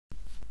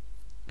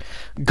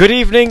Good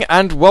evening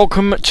and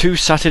welcome to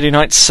Saturday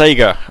Night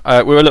Sega.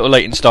 We were a little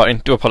late in starting,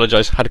 do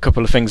apologise, had a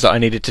couple of things that I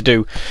needed to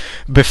do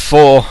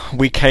before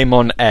we came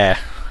on air.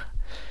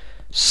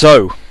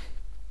 So,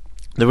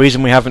 the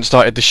reason we haven't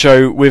started the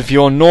show with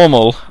your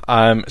normal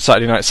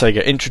Saturday Night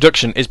Sega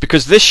introduction is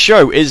because this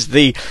show is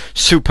the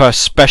super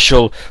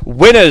special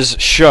winners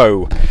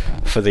show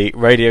for the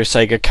Radio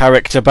Sega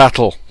Character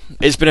Battle.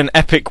 It's been an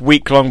epic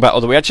week-long battle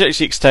that we actually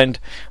extend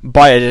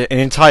by an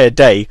entire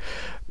day,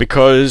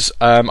 because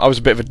I was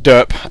a bit of a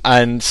derp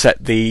and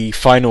set the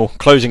final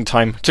closing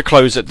time to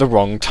close at the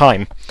wrong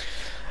time.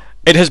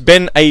 It has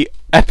been a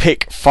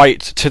epic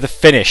fight to the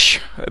finish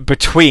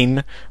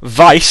between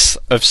Vice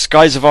of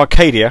Skies of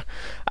Arcadia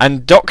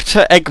and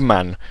Dr.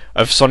 Eggman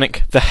of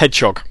Sonic the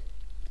Hedgehog.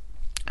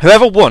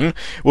 Whoever won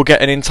will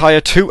get an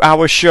entire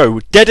 2-hour show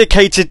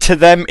dedicated to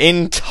them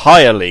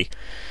entirely.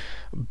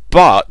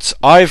 But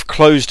I've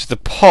closed the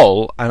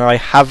poll and I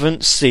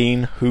haven't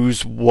seen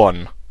who's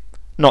won.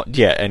 Not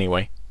yet,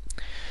 anyway.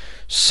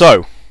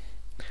 So,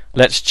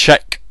 let's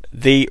check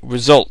the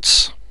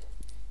results.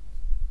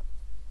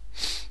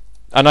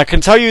 And I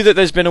can tell you that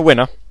there's been a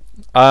winner.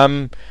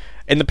 In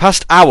the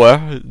past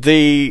hour,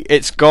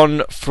 it's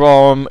gone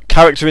from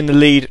character in the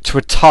lead to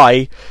a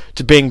tie,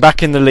 to being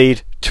back in the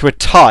lead to a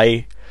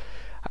tie,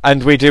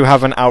 and we do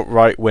have an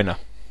outright winner.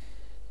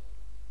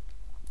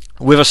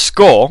 With a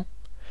score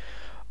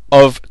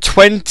of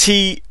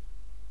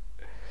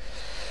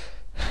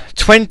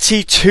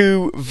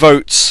 22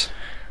 votes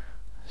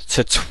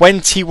to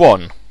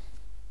 21.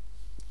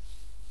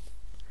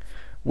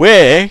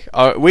 We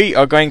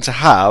are going to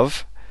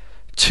have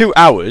 2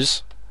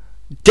 hours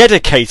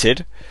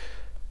dedicated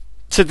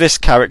to this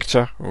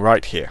character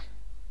right here.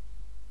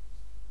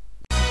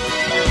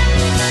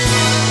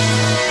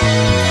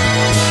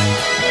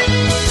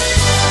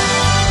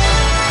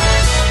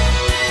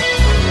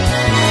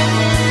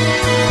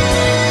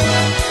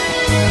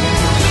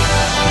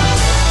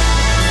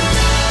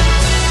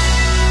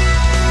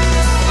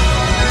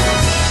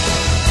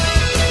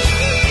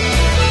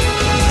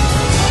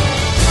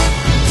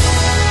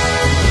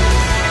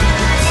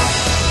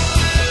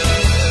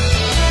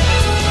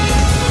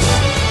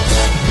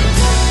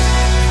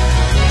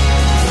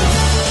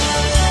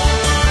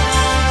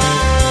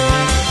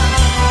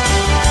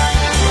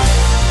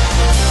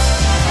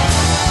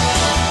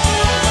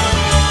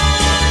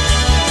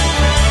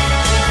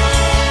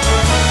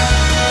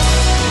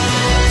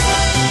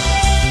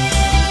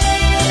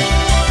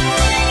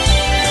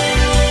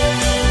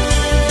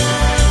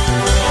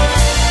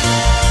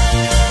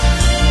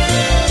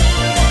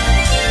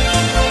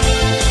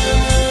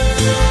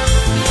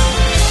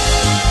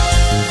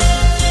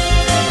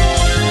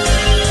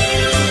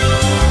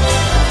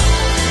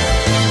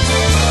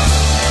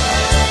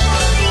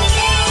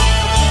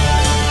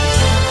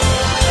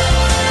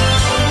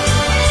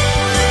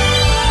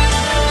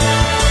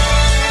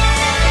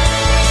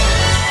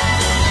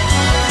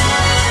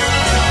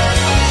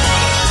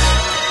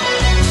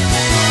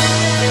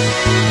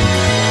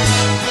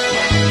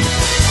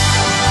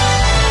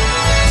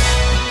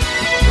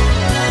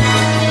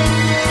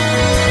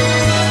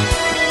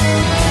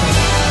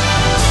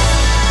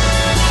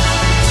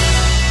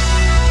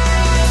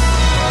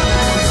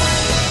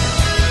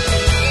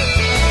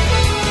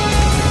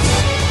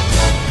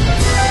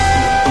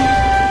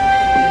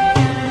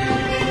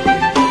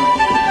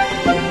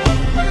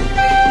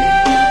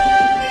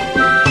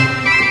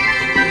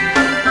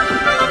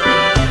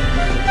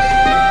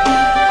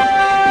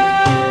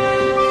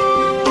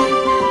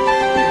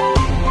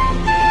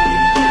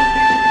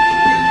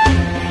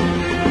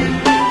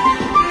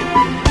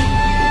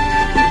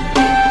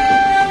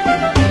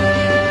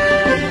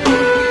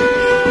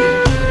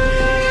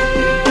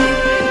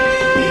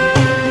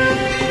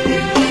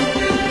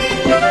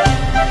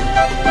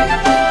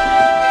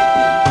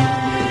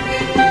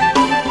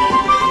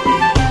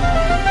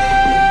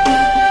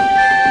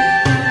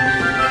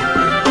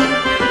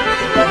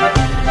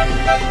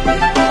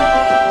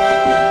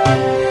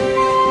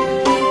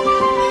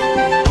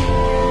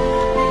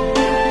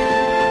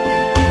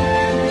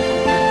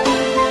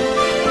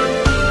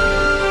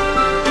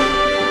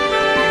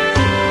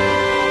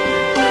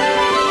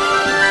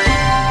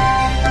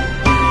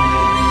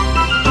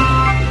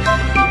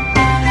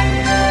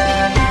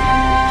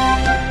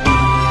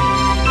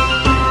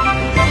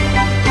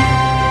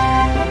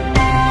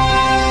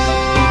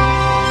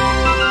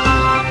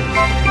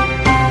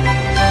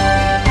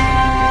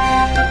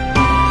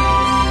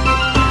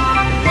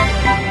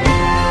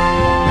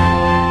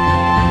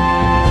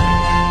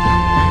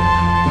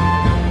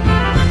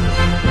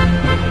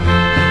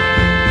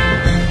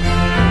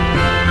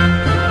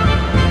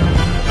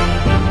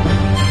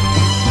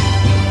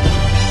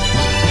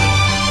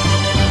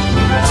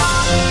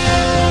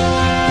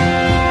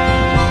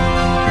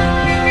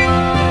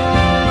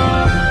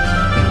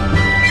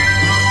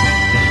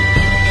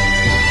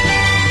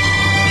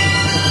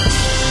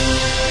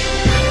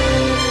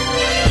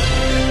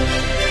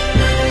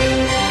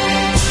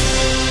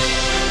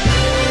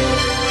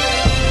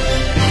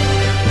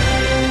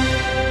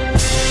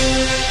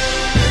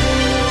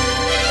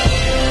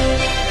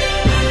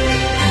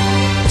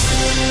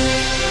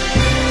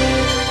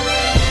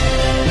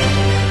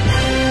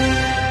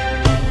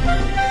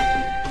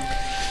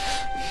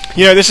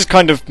 This has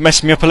kind of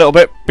messed me up a little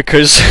bit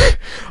because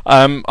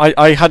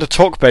I had a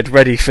talk bed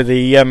ready for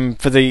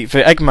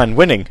Eggman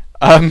winning.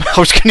 I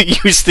was going to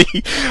use the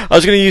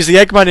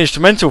Eggman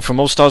instrumental from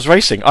All Stars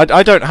Racing.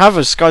 I don't have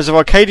a Skies of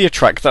Arcadia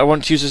track that I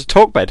want to use as a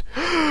talk bed.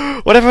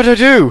 Whatever do I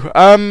do?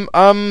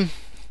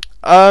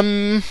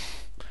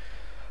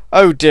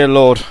 Oh dear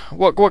Lord,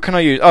 what can I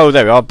use? Oh,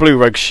 there we are, Blue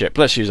Rogue Ship.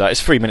 Let's use that.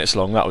 It's 3 minutes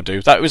long. That'll do.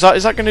 Is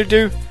that going to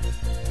do?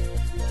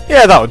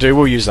 Yeah, that'll do.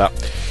 We'll use that.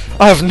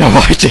 I have no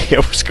idea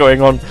what's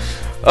going on.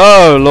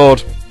 Oh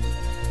Lord,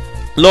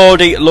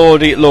 Lordy,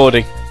 Lordy,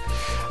 Lordy.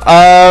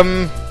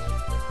 Well.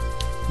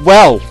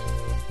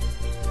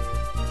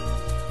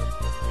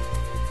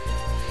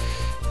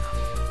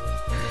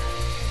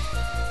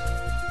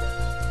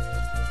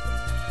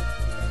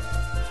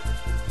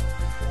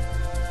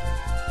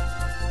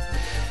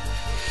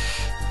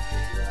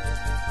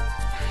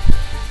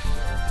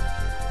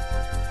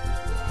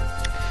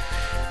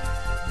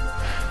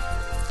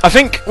 I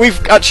think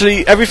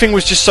everything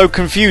was just so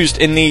confused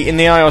in the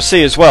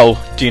IRC as well,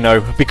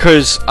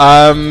 because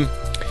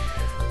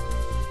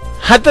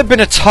had there been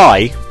a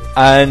tie,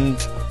 and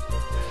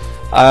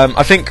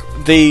I think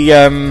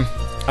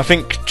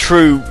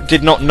True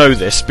did not know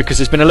this because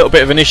there's been a little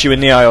bit of an issue in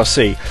the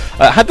IRC.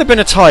 Had there been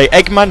a tie,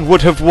 Eggman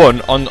would have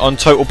won on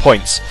total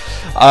points.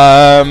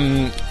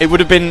 It would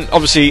have been,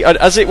 obviously,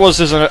 as it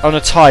was on a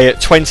tie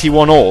at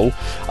 21 all,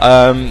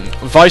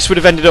 Vice would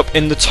have ended up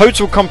in the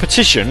total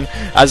competition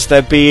as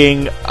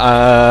having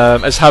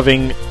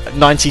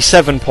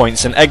 97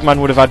 points, and Eggman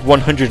would have had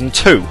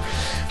 102.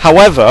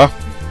 However,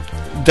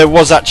 there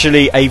was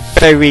actually a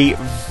very,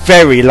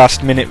 very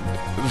last minute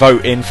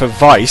vote in for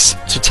Vice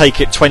to take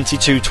it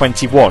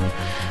 22-21.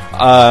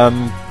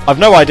 I've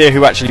no idea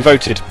who actually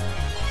voted.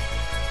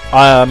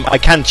 I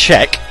can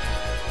check,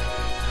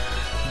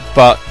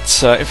 but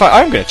in fact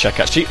I'm going to check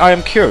actually. I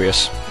am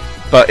curious,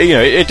 but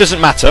it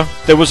doesn't matter.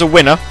 There was a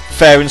winner,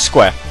 fair and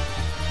square.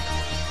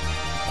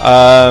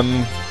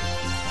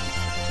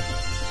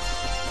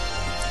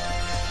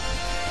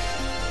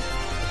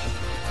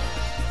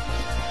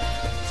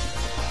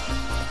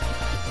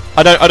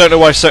 I don't know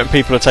why certain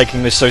people are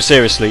taking this so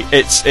seriously.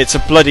 It's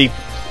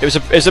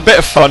a bit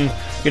of fun.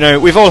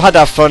 We've all had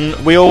our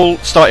fun. We all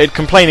started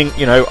complaining.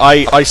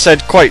 I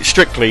said quite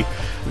strictly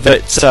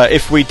that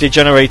if we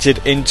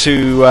degenerated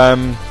into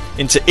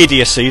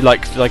idiocy,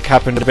 like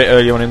happened a bit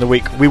earlier on in the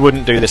week, we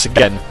wouldn't do this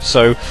again.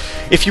 So,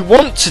 if you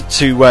wanted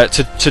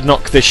to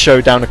knock this show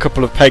down a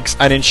couple of pegs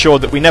and ensure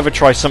that we never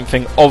try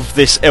something of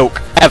this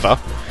ilk ever,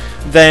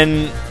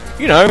 then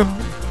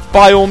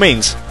by all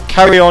means,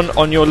 carry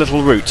on your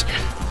little route.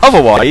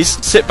 Otherwise,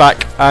 sit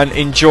back and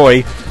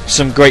enjoy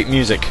some great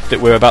music that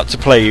we're about to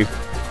play you.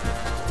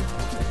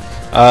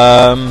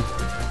 But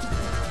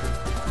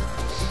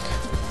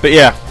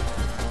yeah,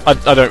 I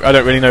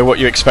don't really know what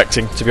you're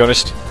expecting, to be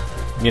honest.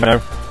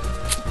 But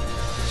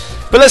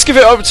let's give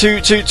it up to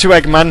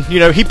Eggman.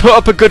 He put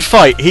up a good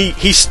fight. He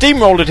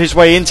steamrolled his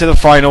way into the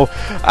final,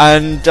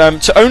 and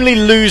to only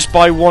lose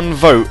by one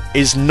vote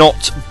is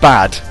not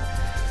bad.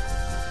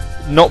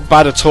 Not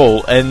bad at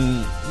all,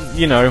 and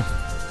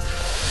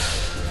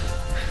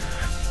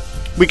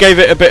we gave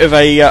it a bit of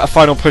a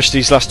final push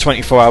these last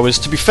 24 hours.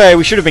 To be fair,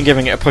 we should have been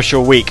giving it a push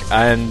all week,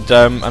 and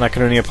I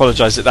can only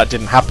apologise that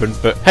didn't happen.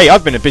 But hey,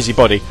 I've been a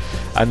busybody,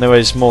 and there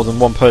is more than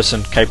one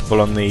person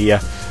capable on the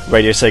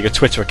Radio Sega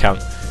Twitter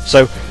account.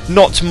 So,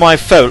 not my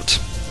fault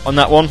on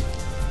that one.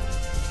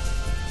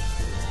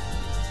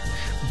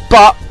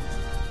 But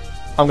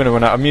I'm going to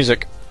run out of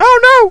music.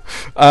 Oh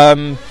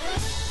no!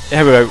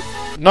 Here we go.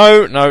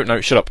 No,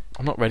 shut up.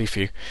 I'm not ready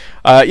for you.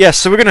 Yes,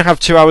 so we're going to have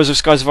 2 hours of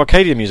Skies of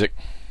Arcadia music.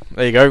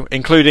 There you go,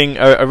 including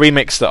a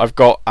remix that I've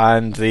got,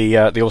 and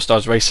the All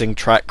Stars Racing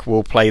track.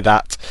 We'll play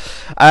that,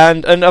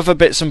 and other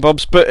bits and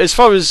bobs. But as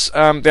far as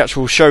the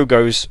actual show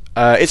goes,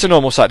 it's a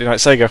normal Saturday Night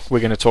Sega.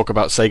 We're going to talk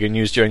about Sega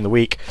news during the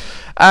week,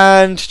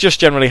 and just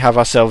generally have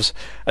ourselves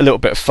a little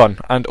bit of fun.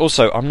 And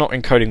also, I'm not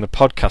encoding the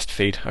podcast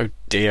feed. Oh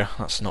dear,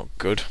 that's not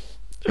good.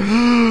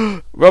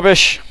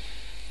 Rubbish.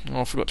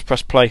 Oh, I forgot to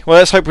press play. Well,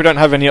 let's hope we don't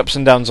have any ups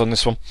and downs on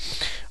this one.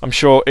 I'm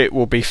sure it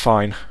will be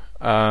fine.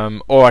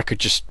 Or I could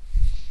just...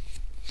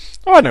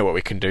 Oh, I know what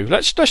we can do.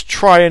 Let's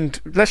try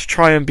and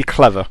be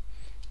clever.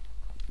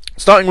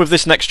 Starting with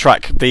this next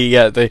track,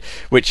 the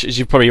which, as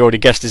you've probably already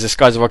guessed, is a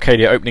Skies of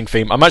Arcadia opening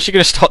theme. I'm actually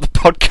going to start the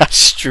podcast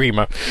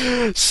streamer,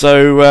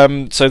 so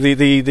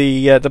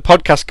the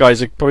podcast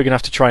guys are probably going to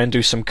have to try and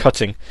do some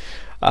cutting.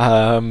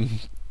 So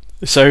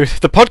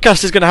the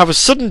podcast is going to have a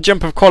sudden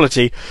jump of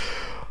quality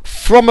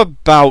from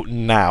about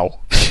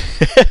now.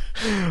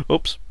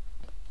 Oops.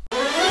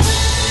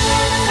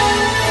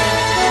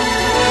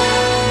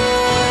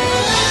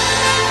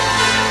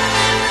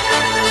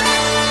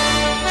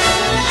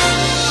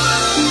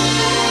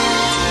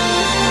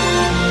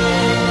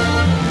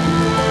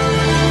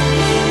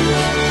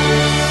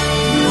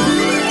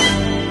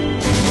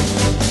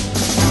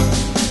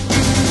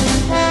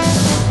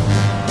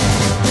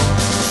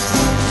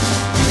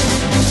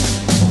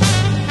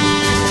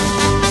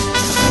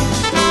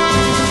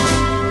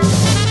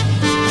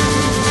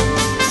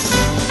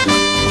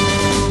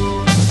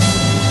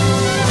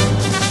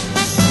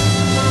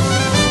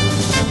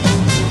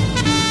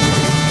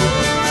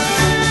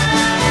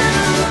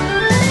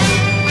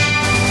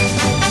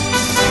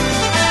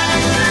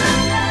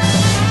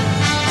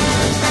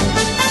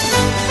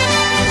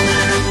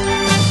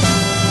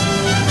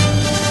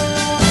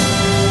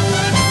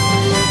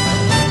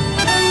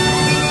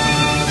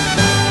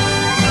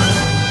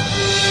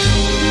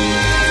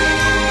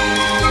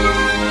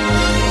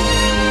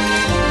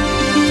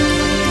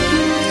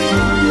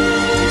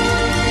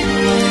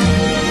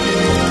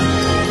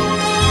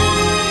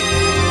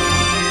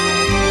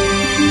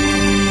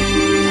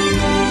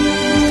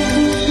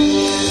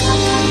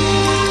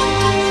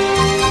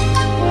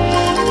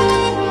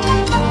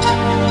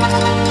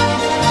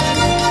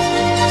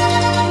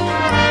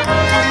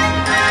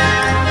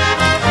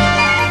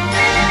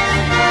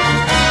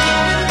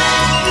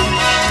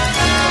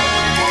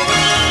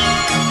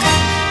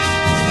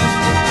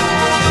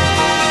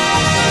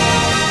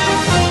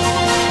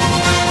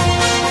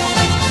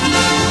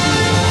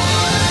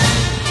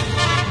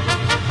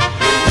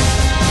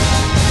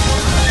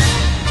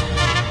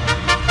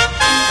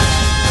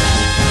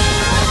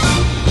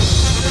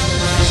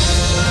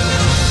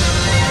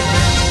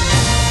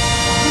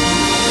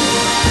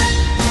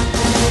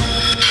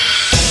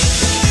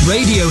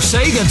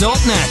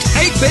 RadioSega.net.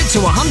 8-bit to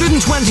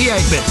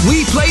 128-bit.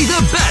 We play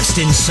the best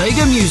in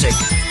Sega music.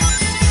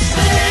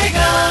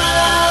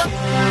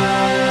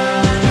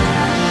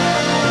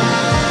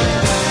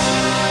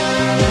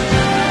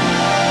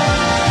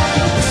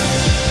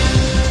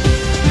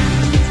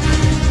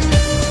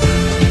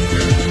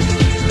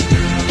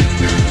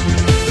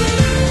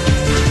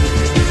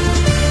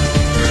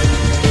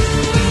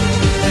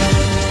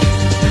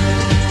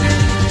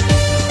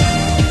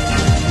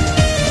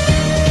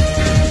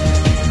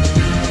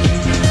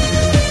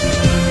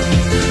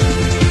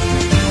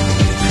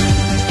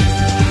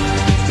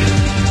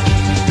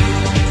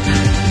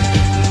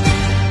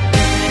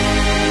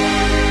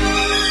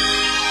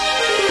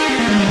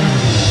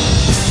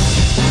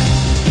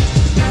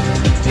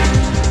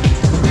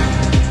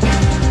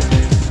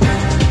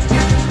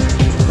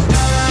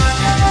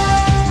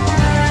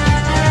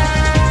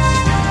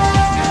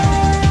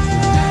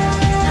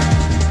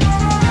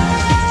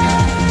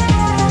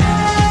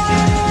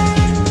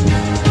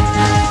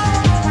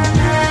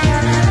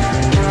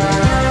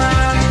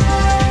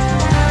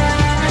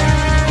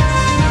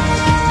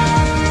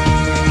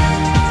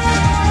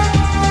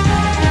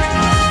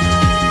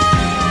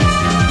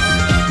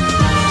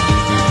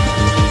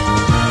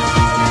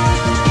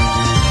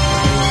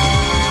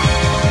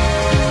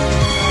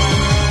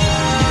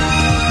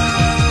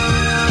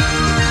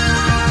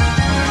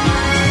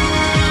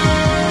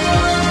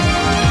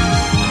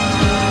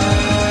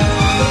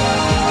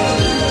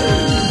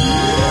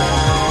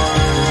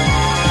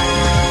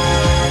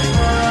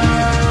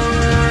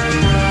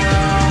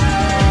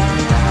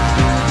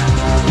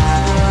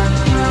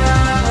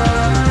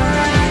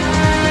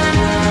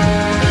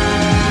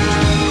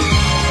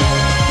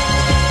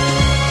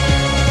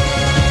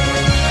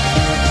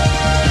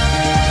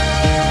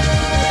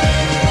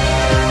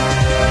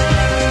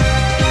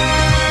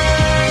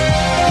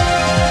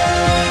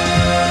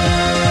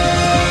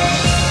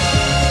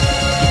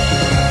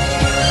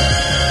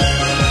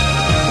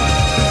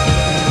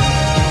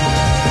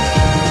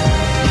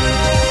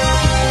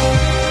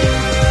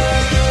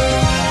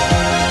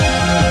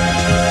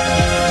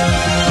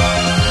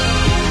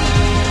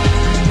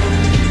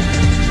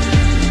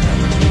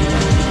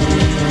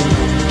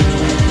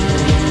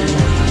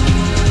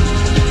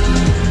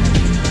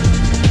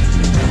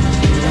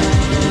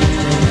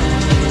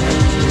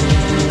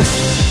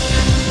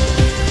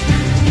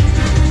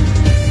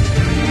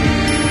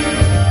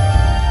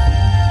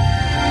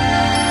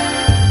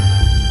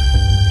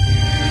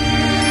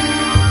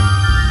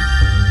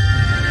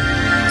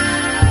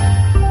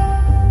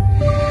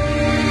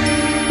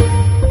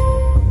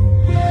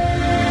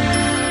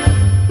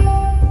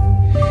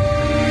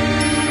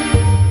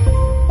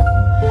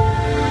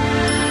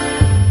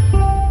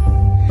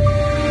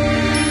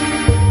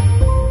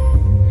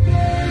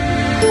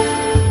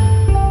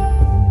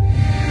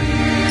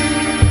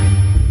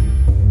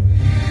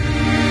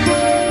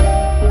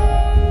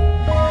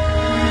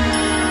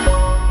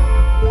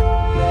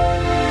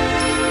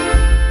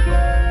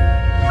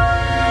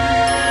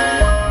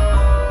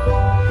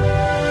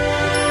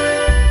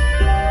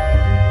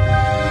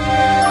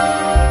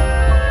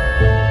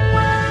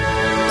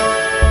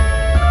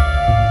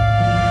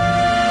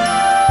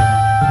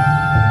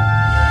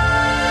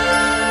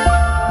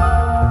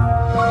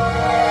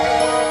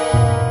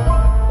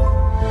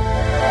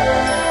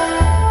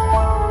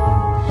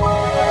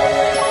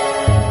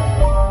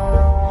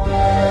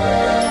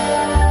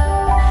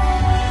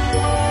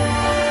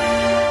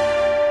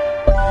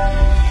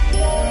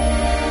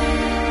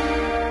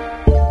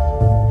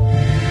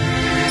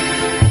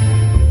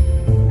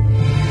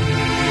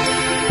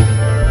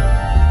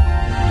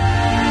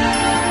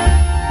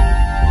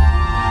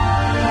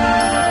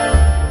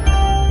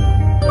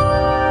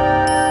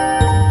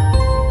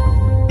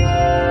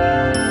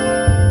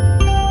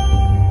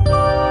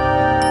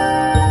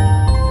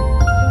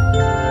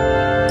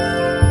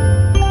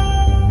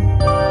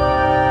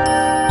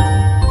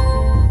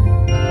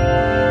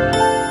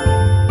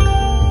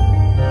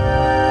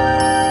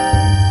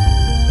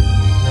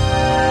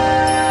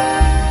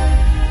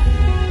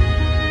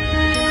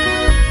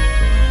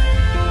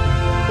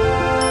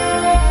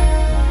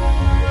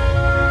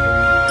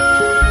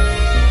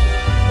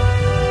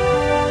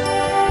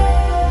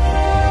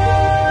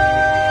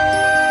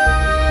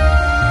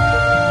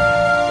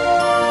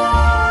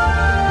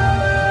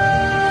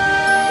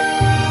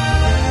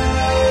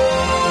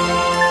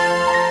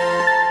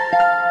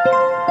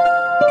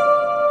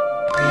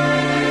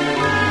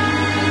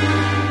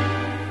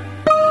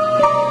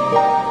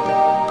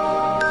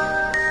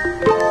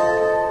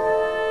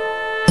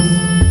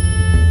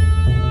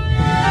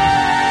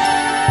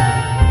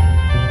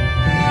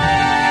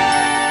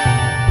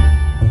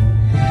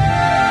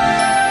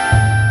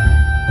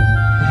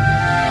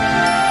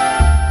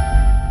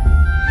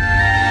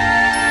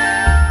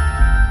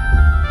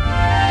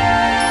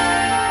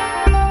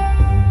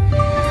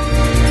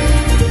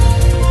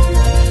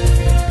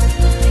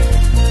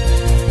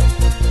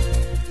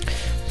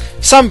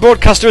 Sam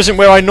Broadcaster isn't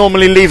where I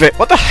normally leave it.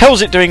 What the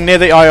hell's it doing near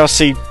the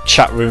IRC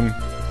chat room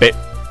bit?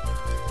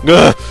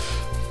 Ugh.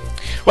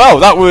 Well,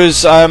 that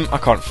was I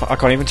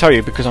can't even tell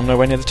you because I'm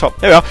nowhere near the top.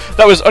 There we are.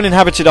 That was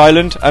Uninhabited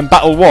Island and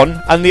Battle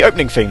 1 and the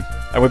opening theme.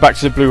 And we're back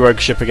to the Blue Rogue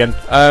ship again.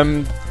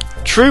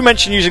 True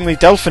mentioned using the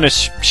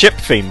Delphinus ship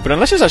theme, but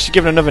unless it's actually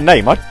given another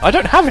name, I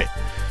don't have it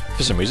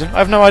for some reason. I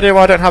have no idea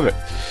why I don't have it.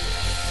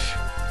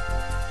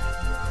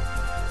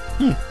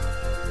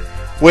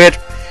 Weird.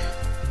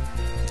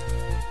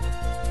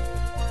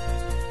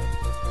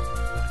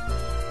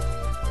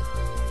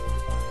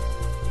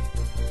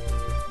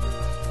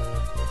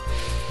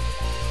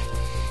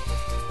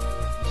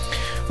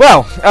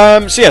 Well,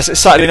 so yes, it's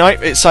Saturday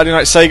night. It's Saturday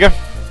Night Sega.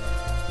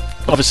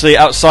 Obviously,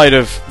 outside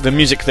of the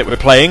music that we're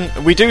playing,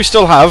 we do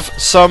still have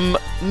some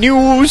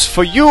news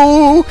for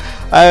you.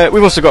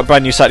 We've also got a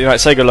brand new Saturday Night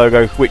Sega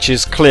logo, which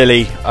is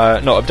clearly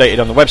not updated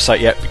on the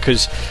website yet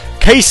because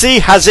Casey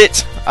has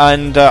it,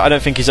 and I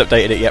don't think he's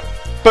updated it yet.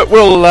 But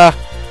we'll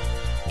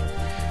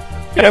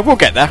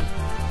get there.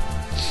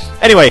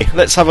 Anyway,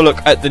 let's have a look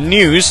at the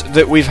news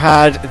that we've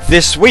had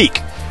this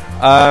week.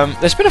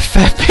 There's been a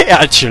fair bit,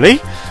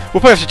 actually. We'll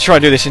probably have to try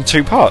and do this in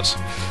two parts.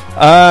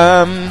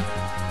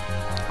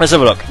 Let's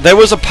have a look. There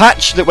was a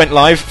patch that went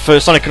live for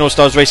Sonic and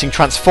All-Stars Racing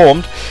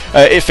Transformed.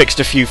 It fixed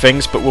a few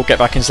things, but we'll get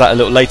back into that a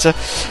little later.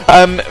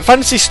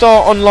 Phantasy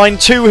Star Online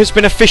 2 has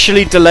been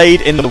officially delayed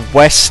in the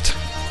West.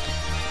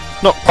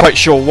 Not quite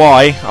sure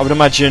why. I would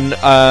imagine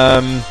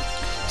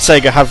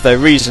Sega have their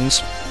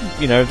reasons.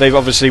 You know, they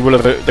obviously will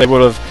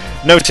have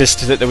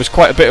noticed that there was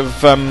quite a bit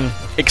of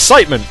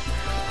excitement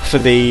for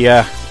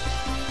the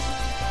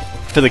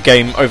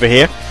game over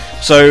here.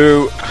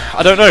 So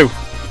I don't know,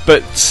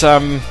 but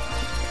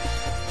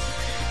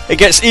it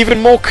gets even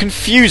more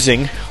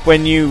confusing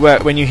when you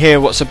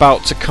hear what's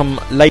about to come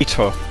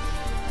later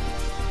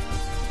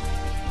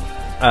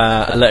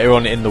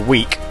on in the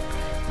week.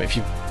 If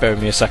you bear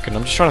with me a second,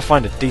 I'm just trying to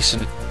find a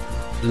decent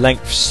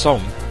length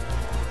song.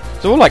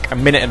 They're all like a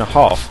minute and a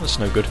half. That's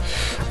no good.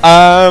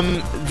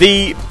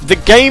 The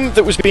game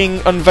that was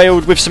being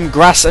unveiled with some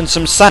grass and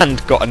some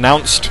sand got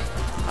announced.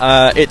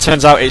 It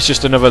turns out it's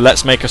just another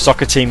Let's Make a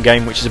Soccer Team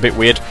game, which is a bit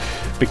weird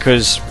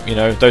because, you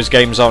know, those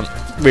games aren't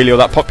really all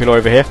that popular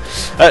over here.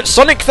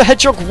 Sonic the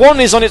Hedgehog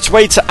 1 is on its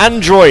way to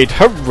Android.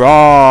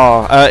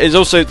 Hurrah! It's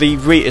also being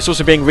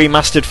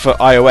remastered for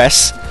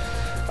iOS.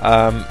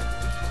 I'm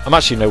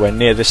actually nowhere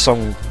near this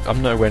song.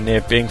 I'm nowhere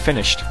near being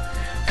finished.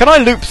 Can I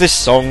loop this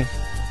song?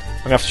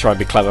 I'm gonna have to try and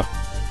be clever.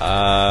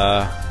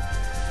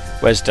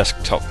 Where's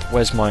desktop?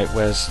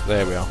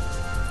 There we are.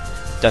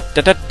 Da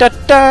da da da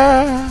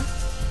da.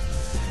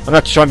 I'm going to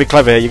have to try and be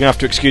clever here. You're going to have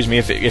to excuse me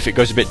if it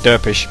goes a bit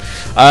derpish.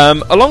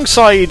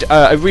 Alongside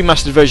a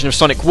remastered version of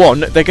Sonic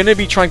 1, they're going to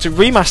be trying to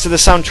remaster the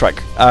soundtrack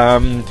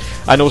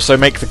and also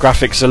make the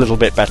graphics a little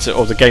bit better,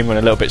 or the game run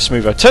a little bit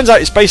smoother. Turns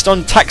out it's based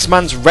on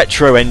Taxman's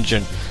Retro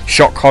engine.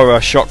 Shock horror,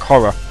 shock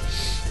horror.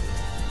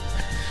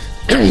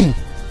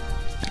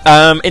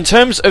 In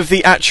terms of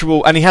the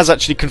actual, and he has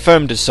actually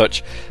confirmed as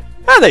such.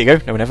 There you go,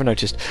 no one ever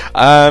noticed.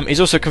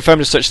 He's also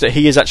confirmed as such that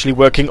he is actually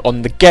working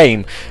on the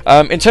game.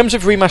 In terms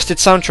of remastered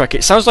soundtrack,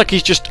 it sounds like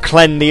he's just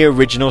cleaned the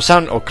original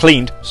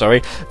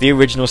the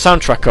original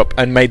soundtrack up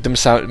and made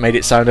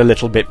it sound a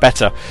little bit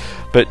better.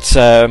 But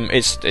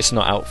it's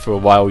not out for a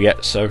while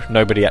yet, so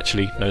nobody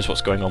actually knows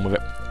what's going on with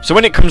it. So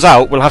when it comes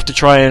out, we'll have to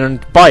try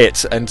and buy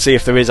it and see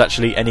if there is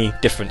actually any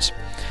difference.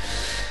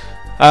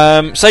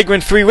 Sega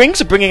and Three Rings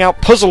are bringing out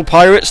Puzzle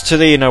Pirates to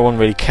the... No one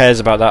really cares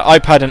about that.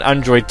 iPad and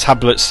Android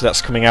tablets that's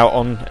coming out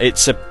on.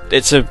 It's a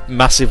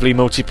massively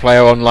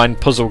multiplayer online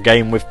puzzle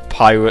game with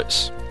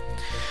pirates.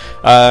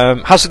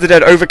 House of the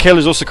Dead Overkill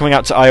is also coming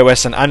out to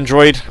iOS and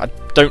Android. I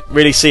don't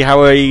really see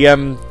how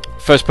a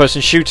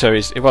first-person shooter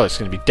is... Well, it's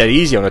going to be dead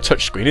easy on a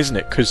touchscreen, isn't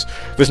it? Because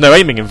there's no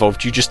aiming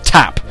involved. You just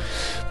tap.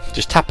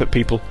 Just tap at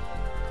people.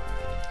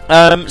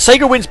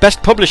 Sega wins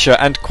Best Publisher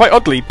and, quite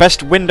oddly,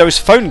 Best Windows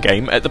Phone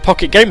Game at the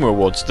Pocket Gamer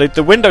Awards.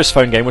 The Windows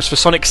Phone game was for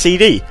Sonic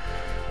CD,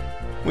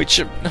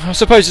 which I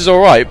suppose is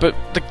alright, but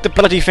the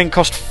bloody thing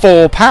cost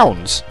 £4.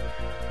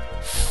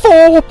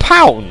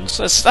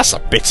 £4? That's a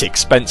bit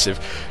expensive.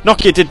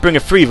 Nokia did bring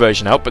a free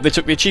version out, but they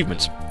took the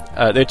achievements.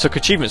 They took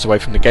achievements away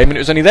from the game, and it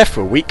was only there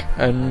for a week,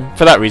 and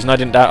for that reason I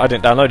didn't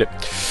download it.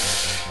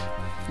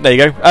 There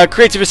you go.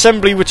 Creative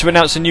Assembly were to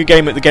announce a new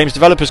game at the Games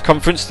Developers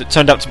Conference that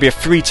turned out to be a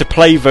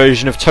free-to-play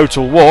version of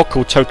Total War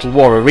called Total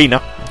War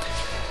Arena.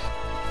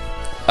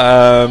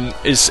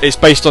 It's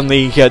based on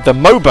the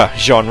MOBA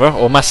genre,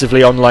 or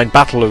Massively Online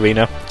Battle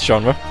Arena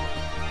genre.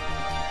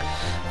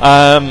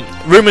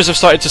 Rumours have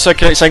started to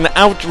circulate saying that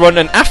Outrun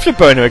and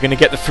Afterburner are going to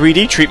get the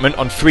 3D treatment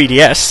on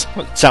 3DS.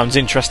 Well, sounds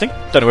interesting.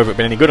 Don't know whether it's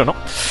been any good or not.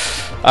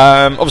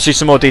 Obviously,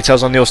 some more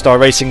details on the All-Star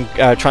Racing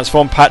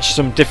Transform patch,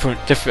 some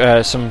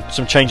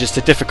some changes to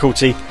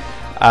difficulty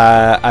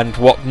and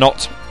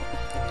whatnot.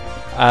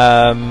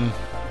 Oh,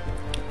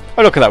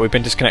 look at that! We've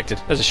been disconnected.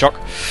 There's a shock.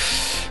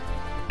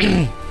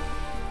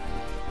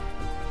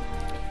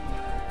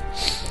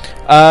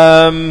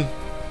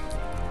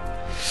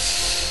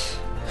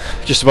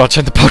 Just about to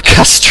turn the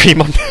podcast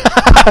stream on.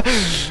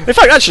 In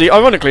fact, actually,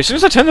 ironically, as soon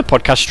as I turn the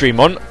podcast stream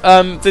on,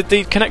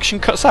 the connection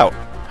cuts out.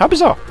 How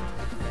bizarre.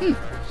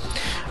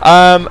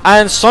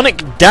 And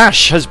Sonic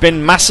Dash has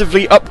been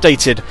massively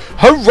updated.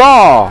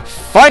 Hurrah!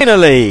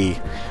 Finally!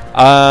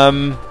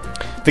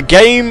 The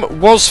game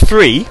was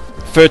free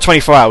for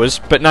 24 hours,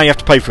 but now you have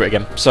to pay for it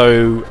again.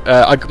 So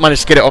I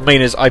managed to get it on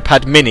Mina's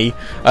iPad mini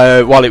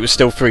while it was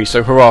still free,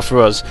 so hurrah for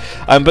us.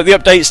 But the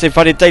updates, they've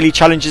added daily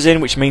challenges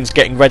in, which means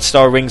getting red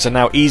star rings are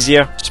now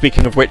easier.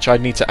 Speaking of which, I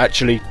need to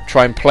actually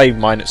try and play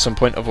mine at some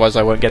point, otherwise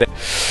I won't get it.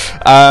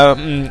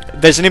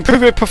 There's an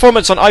improved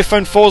performance on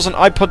iPhone 4s and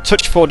iPod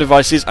Touch 4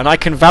 devices, and I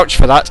can vouch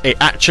for that. It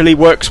actually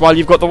works while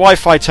you've got the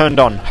Wi-Fi turned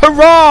on.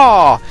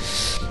 Hurrah!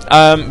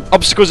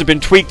 Obstacles have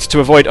been tweaked to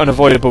avoid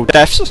unavoidable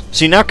deaths,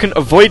 so you now can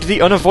avoid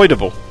the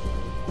unavoidable.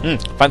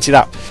 Fancy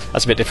that.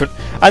 That's a bit different.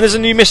 And there's a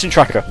new mission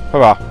tracker.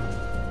 Hurrah.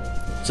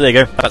 So there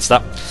you go, that's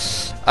that.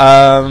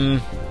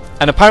 And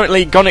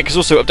apparently Gonic has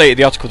also updated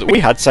the article that we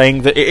had,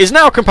 saying that it is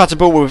now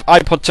compatible with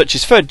iPod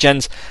Touch's 3rd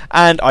gens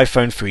and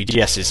iPhone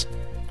 3GS's.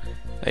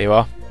 There you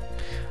are.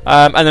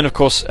 And then, of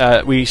course,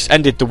 we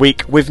ended the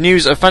week with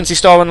news of Phantasy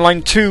Star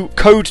Online 2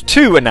 Code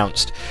 2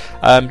 announced.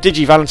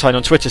 Digi Valentine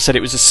on Twitter said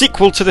it was a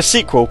sequel to the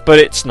sequel, but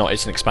it's not,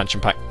 it's an expansion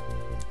pack.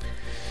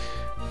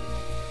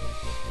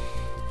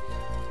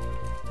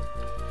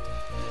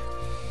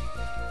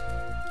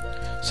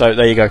 So,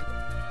 there you go.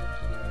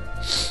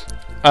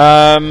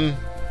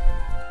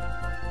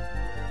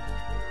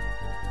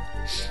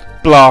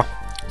 Blah.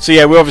 So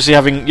yeah, we're obviously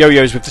having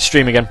yo-yos with the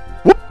stream again.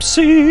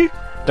 Whoopsie!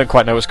 Don't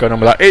quite know what's going on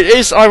with that. It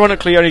is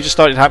ironically only just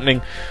started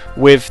happening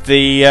with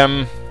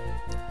the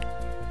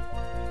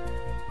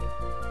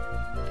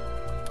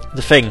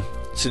thing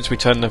since we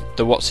turned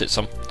the what's-its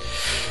on.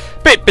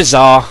 Bit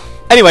bizarre.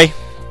 Anyway,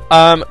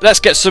 let's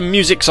get some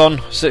musics on.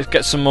 So let's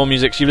get some more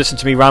music. You listen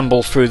to me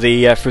ramble through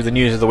the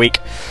news of the week.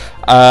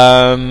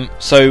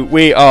 So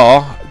we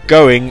are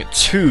going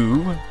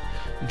to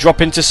drop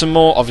into some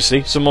more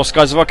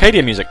Skies of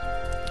Arcadia music.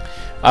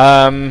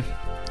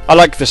 I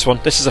like this one.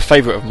 This is a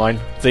favourite of mine.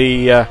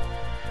 I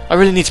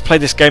really need to play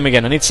this game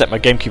again. I need to set my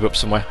GameCube up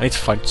somewhere. I need to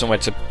find somewhere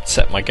to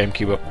set my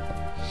GameCube up.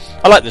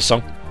 I like this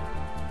song.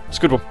 It's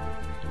a good one.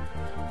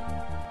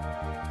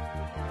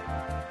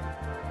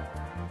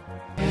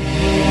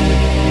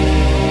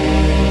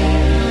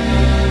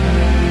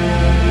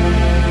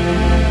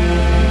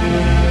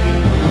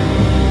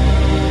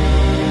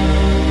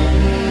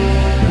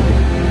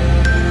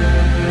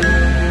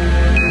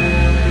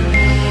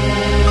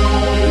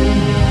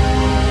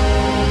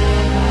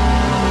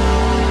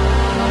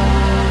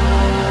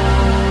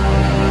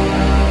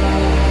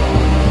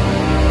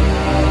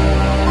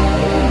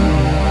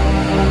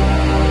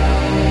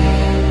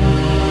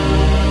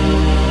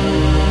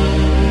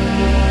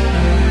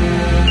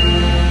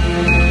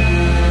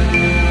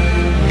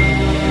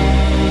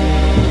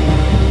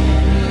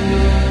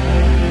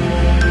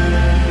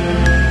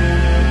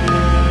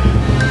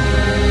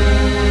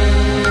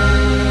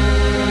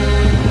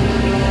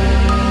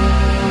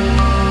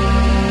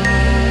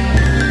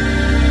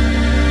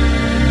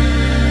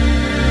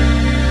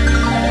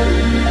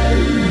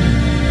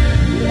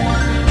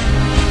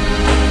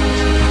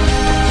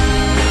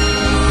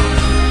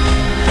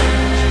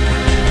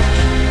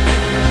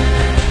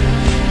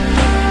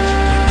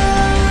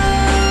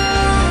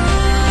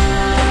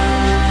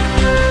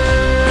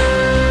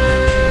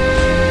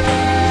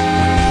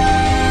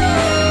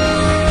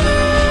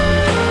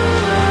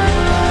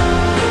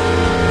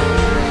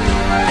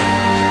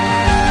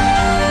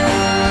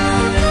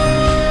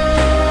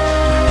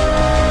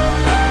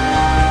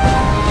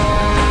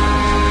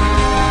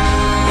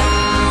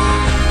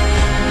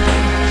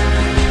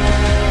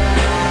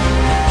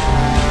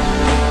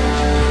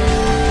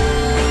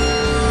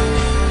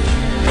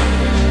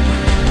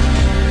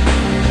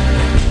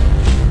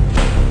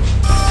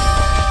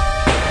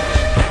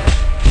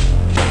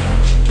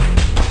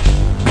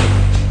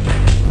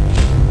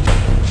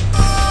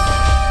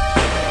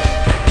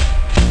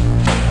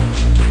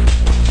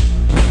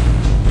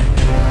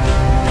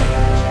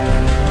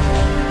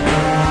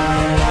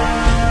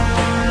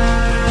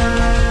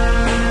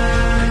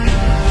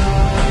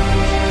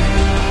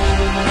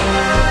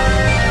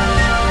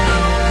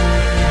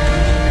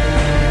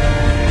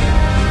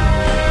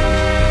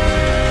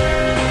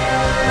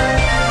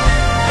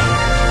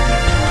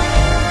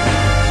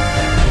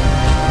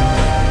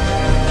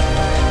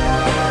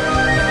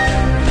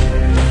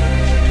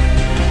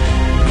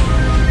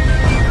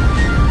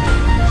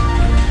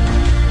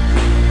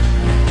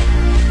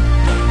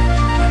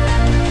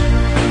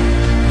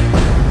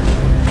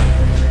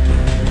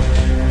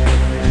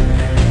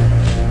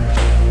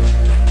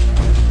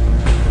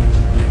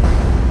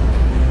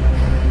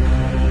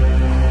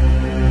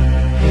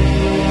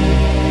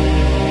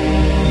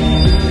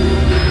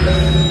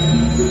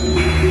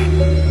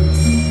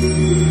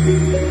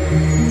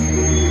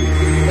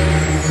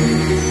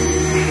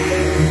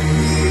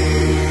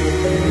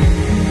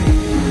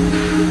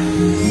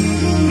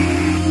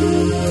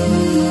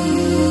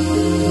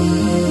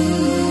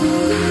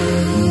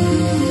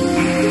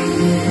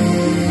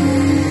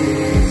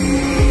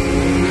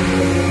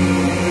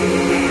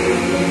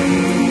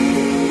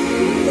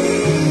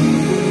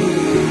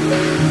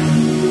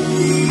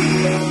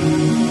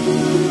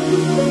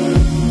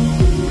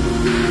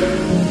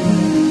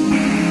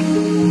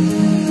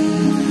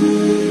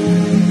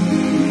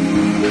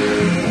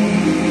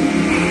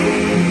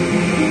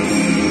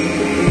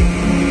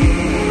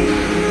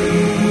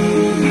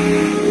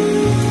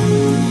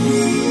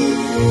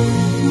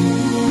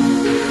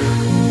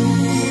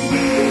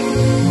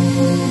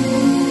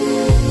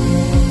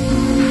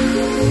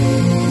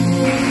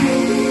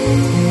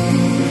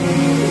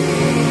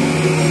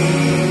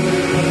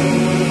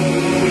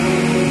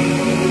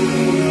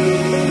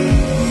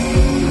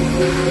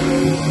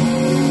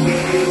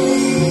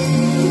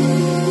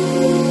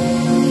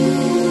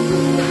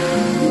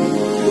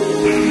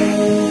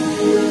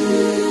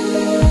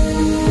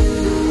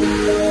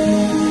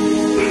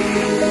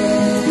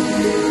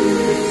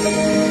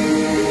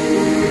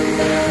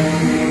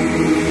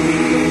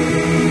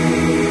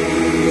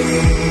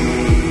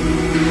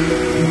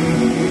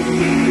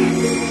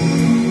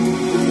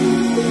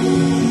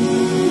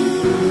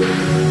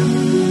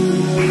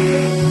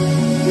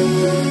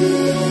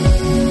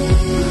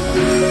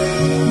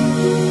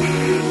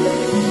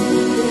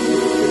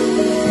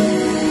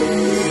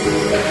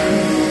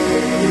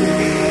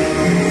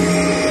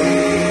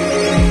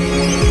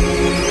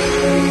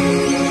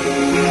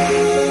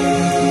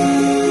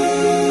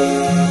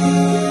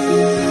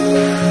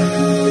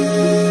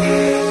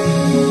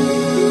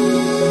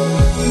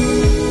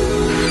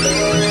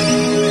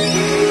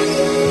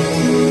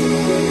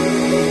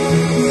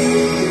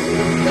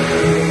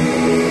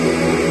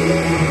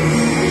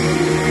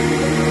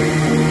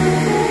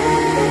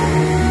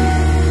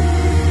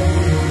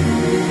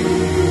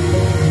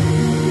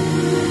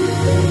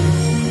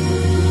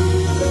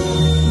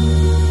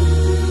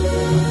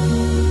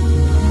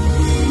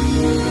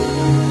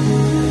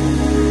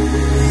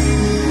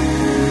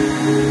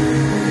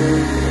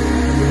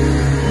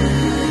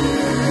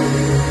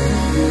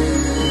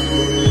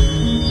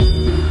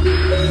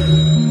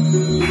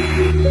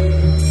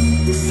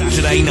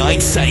 Night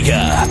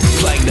Sega,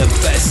 playing the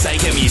best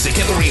Sega music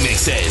and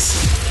remixes.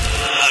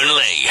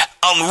 Only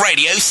on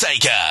Radio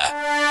Sega.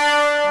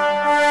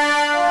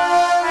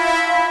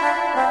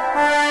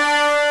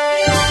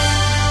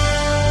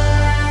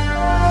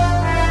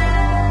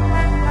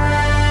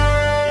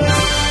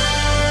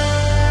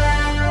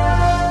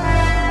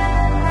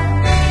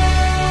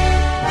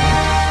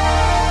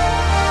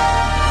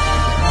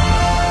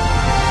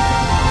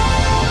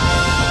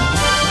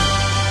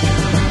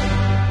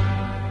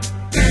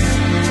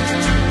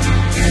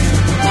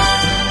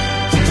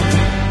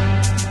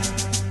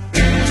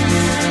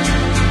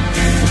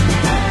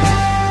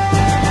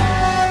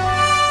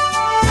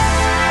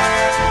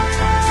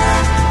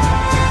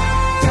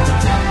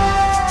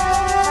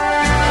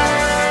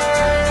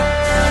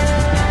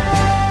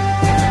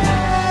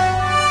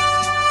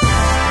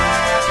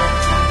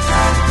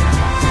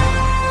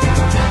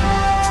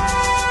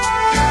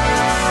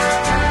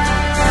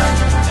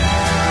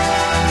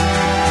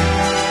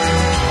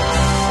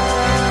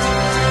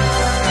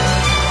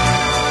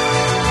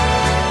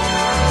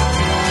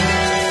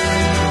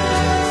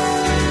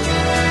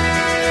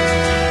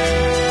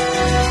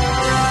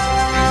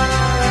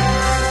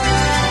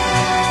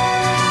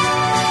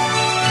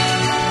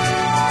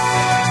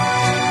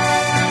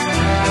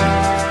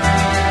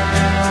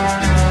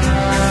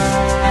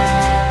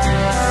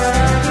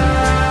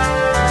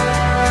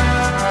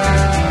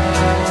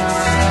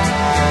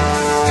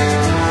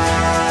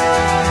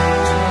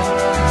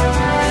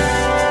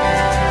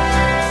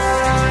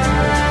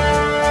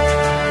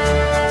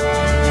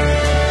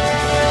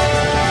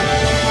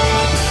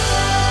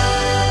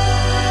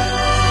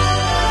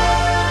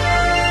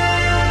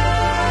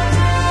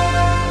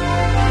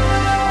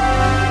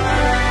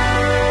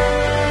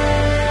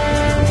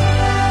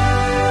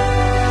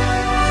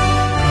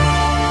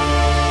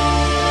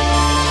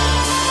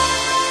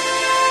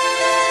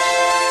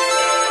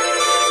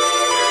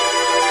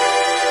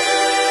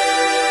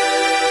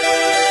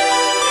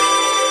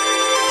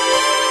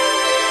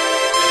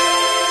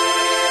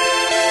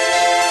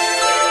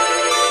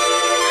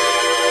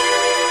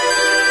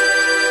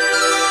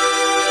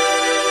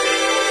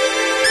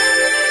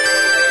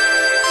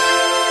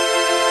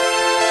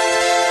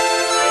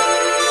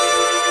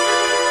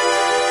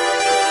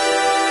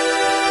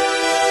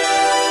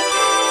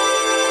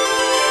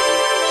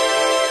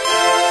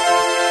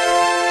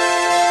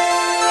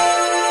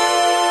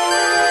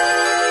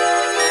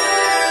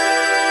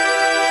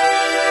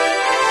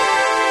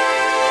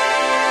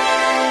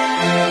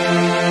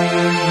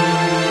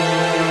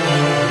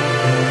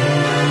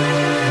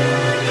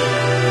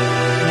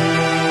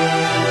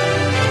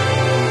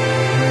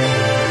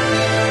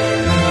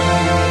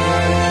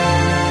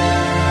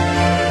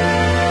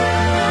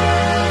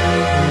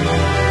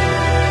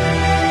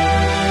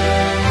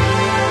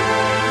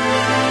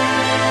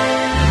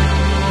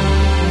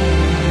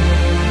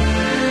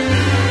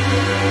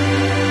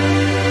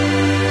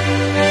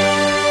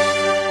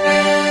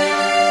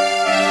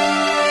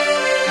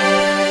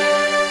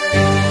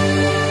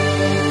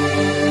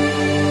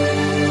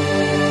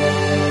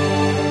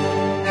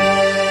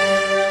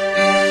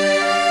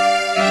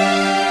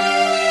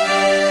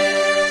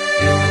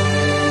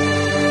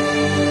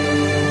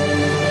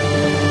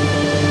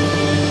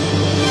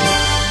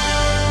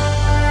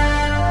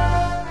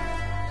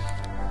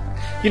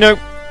 You know,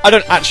 I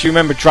don't actually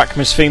remember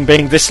Drachma's theme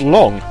being this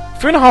long.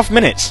 3.5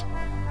 minutes.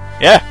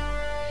 Yeah.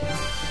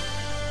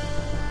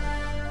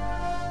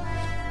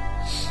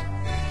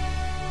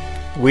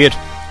 Weird.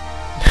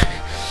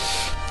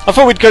 I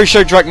thought we'd go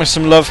show Drachma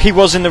some love. He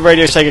was in the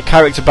Radio Sega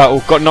character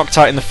battle, got knocked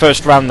out in the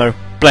first round though.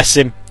 Bless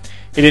him.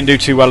 He didn't do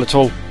too well at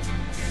all.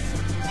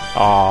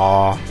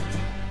 Ah,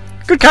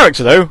 good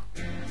character though.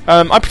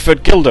 I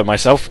preferred Gilda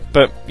myself,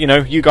 but you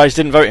know, you guys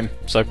didn't vote him,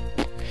 so.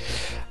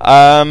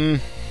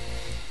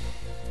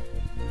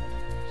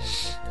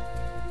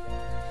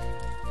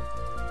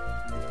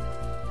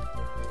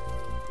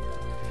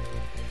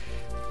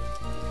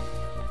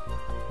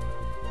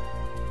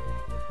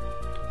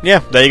 Yeah,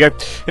 there you go.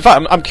 In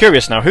fact, I'm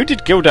curious now. Who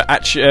did Gilda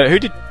actually? Who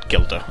did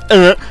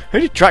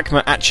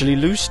Drachma actually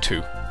lose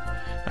to?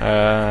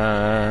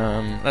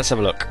 Let's have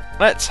a look.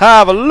 Let's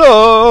have a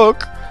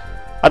look.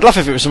 I'd laugh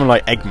if it was someone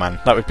like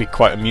Eggman. That would be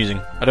quite amusing.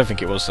 I don't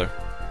think it was though.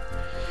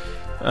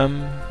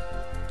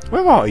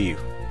 Where are you?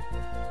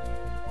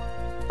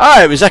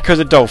 Ah, it was Echo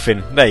the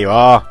Dolphin. There you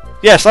are.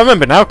 Yes, I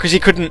remember now because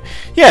he couldn't.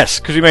 Yes,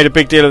 because we made a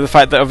big deal of the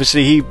fact that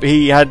obviously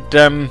he had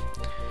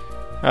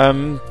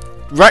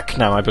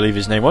Rachnar, I believe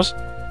his name was.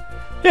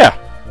 Yeah,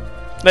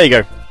 there you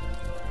go.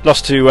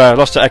 Lost to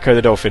Echo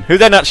the Dolphin, who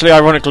then actually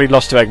ironically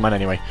lost to Eggman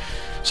anyway.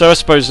 So I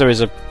suppose there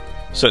is a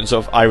certain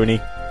sort of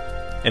irony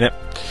in it.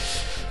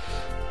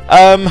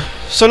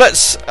 So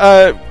let's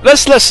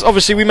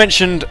obviously we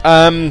mentioned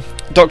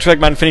Dr.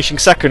 Eggman finishing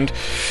second.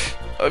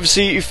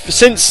 Obviously,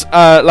 since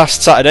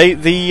last Saturday,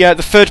 the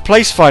third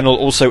place final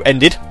also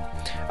ended,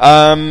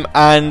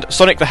 and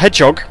Sonic the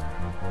Hedgehog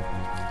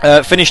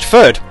finished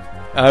third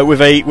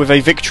with a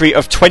victory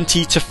of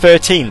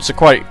 20-13. So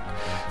quite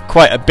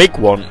quite a big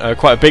one,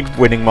 quite a big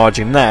winning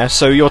margin there.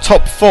 So your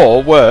top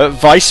 4 were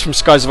Vice from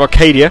Skies of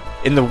Arcadia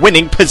in the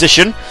winning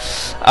position,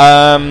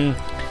 and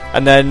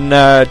then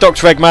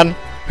Dr. Eggman,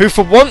 who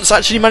for once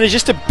actually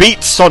manages to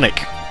beat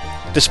Sonic,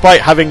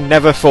 despite having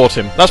never fought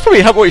him. That's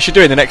probably what you should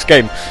do in the next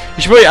game.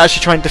 You should probably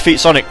actually try and defeat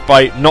Sonic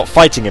by not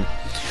fighting him.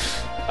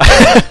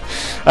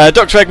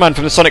 Dr. Eggman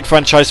from the Sonic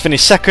franchise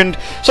finished 2nd,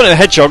 Sonic the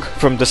Hedgehog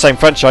from the same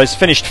franchise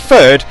finished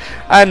 3rd,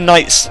 and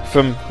Knights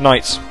from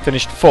Knights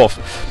finished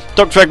 4th.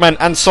 Dr. Eggman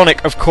and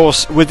Sonic, of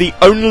course, were the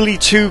only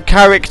 2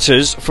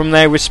 characters from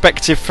their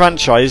respective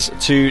franchise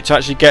to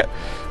actually get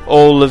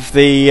all of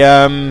the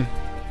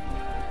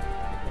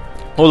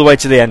all the way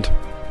to the end.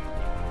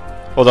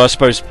 Although I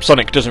suppose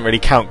Sonic doesn't really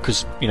count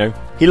because, you know,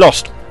 he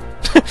lost.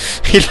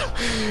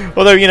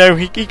 Although, you know,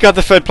 he got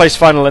the 3rd place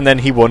final and then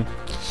he won.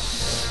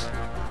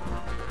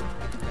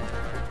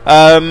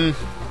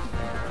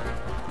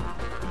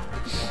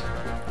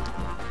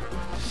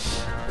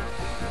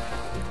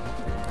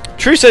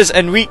 True says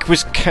Enrique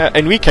was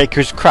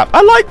crap.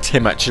 I liked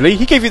him actually.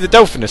 He gave you the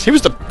Delphinus.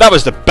 That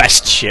was the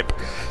best ship.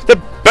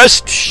 The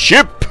best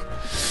ship.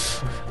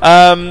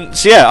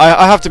 So yeah,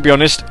 I have to be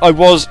honest. I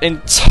was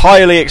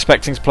entirely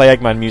expecting to play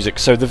Eggman music,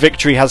 so the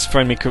victory had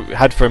thrown me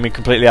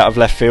completely out of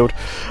left field.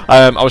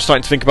 I was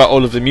starting to think about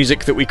all of the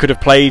music that we could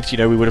have played. You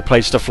know, we would have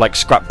played stuff like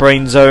Scrap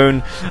Brain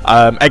Zone.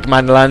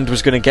 Eggman Land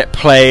was going to get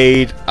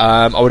played.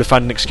 I would have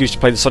found an excuse to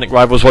play the Sonic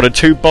Rivals 1 and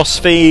 2 boss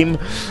theme.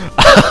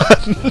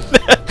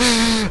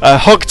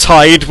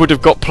 Hogtied would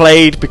have got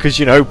played because,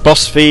 you know,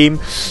 boss theme.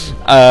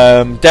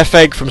 Death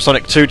Egg from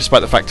Sonic 2,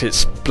 despite the fact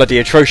it's bloody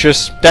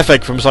atrocious. Death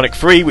Egg from Sonic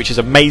 3, which is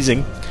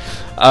amazing.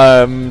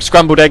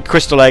 Scrambled Egg,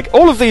 Crystal Egg,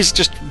 all of these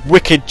just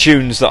wicked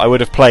tunes that I would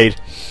have played.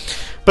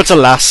 But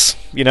alas,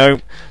 you know,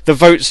 the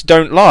votes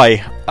don't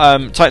lie.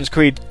 Titans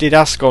Creed did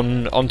ask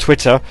on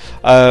Twitter,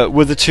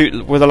 were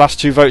the last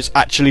 2 votes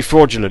actually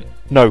fraudulent?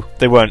 No,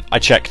 they weren't. I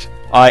checked.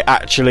 I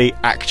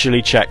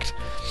actually checked.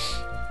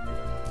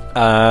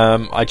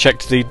 I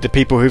checked the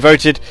people who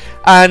voted,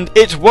 and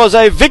it was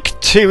a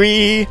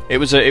victory. It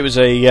was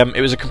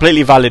a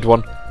completely valid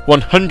one,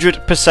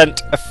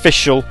 100%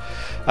 official.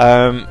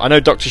 I know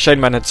Dr.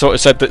 Shaneman had sort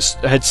of said that,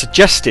 had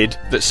suggested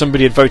that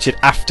somebody had voted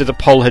after the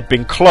poll had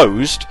been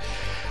closed,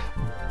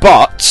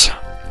 but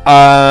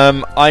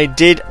I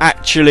did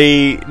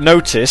actually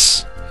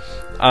notice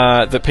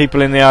that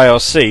people in the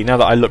IRC, now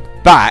that I look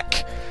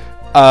back,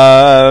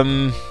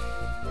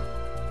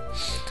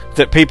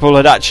 that people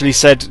had actually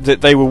said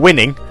that they were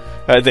winning,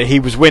 that he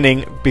was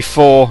winning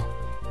before.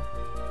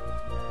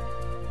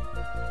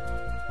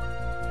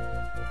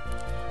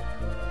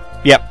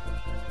 Yep.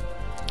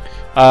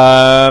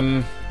 Da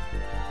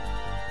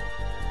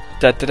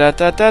da da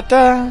da da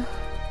da.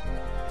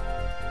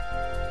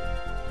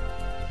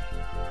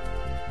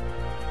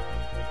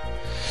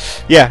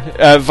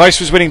 Yeah, Vice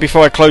was winning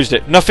before I closed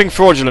it. Nothing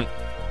fraudulent.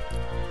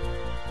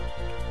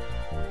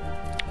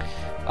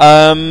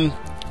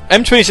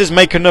 M20 says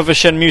make another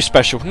Shenmue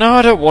special. No,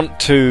 I don't want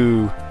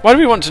to. Why do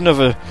we want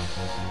another?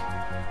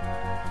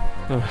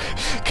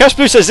 Cash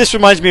Blue says this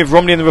reminds me of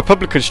Romney and the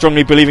Republicans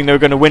strongly believing they were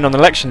going to win on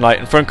election night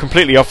and thrown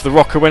completely off the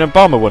rocker when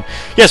Obama won.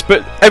 Yes,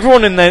 but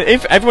everyone in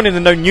the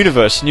known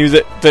universe knew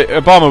that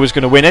Obama was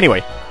going to win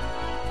anyway.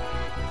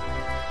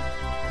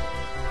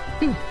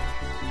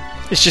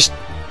 It's just,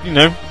 you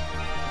know,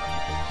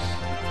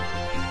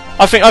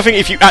 I think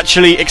if you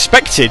actually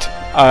expected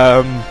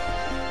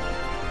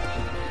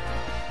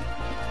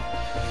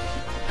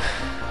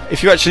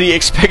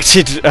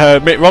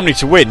Mitt Romney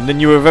to win, then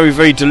you were a very,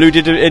 very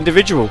deluded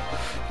individual,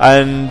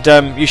 and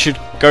you should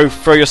go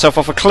throw yourself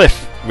off a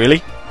cliff,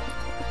 really,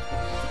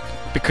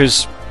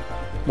 because,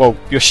 well,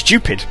 you're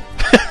stupid.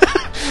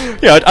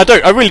 Yeah,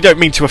 I really don't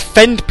mean to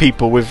offend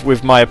people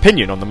with my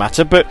opinion on the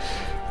matter, but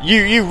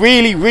you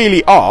really,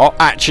 really are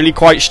actually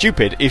quite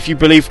stupid if you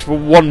believed for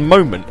one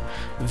moment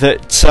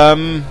that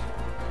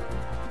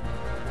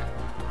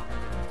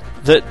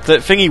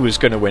that Thingy was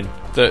going to win,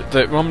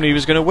 that Romney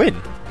was going to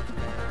win.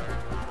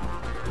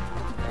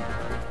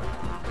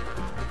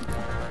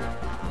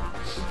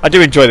 I do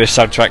enjoy this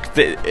soundtrack.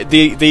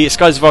 The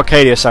Skies of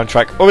Arcadia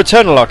soundtrack, or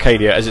Eternal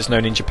Arcadia as it's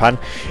known in Japan,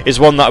 is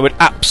one that I would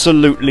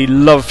absolutely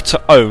love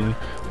to own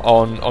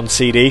on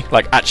CD,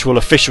 like actual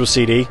official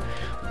CD.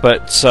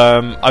 But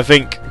I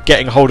think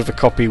getting hold of a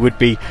copy would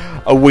be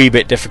a wee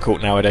bit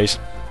difficult nowadays.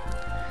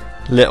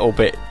 Little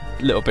bit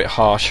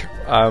harsh.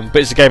 But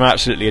it's a game I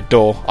absolutely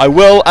adore. I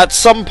will at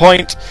some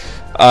point.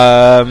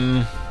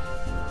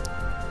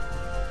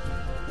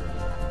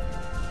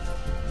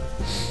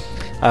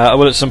 I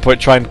will at some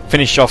point try and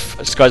finish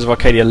off Skies of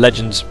Arcadia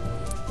Legends.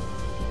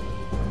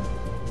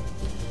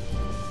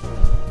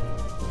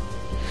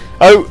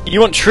 Oh,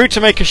 you want True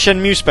to make a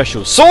Shenmue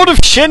special? Sword of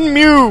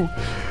Shenmue!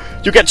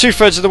 You'll get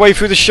 2/3 of the way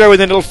through the show and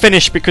then it'll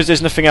finish because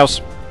there's nothing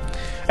else.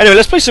 Anyway,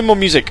 let's play some more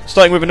music,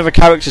 starting with another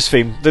character's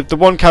theme. The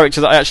one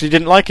character that I actually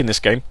didn't like in this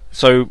game.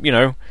 So, you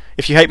know,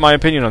 if you hate my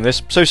opinion on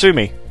this, so sue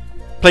me.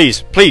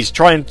 Please,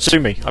 try and sue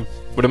me. I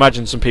would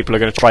imagine some people are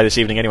going to try this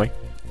evening anyway.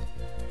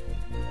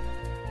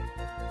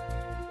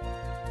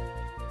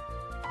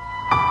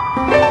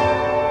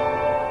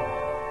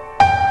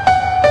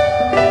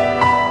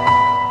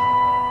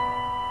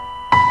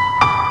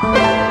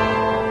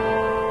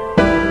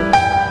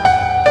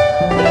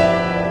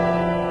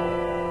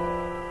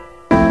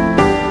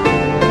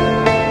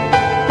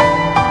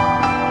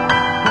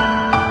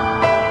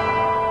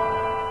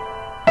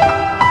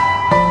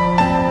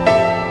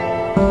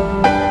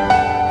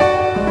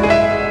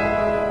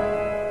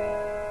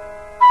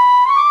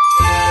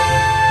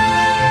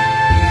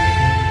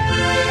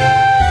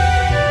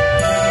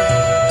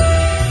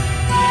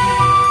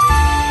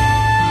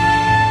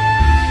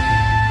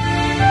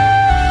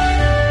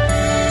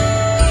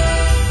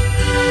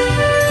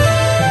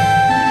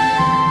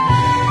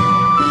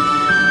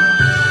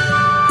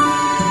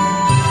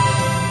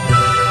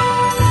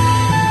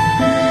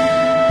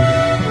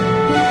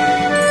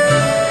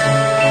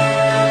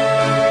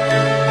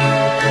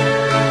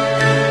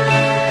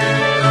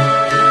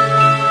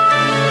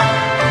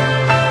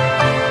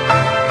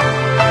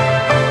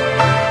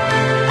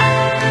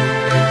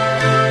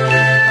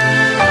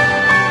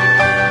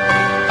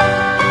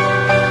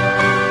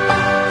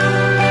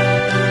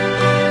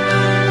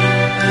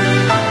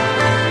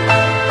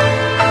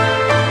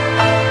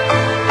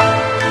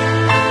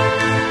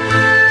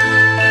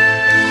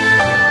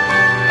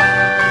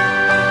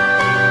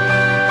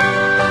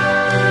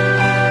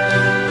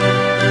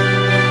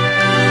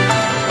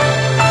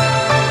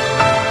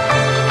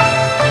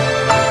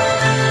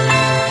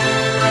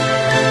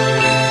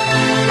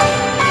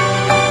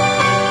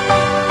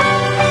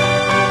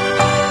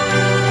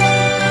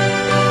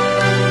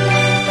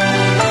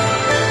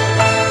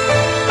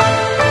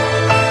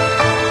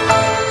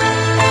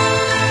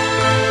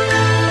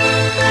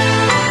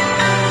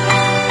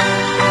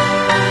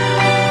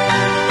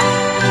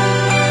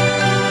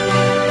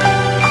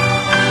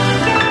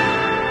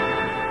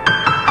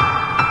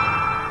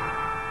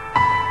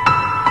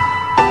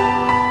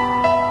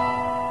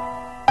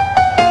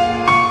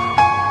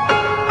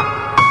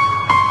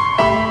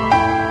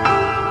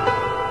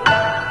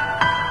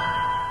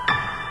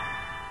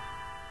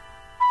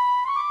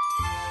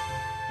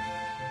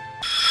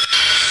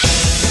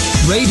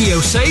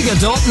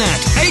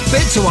 RadioSega.net.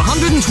 8-bit to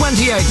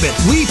 128-bit.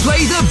 We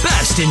play the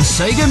best in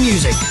Sega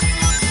music.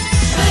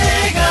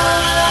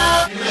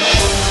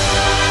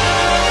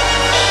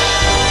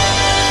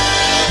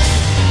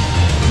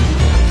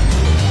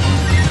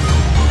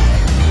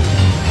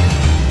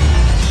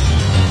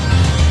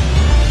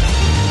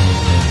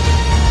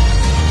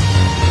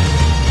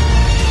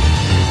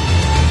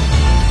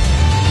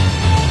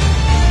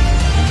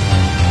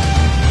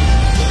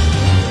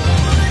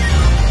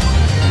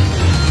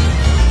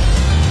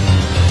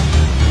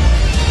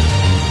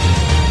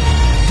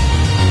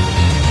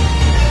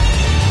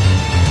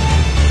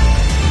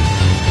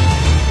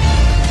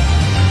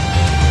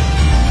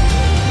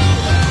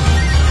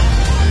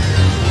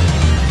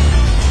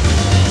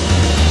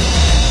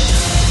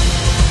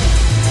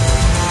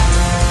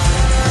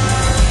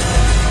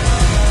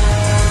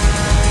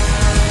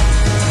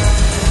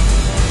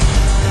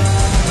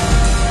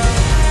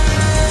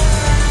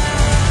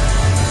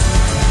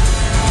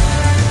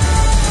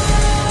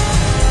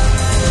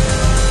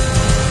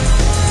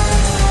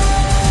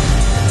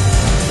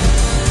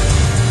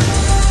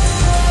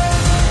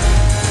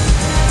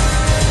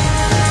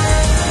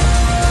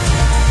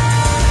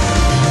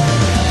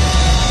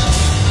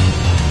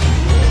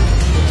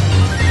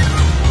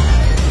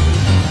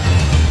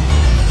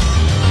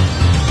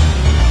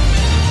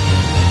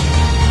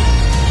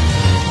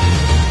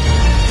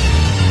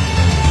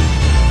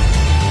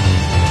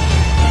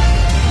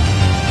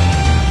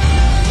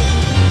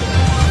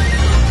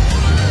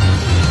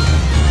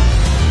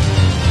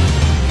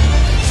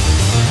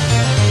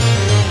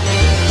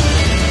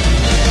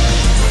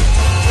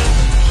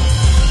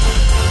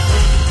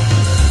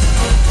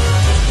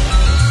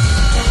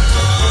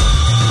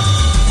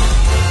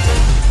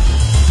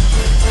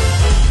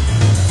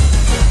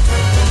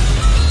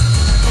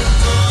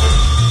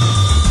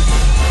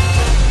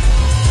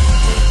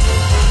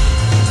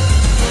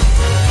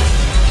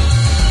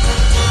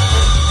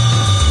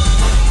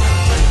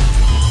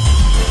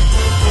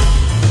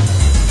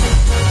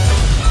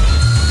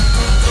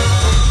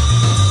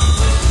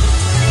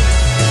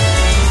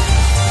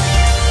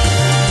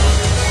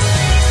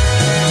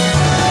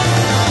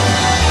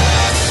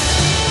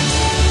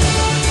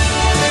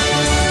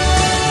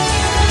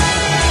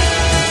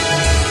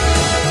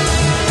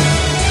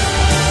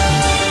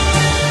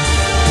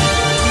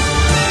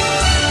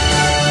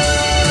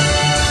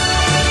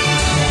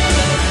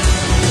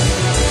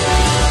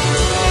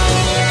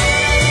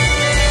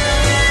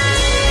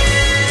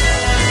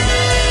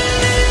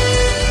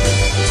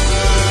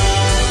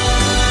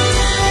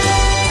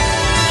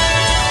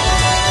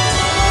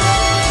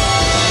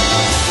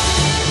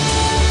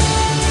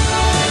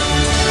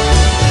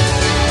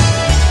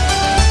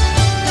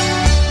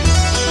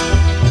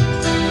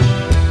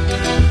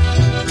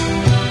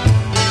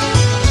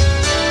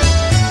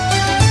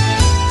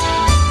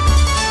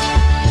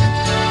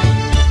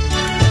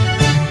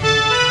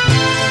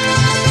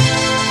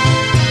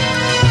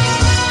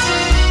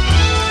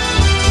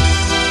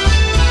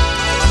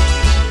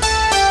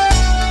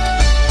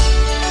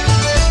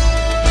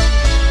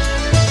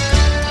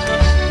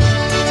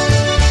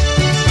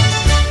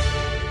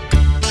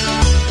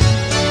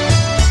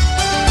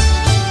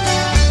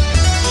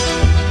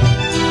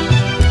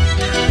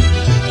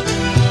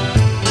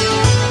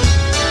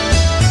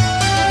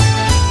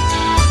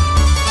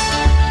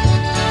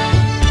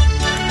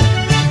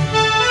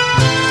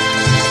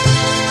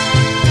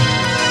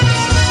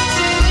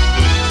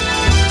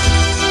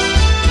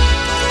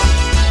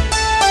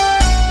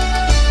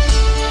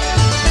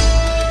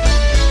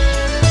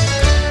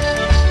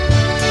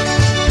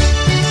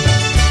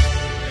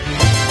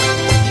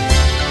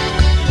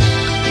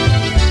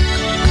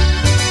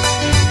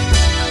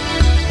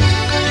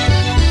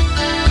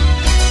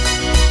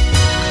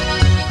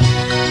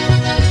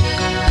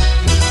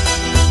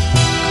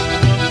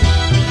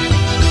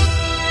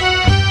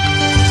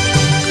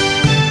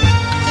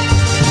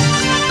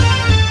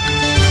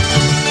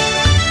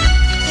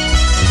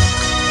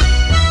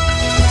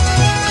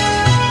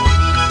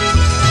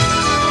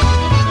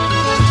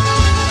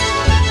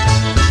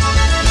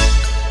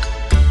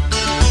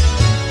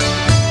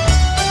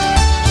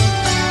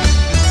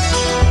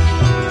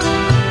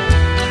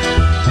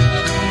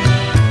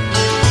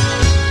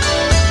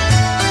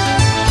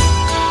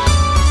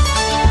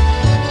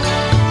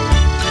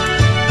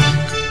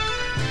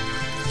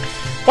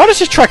 Why does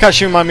this track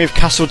actually remind me of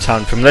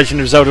Castletown from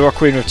Legend of Zelda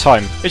Ocarina of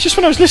Time? It's just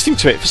when I was listening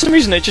to it, for some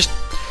reason I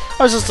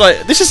was just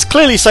like, this is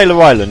clearly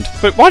Sailor Island,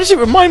 but why does it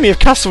remind me of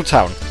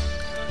Castletown?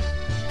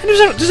 And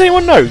does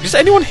anyone know? Does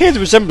anyone hear the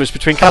resemblance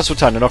between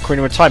Castletown and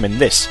Ocarina of Time in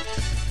this?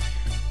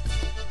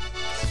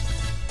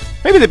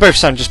 Maybe they both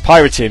sound just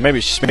piratey, and maybe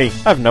it's just me.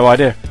 I have no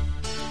idea.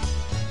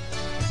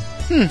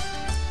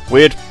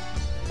 Weird.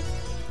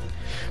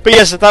 But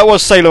yes, that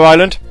was Sailor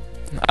Island.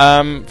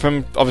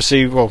 From,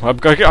 obviously, well, I was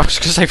going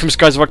to say from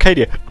Skies of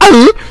Arcadia.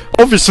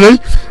 Obviously.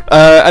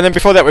 And then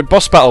before that with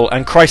Boss Battle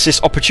and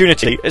Crisis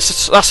Opportunity.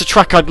 That's a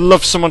track I'd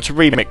love someone to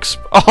remix.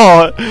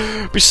 Oh,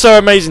 it'd be so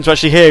amazing to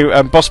actually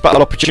hear Boss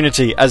Battle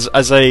Opportunity as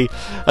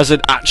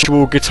an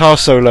actual guitar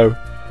solo.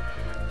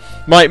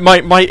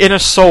 My inner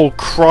soul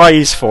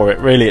cries for it,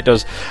 really it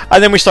does.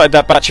 And then we started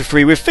that batch of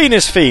 3 with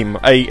Fina's Theme,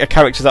 a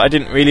character that I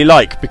didn't really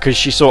like because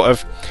she sort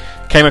of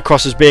came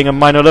across as being a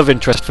minor love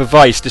interest for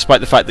Vice, despite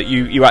the fact that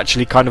you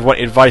actually kind of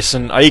wanted Vice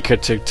and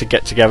Aika to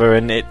get together,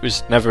 and it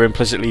was never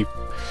implicitly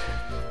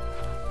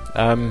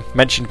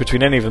mentioned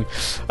between any of them.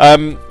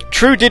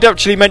 True did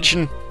actually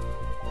mention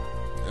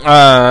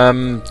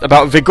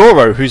about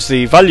Vigoro, who's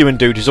the Valuan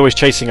dude who's always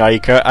chasing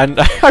Aika, and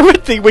I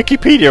read the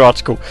Wikipedia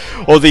article,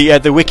 or the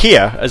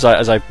Wikia, as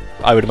I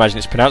would imagine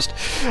it's pronounced.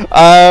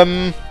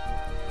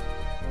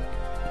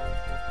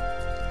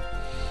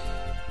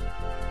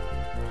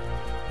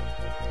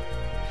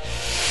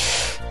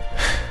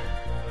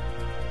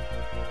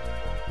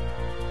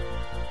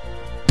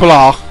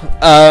 Blah.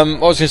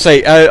 What was I going to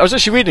say? I was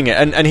actually reading it,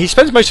 and he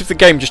spends most of the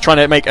game just trying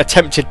to make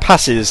attempted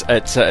passes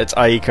at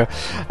Aika,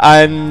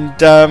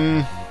 and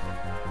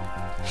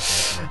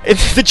in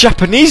the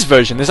Japanese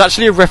version, there's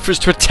actually a reference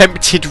to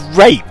attempted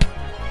rape.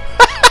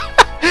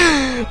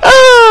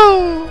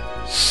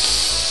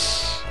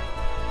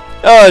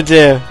 Oh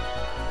dear.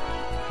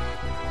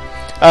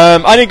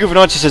 I think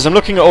Guvernante says, I'm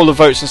looking at all the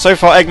votes, and so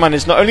far Eggman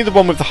is not only the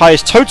one with the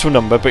highest total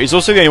number, but he's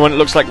also the only one that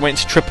looks like went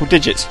into triple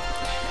digits.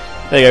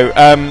 There you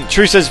go.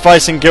 True says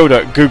Vice and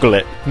Gilda. Google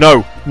it.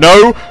 No.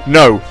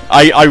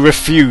 I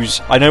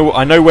refuse. I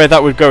know where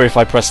that would go if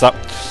I press that.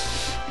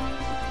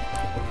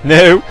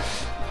 No.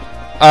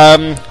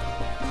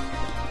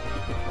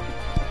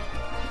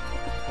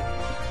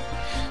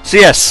 So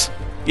yes.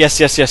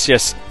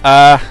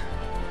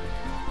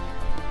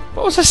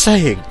 What was I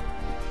saying?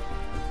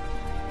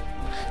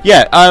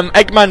 Yeah,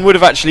 Eggman would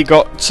have actually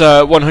got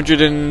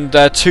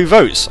 102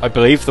 votes, I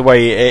believe, the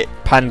way it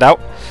panned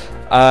out.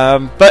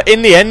 But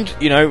in the end,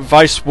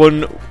 Vice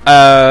won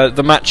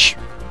the match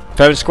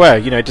fair and square.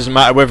 It doesn't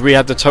matter whether we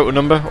had the total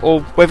number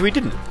or whether we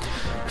didn't.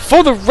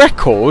 For the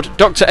record,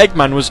 Dr.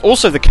 Eggman was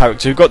also the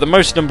character who got the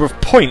most number of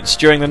points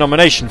during the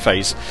nomination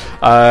phase.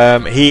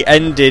 He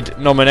ended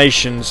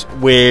nominations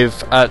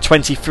with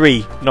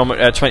 23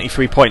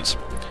 points.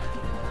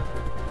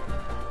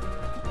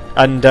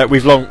 And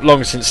we've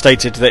long since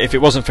stated that if it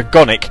wasn't for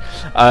Gonic,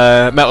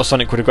 Metal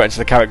Sonic would have got into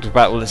the character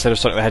battle instead of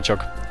Sonic the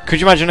Hedgehog. Could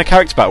you imagine a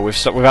character battle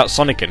without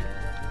Sonic in?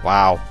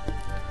 Wow.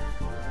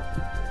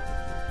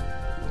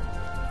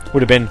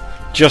 Would have been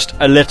just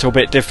a little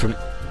bit different.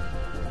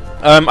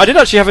 I did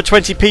actually have a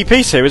 20p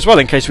piece here as well,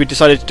 in case we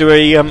decided to do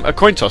a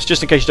coin toss,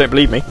 just in case you don't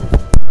believe me.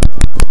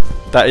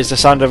 That is the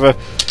sound of a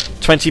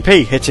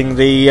 20p hitting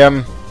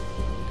the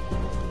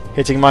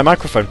hitting my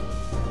microphone.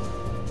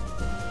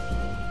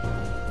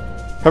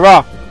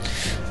 Hurrah!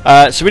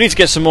 So we need to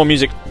get some more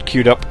music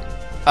queued up.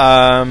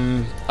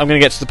 I'm going to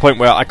get to the point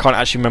where I can't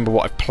actually remember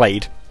what I've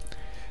played.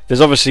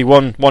 There's obviously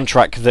one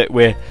track that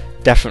we're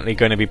definitely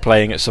going to be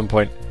playing at some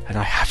point, and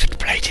I haven't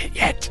played it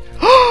yet.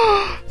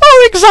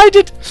 Oh,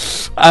 excited!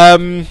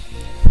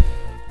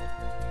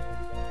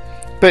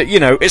 But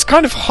it's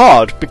kind of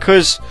hard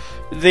because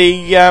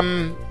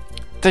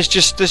there's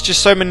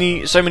just so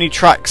many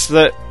tracks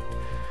that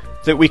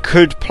we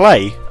could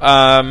play.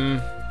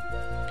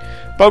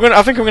 But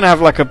I think I'm gonna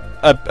have like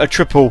a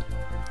triple.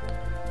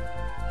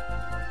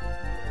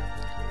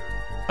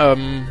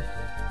 Well,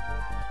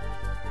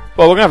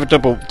 we're gonna have a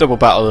double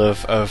battle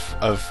of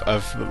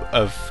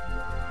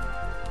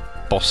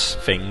boss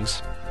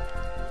things.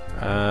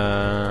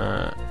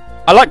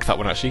 I like that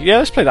one actually. Yeah,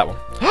 let's play that one.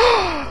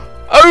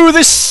 Oh,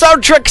 this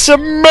soundtrack's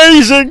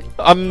amazing!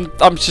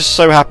 I'm just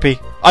so happy.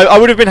 I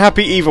would have been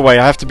happy either way,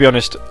 I have to be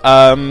honest.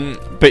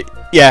 But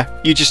yeah,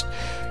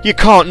 you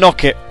can't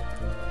knock it.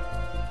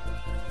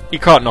 You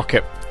can't knock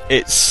it.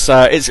 It's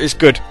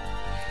good.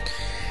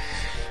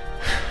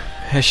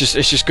 It's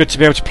just good to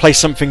be able to play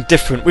something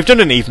different. We've done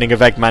an evening of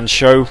Eggman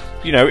show.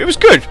 It was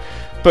good,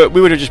 but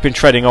we would have just been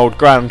treading old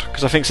ground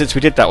because I think since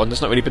we did that one,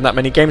 there's not really been that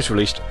many games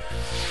released.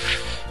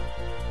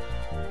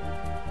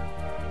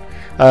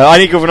 I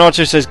need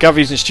Governato says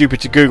Gavi isn't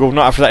stupid to Google,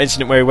 not after that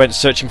incident where he went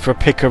searching for a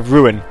pic of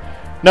Ruin.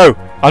 No,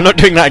 I'm not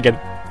doing that again.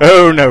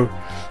 Oh no.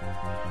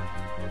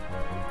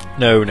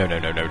 No.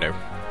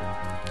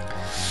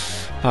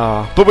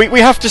 But we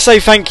have to say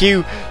thank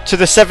you to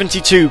the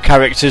 72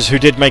 characters who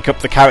did make up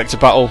the character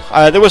battle.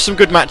 There were some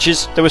good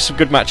matches.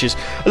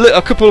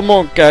 A couple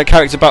more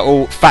character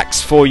battle facts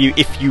for you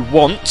if you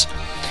want.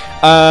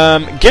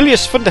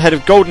 Gilius Thunderhead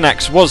of Golden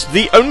Axe was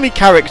the only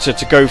character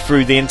to go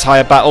through the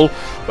entire battle,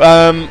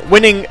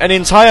 winning an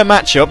entire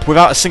matchup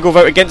without a single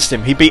vote against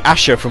him. He beat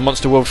Asher from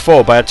Monster World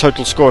 4 by a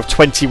total score of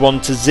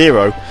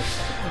 21-0.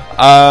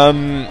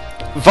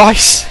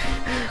 Vice,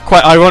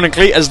 quite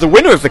ironically, as the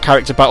winner of the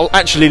character battle,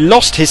 actually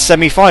lost his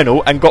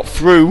semi-final and got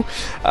through,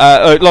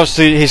 lost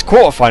his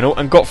quarter-final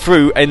and got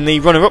through in the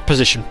runner-up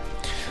position.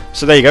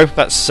 So there you go.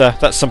 That's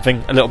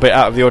something a little bit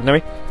out of the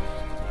ordinary.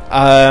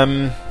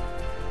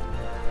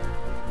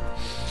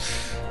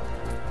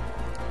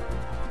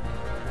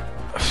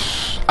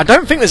 I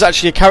don't think there's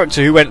actually a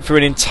character who went through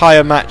an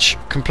entire match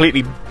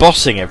completely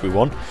bossing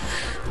everyone.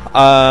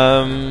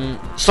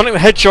 Sonic the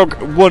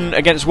Hedgehog won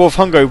against Wolf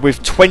Hungo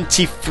with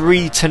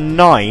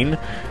 23-9.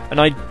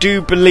 and I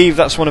do believe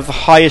that's one of the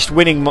highest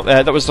winning.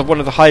 That was one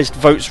of the highest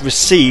votes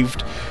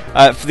received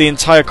for the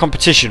entire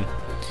competition.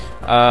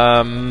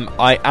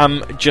 I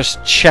am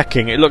just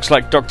checking. It looks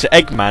like Dr.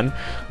 Eggman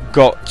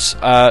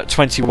got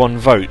 21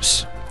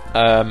 votes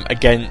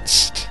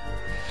against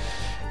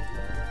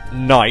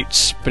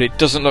Knights, but it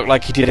doesn't look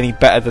like he did any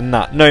better than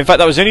that. No, in fact,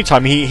 that was the only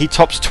time he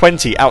tops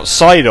 20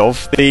 outside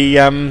of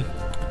the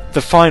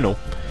final.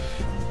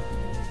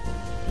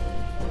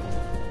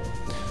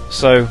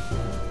 So,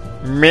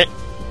 meh.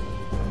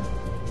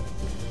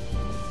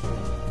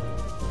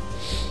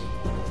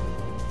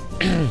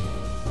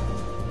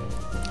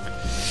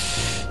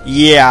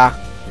 Yeah.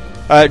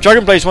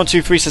 Dragon Blaze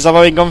 123 says, have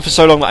I been gone for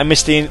so long that I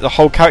missed the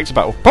whole character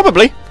battle?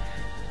 Probably.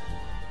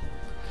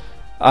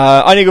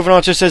 Inigo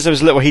Venato says there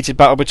was a little heated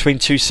battle between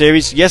two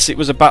series. Yes, it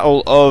was a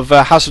battle of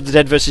House of the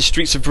Dead versus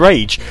Streets of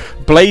Rage.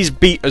 Blaze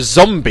beat a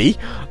zombie,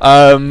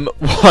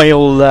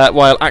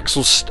 while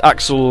Axel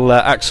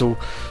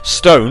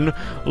Stone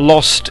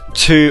lost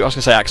to... I was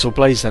going to say Axel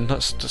Blaze then,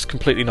 that's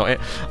completely not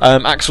it.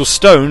 Axel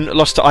Stone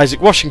lost to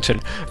Isaac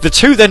Washington. The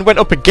two then went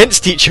up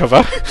against each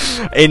other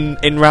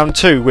in round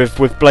 2,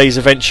 with Blaze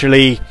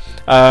eventually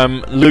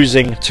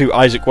losing to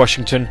Isaac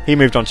Washington. He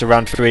moved on to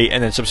round 3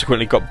 and then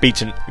subsequently got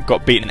beaten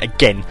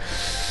again,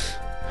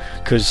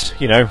 because,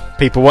 you know,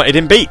 people wanted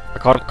him beat. I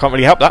can't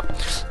really help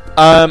that.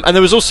 And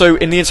there was also,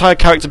 in the entire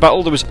character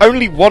battle, there was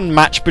only one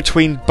match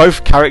between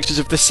both characters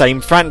of the same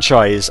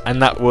franchise,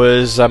 and that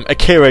was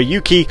Akira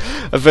Yuki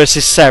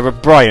versus Sarah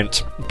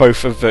Bryant,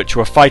 both of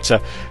Virtua Fighter.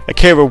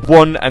 Akira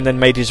won and then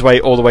made his way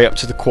all the way up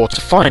to the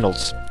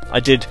quarterfinals.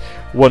 I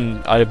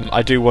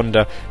do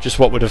wonder just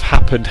what would have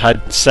happened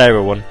had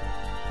Sarah won.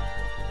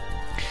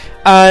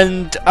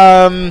 And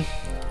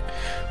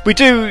we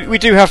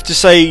do have to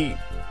say,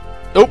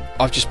 oh,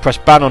 I've just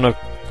pressed ban on a.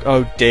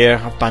 Oh dear,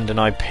 I've banned an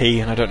IP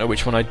and I don't know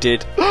which one I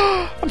did.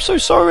 I'm so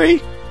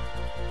sorry.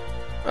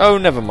 Oh,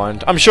 never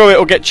mind. I'm sure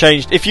it'll get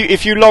changed.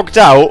 If you logged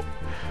out,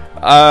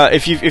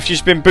 if you've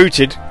just been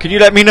booted, can you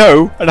let me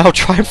know and I'll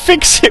try and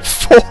fix it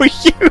for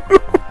you.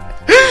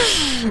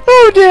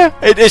 Oh dear,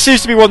 it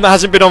seems to be one that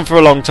hasn't been on for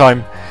a long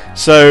time.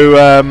 So,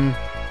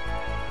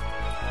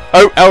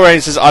 oh,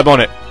 Elrain says I'm on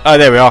it. Oh,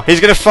 there we are.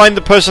 He's going to find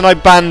the person I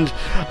banned,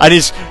 and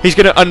he's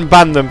going to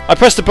unban them. I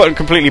pressed the button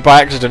completely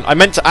by accident. I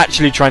meant to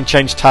actually try and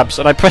change tabs,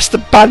 and I pressed the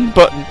ban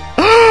button.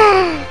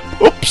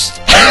 Oops.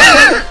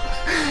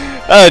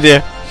 Oh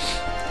dear.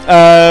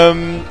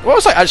 What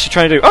was I actually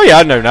trying to do? Oh yeah,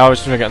 I know now. I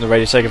was trying to get on the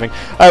Radio Sega thing.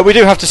 We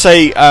do have to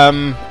say,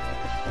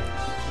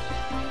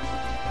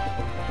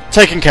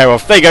 taken care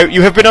of. There you go.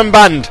 You have been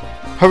unbanned.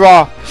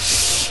 Hurrah.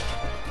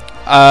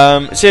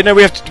 So yeah, no,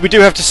 we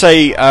do have to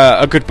say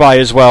a goodbye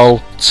as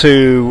well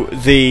to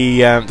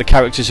the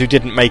characters who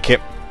didn't make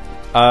it.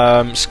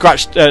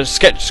 Sketch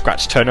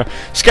Turner.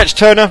 Sketch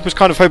Turner was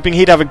kind of hoping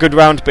he'd have a good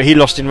round, but he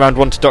lost in round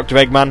 1 to Dr.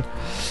 Eggman.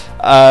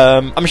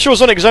 I'm sure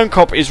Sonic Zone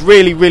Cop is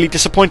really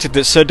disappointed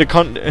that Sir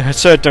Tongara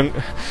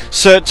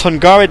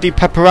di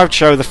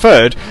Peperaucho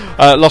III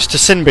lost to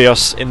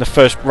Synbios in the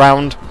first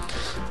round.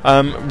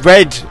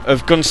 Red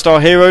of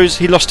Gunstar Heroes,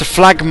 he lost to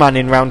Flagman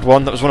in round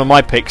 1. That was one of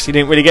my picks. He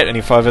didn't really get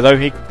any further though.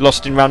 He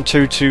lost in round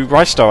 2 to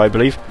Rystar, I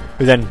believe,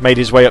 who then made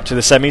his way up to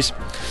the semis.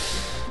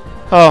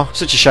 Oh,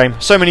 such a shame.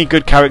 So many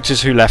good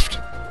characters who left.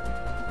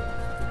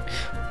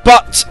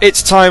 But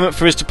it's time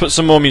for us to put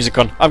some more music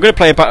on. I'm going to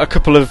play about a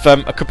couple of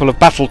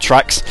battle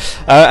tracks,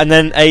 and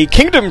then a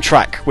Kingdom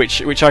track,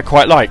 which I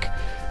quite like.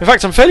 In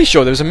fact, I'm fairly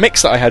sure there was a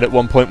mix that I had at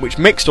one point which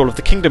mixed all of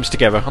the kingdoms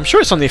together. I'm sure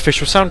it's on the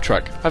official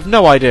soundtrack. I have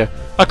no idea.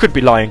 I could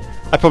be lying.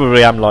 I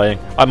probably am lying.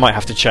 I might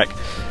have to check.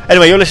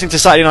 Anyway, you're listening to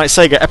Saturday Night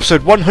Sega,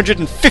 episode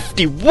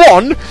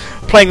 151,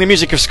 playing the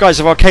music of Skies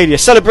of Arcadia,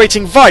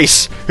 celebrating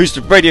Vice, who's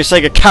the Radio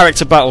Sega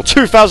Character Battle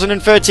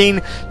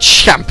 2013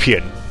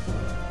 champion.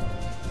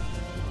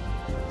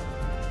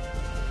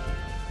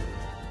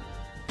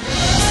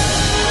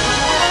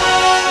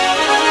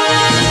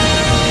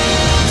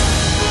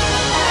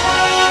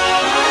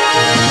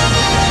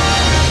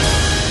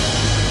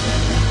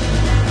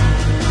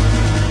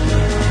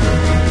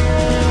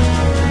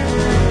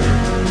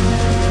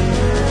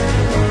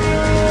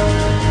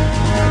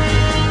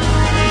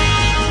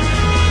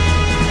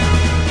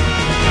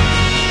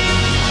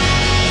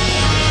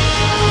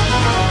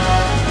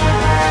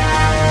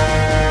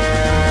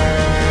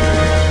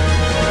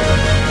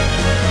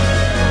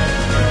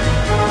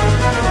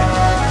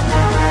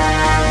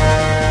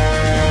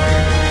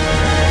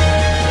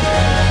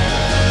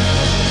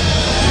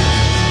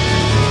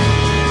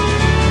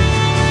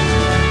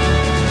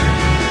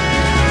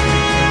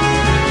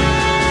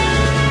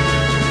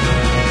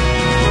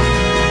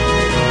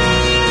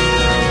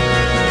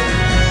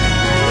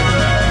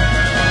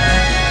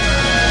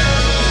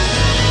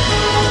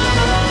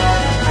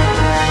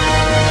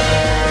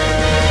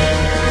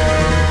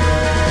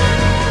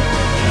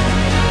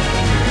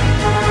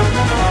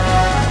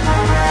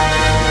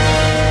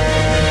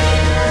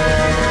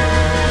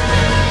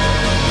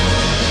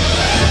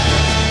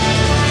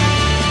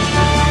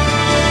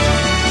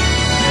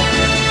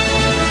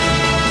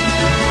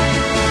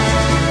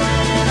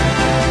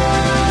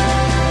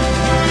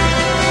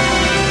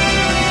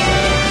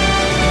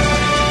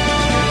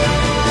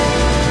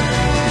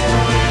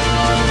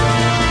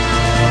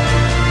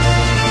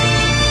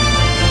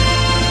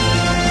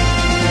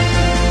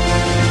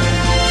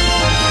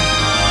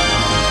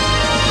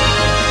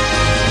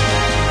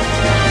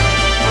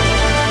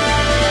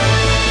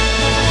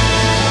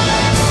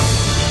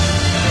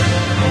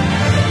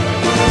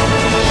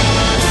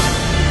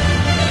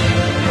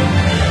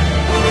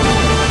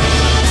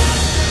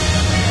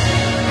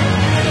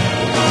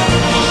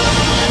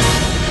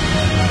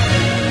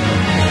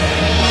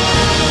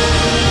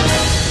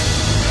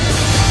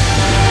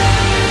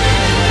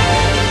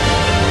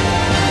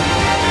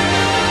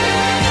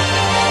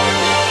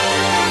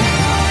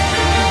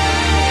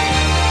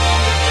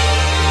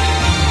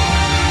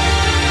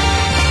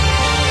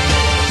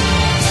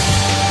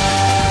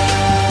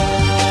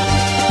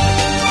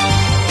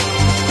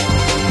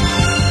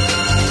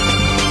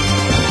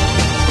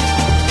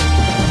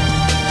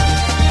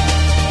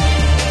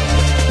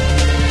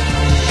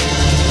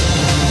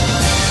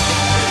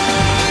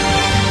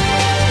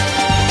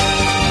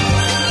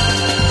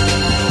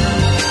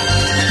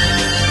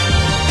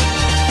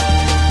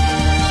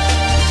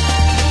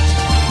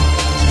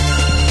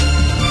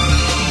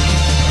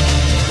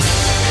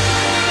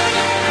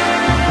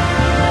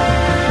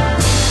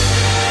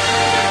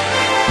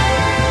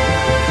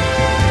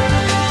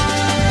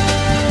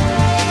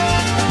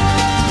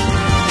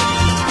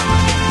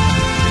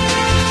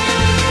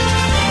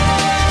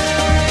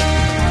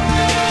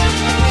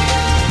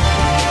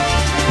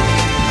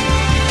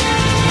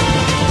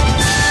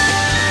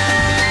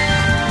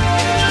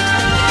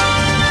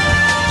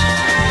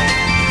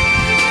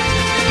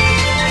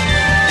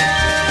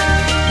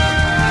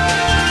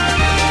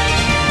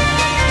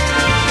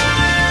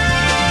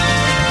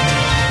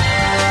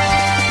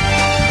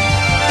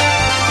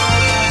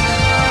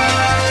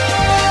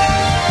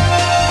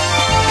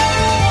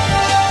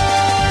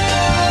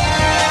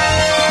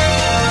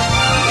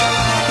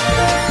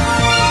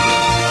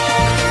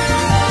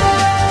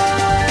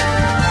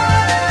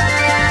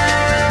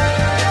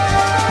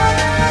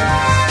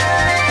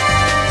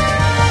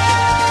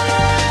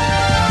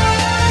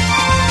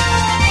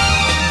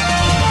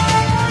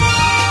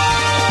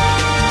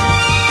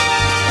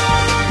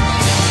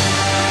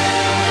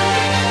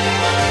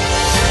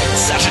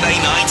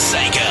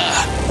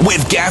 Sega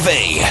with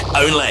Gavi,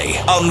 only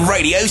on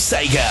Radio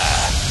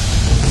Sega.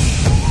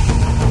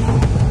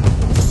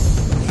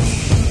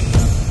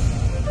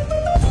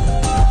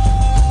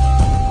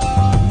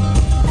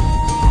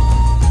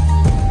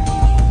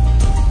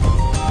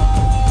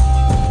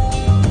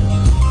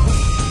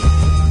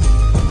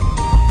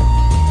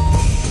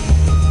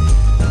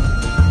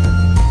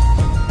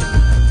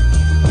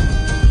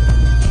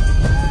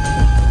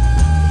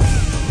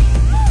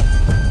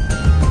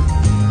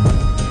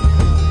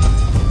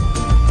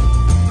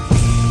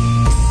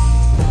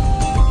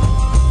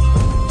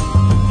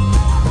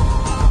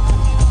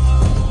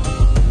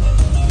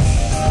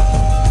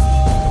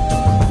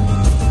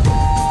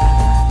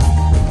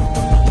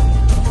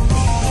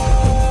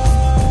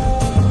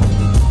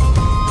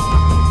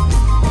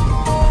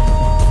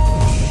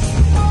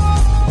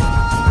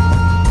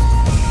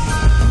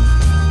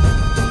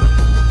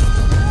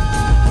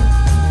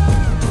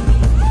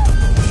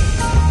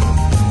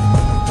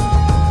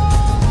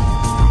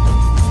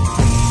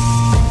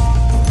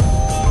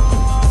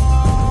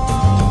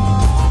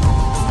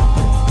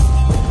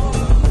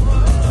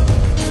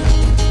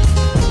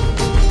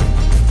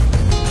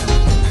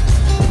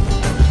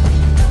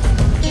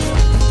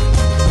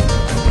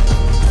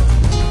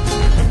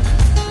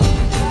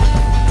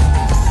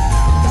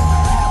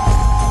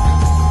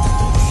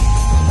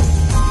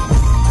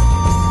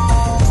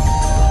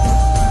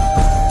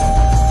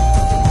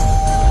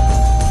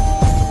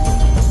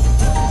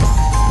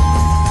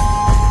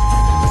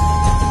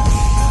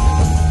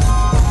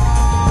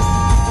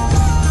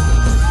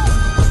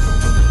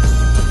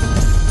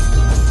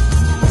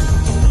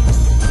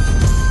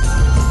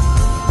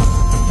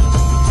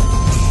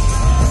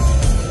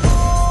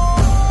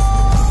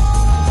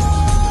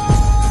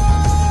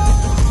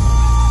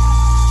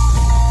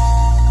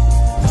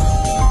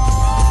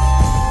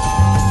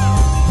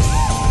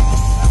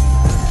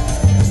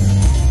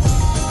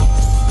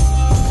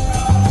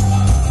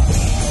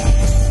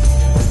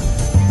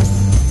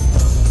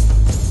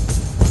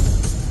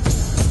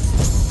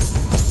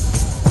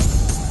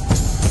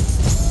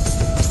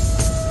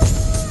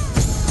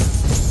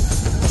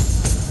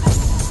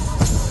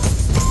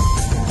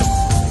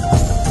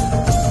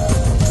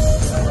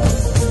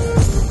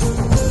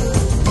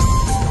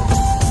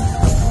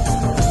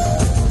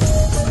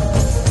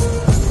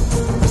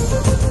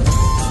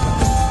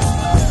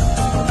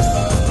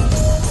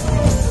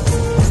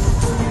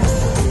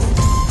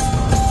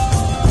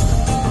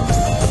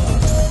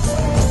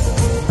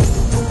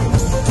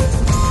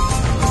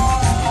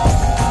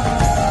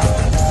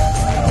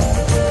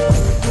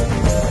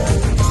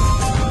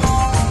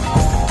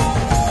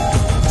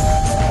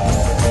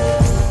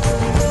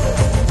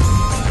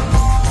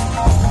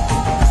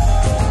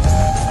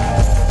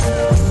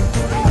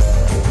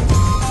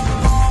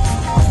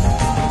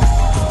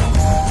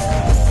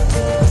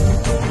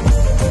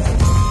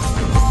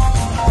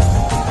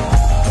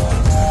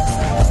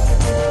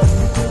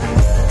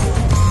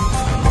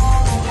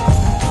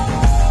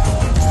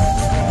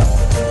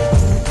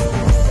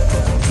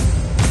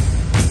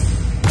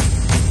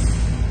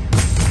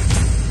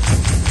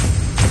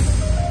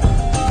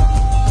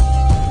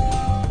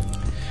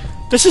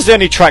 This is the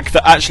only track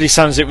that actually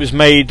sounds it was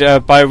made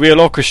by a real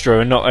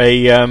orchestra and not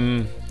a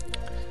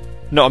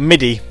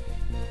MIDI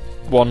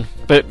one.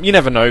 But you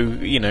never know,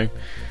 you know.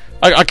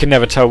 I can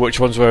never tell which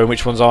ones were and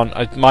which ones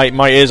aren't.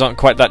 My ears aren't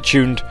quite that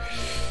tuned.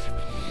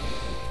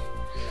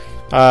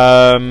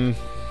 But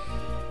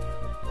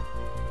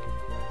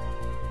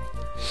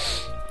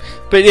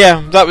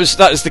yeah, that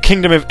is the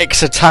Kingdom of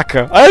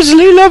Ixa'taka. I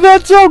absolutely love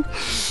that song.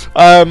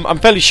 I'm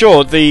fairly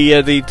sure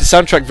the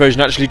soundtrack version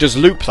actually does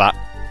loop that.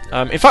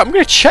 In fact, I'm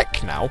going to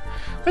check now.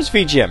 Where's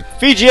VGM?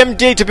 VGM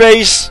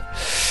database.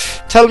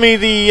 Tell me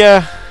the.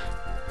 I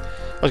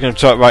was going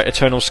to write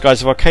Eternal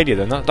Skies of Arcadia.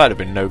 Then that'd have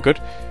been no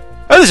good.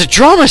 Oh, there's a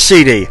drama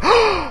CD.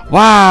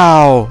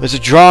 Wow, there's a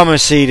drama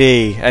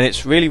CD, and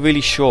it's really,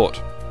 really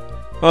short.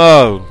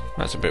 Oh,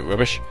 that's a bit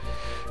rubbish.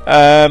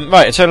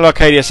 Right, Eternal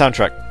Arcadia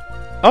soundtrack.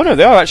 Oh no,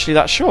 they are actually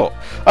that short.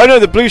 Oh no,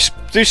 the Blue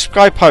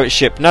Sky Pirate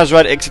ship,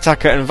 Nazrad,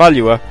 Ixa'taka, and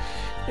Valua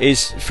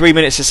is 3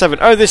 minutes and 7.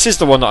 Oh, this is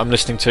the one that I'm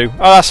listening to.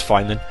 Oh, that's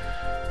fine then.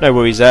 No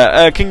worries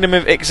there. Kingdom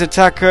of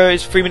Ixa'taka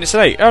is 3 minutes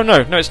and 8. Oh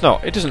no, it's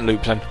not. It doesn't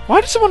loop then.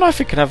 Why does the one I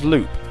think can have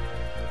loop?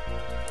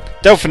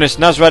 Delphinus,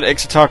 Nazrad,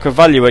 Ixa'taka,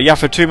 Valua,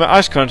 Yafatuma,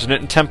 Ice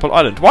Continent, and Temple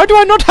Island. Why do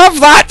I not have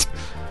that?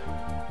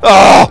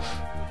 Oh!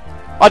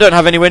 I don't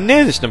have anywhere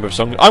near this number of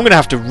songs. I'm going to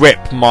have to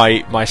rip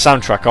my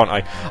soundtrack, aren't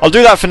I? I'll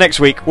do that for next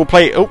week. We'll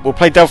play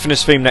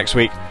Delphinus theme next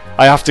week.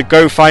 I have to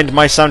go find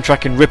my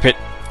soundtrack and rip it.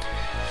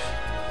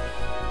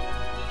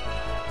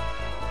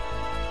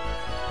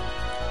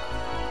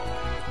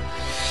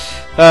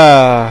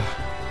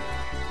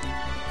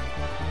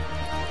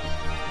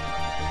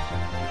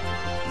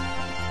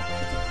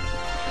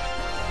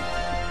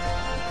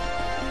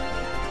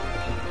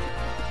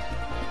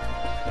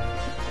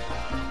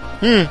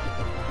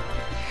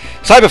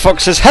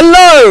 Cyberfox says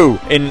hello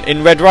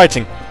in red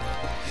writing.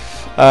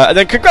 And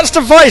then congrats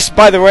to Vice,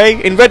 by the way,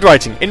 in red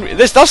writing.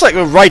 That's like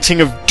the writing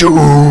of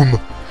doom.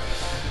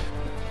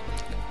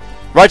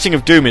 Writing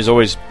of Doom is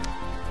always...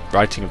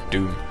 Writing of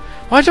Doom.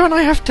 Why don't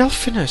I have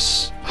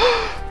Delphinus?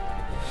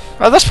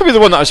 That's probably the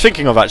one that I was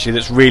thinking of, actually,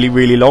 that's really,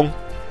 really long.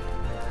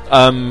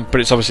 But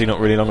it's obviously not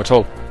really long at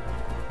all.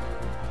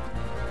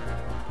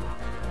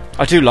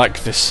 I do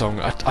like this song.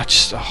 I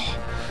just... Oh,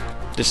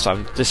 this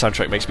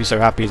soundtrack makes me so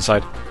happy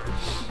inside.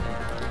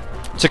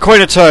 To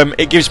coin a term,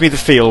 it gives me the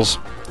feels.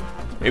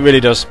 It really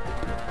does.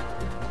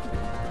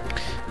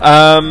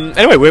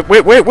 Anyway,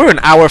 we're an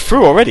hour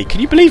through already.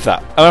 Can you believe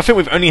that? And I think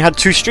we've only had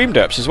 2 stream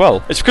derps as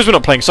well. It's because we're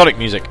not playing Sonic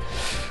music.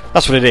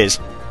 That's what it is.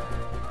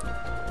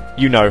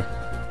 You know.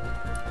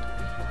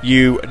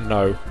 You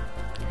know.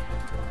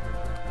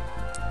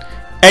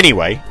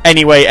 Anyway.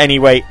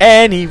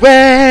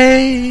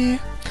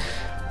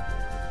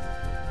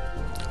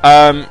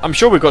 I'm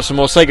sure we've got some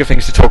more Sega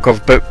things to talk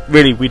of, but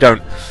really we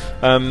don't.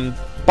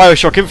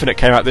 BioShock Infinite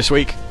came out this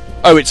week.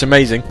 Oh, it's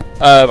amazing.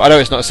 I know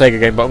it's not a Sega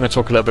game, but I'm going to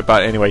talk a little bit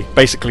about it anyway.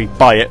 Basically,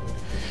 buy it.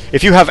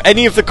 If you have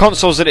any of the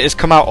consoles that it has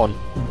come out on,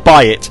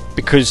 buy it,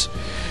 because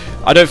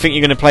I don't think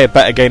you're going to play a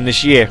better game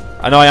this year.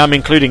 And I am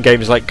including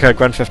games like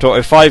Grand Theft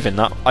Auto 5 in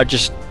that.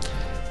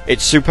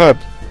 It's superb.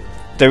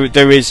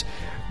 There is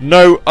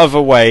no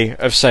other way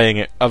of saying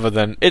it other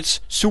than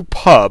it's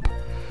superb.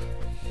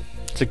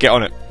 So get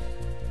on it.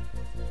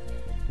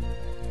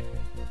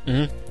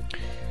 Oh,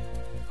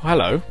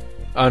 hello.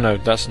 Oh no,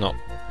 that's not.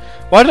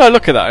 Why did I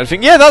look at that and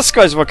think, yeah, that's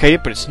Skies of Arcadia,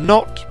 but it's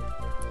not.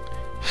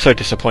 So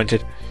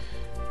disappointed.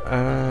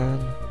 I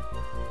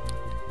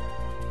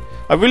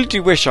really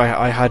do wish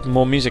I had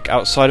more music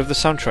outside of the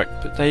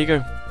soundtrack, but there you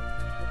go.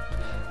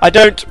 I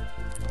don't,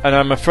 and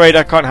I'm afraid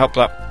I can't help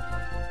that.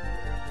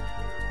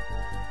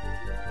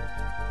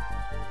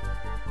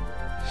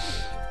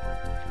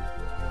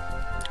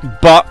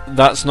 But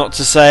that's not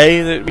to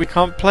say that we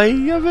can't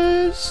play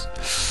others.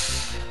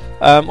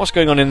 What's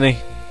going on in the...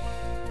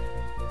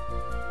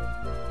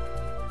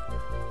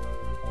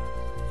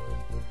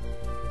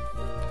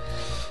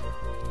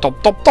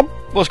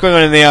 What's going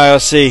on in the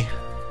IRC?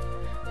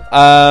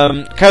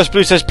 Chaos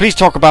Blue says, please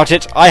talk about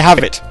it. I have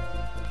it.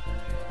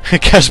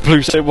 Chaos Blue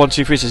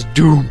 123 says,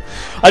 Doom.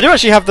 I do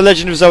actually have the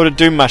Legend of Zelda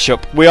Doom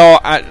mashup. We are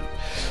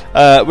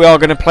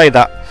going to play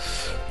that.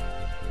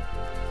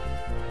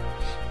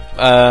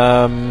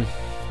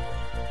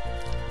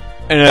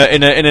 In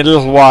a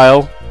little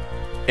while.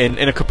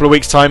 In a couple of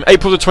weeks' time.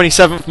 April the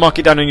 27th, mark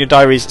it down in your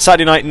diaries.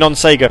 Saturday night,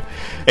 non-Sega.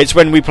 It's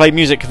when we play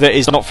music that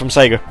is not from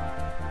Sega.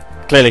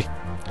 Clearly.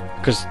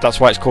 Because that's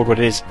why it's called what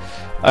it is.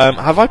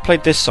 Have I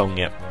played this song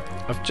yet?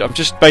 I've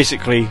just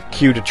basically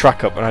queued a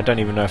track up and I don't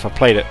even know if I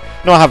played it.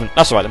 No, I haven't.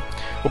 That's alright then.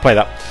 We'll play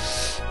that.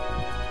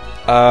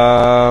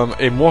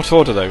 In what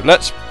order though?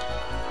 Let's...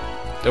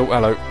 Oh,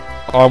 hello.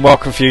 Oh, I'm well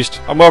confused.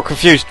 I want to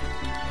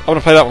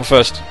play that one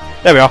first.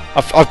 There we are.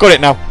 I've got it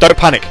now. Don't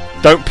panic.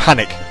 Don't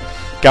panic.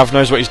 Gav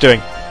knows what he's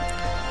doing.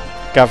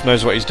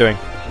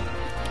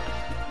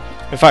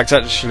 In fact,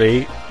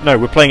 actually... No,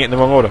 we're playing it in the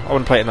wrong order. I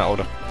want to play it in that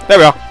order. There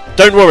we are.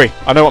 Don't worry,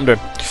 I know what I'm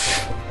doing.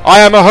 I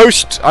am a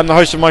host. I'm the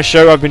host of my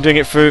show. I've been doing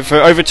it for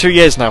over 2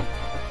 years now.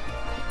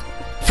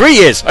 3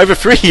 years! Over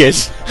 3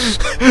 years!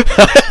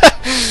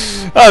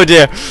 Oh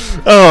dear.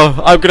 Oh,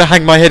 I'm going to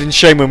hang my head in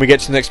shame when we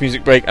get to the next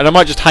music break. And I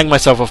might just hang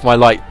myself off my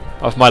light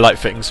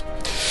fittings.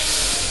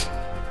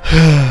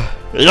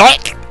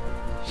 Light!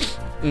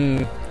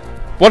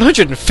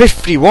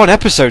 151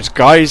 episodes,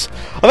 guys.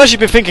 I've actually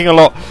been thinking a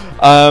lot.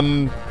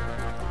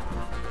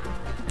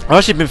 I've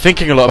actually been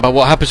thinking a lot about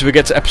what happens when we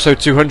get to episode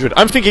 200.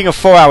 I'm thinking a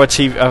 4-hour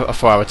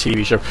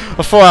TV show,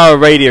 a 4-hour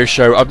radio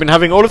show. I've been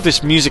having all of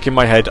this music in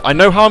my head. I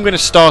know how I'm going to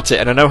start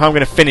it, and I know how I'm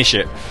going to finish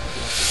it.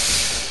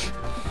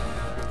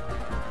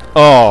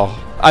 Oh,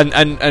 and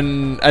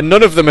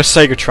none of them are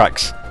Sega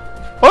tracks.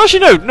 Well,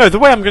 actually, no. The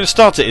way I'm going to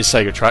start it is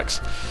Sega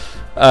tracks.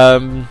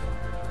 But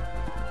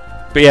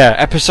yeah,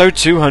 episode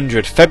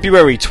 200,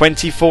 February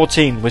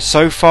 2014. We're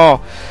so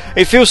far.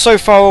 It feels so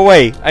far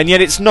away, and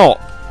yet it's not.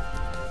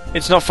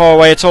 It's not far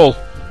away at all.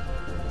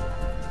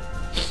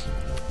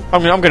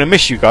 I'm going to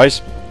miss you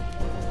guys.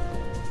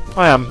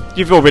 I am.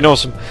 You've all been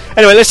awesome.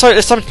 Anyway, it's time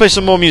to play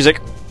some more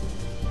music.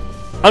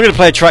 I'm going to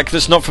play a track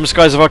that's not from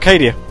Skies of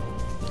Arcadia.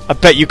 I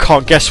bet you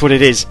can't guess what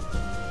it is.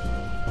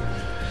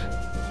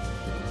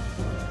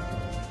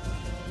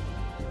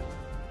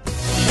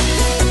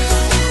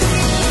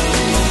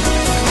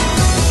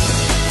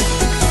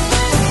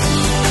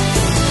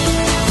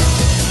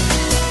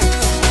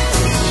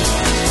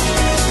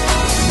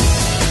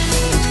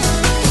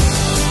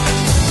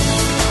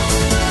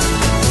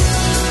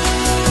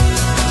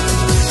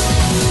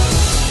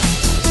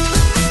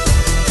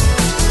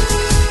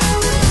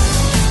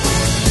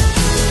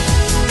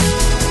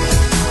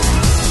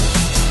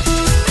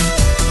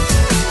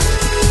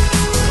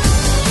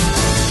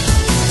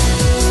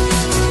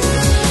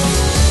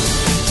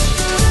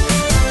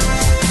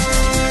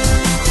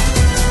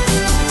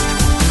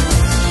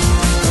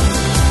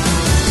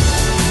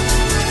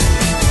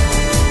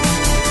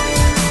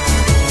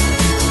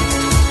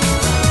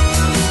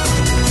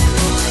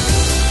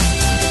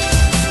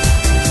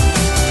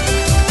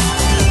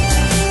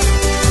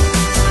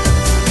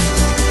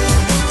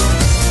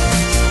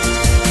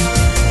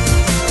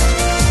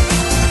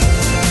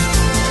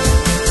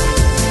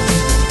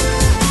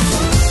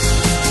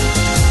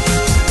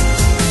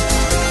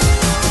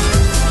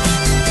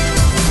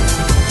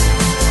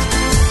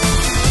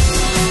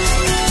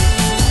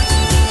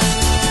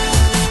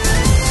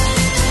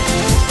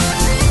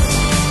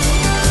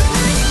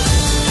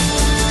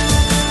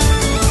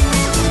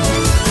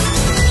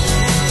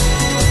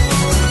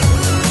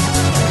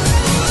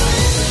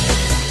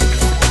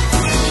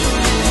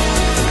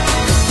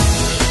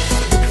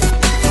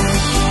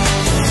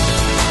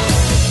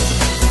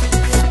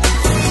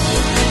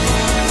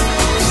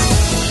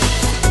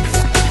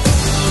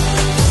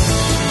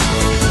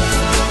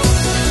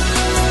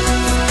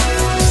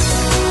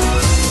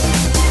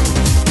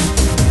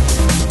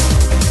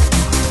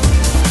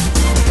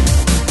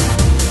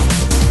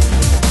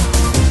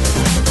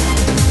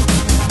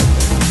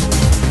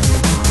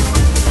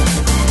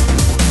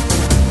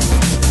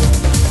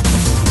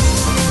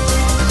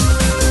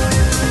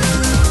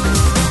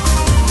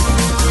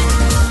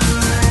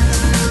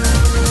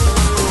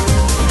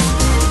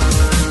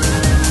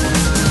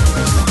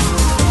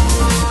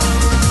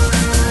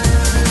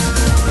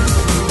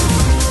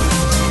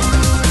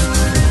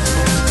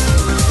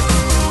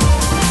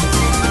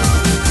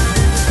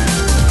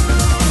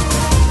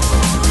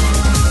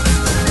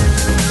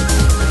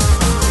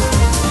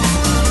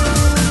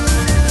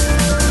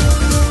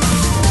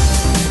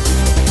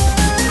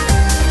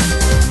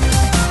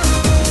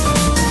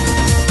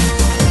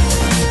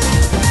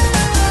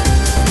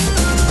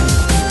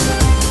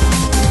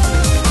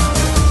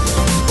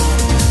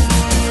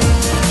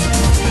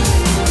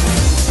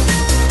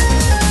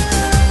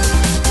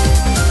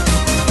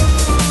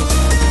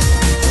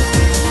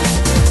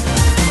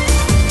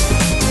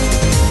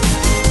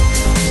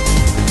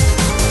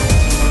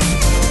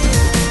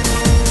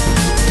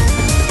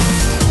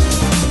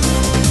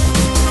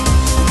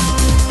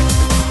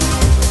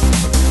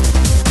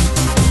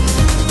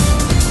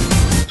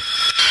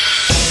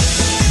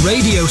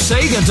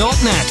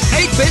 RadioSega.net.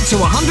 8-bit to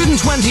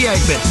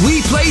 128-bit.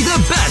 We play the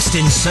best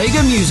in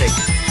Sega music.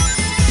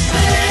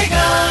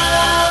 Sega!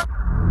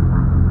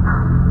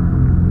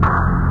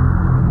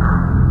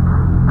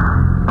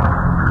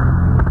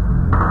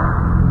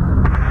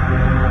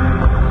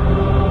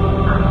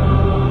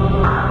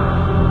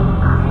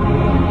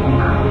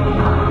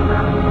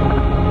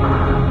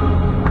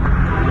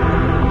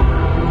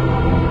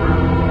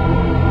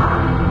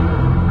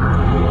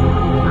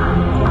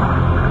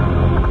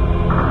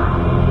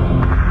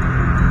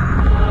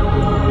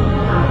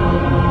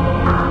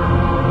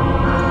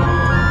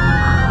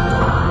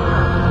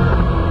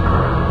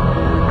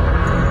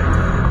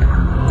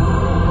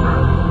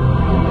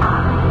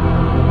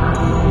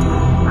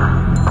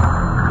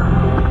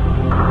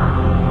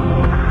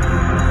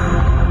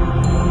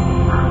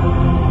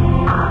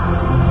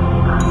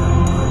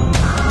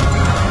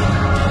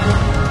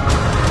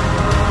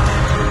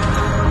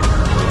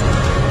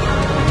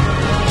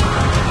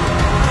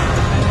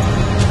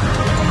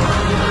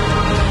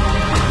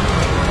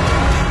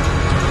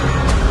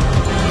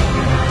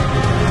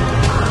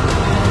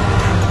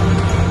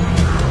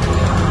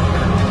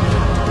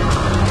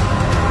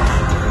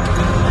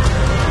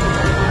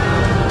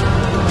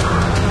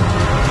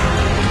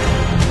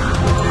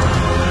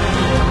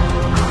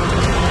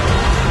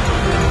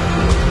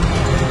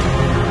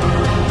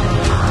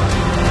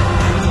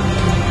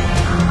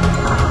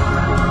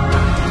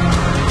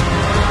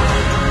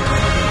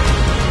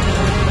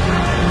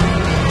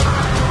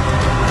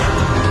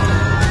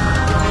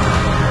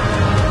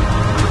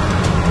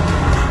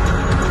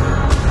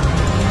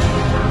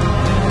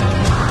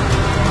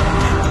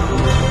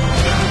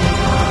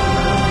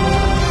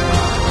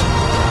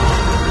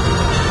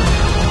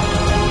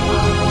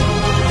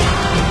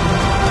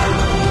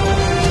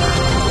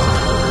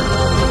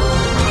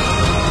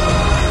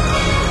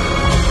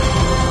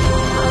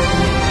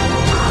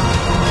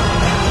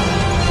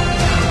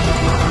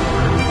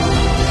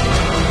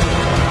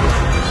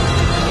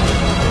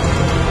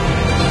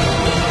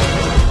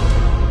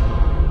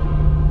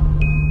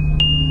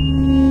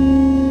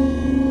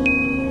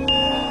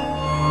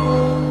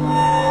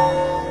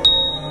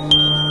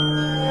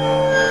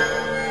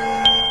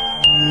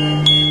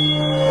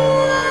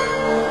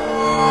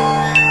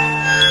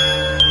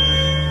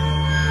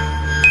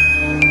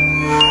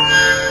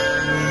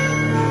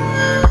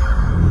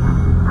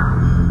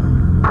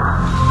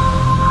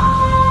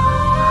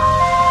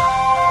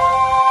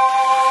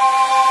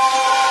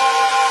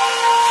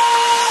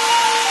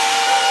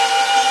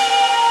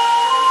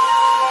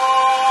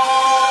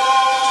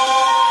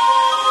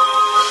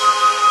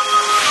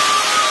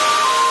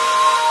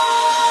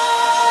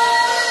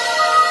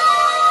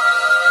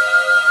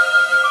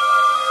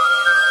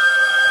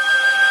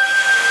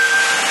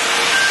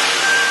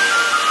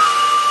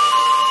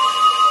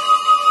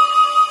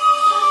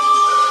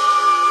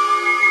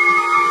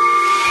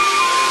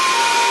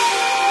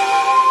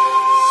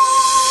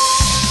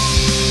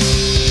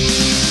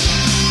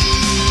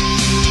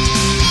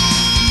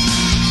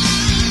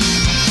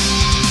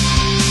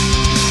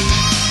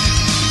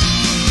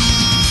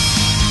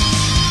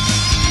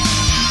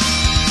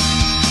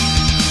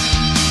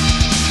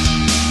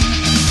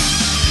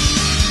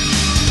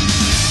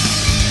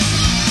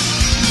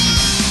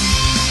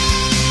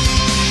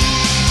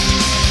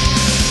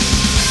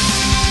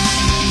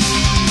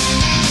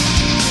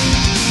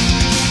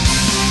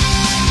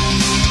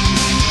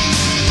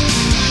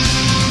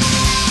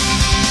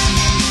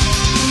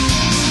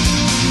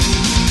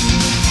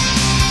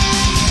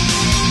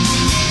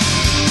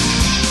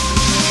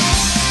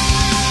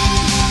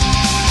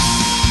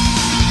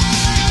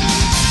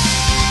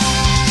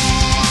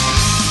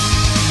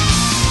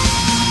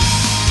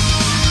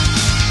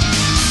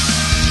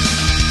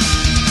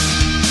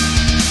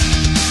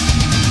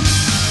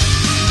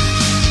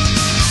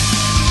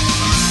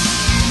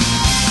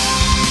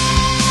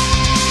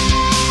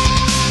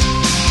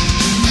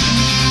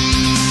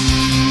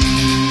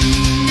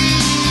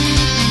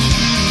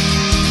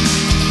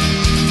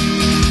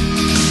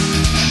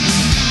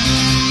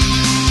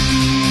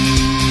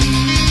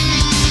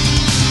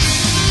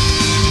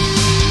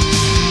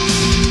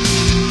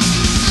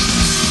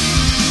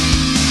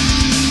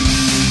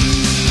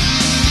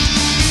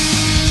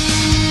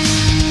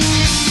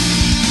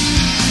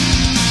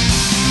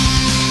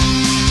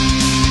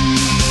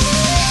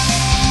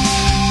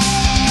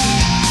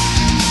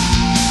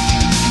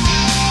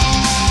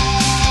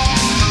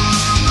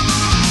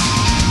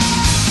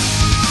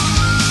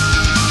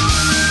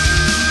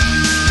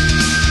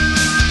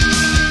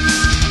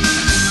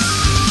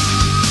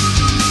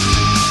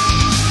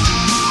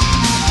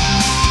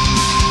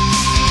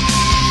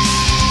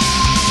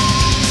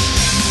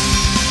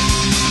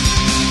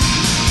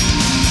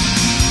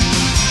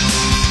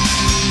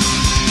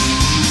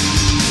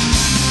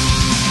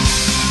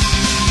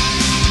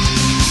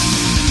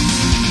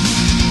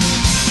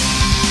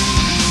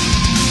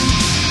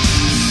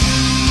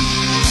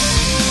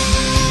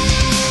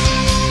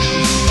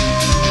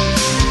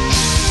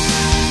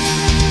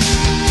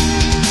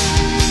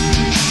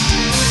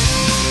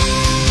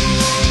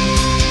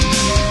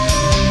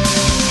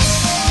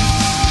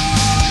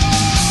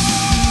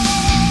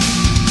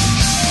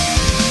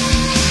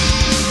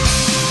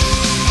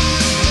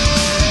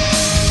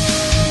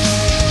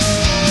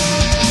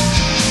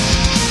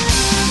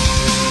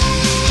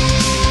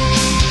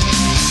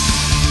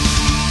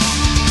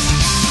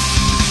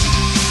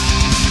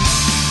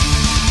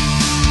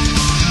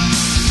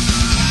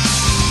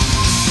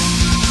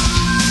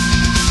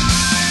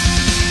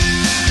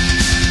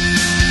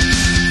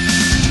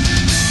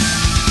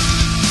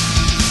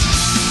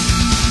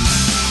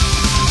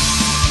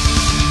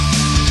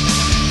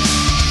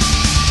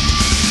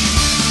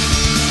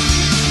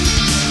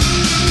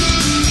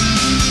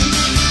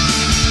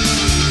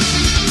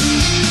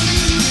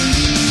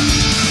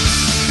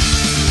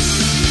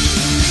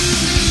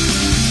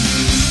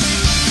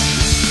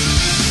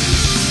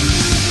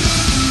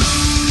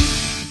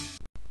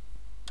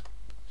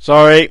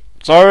 Sorry.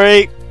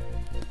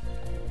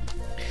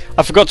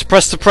 I forgot to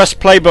press the press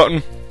play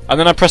button, and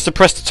then I pressed the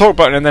press to talk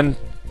button, and then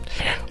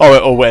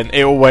it all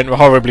went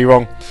horribly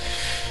wrong.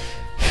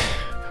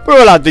 We're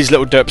all had these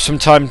little derps from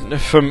time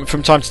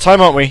to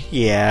time, aren't we?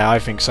 Yeah, I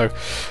think so. So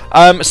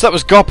that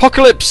was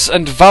Garpocalypse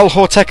and Val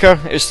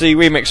Horteca. It's the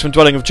remix from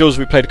Dwelling of Jules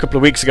we played a couple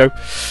of weeks ago.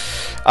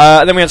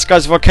 And then we had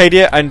Skies of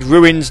Arcadia and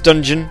Ruins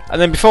Dungeon.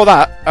 And then before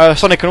that,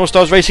 Sonic and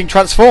All-Stars Racing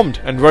Transformed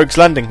and Rogue's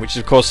Landing, which is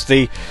of course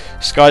the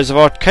Skies of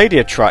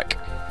Arcadia track.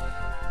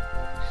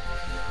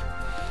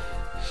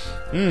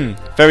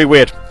 Very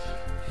weird.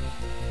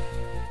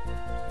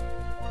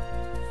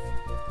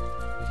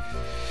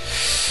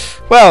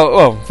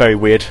 Well, very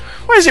weird.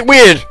 Why is it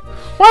weird?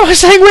 Why am I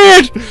saying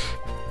weird?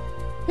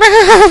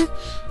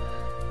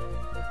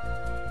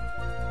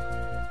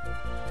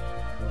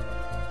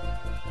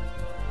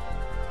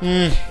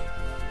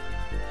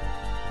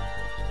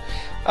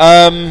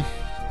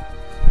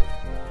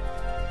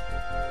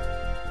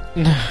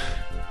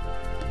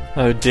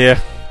 Oh dear.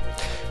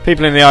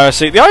 People in the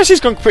IRC. The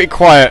IRC's gone pretty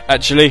quiet,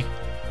 actually.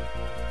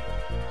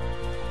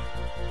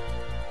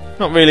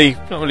 Not really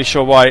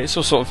sure why. It's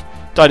all sort of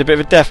died a bit of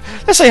a death.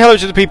 Let's say hello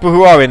to the people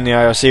who are in the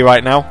IRC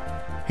right now,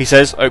 he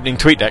says, opening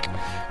TweetDeck.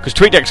 Because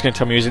TweetDeck's going to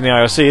tell me who's in the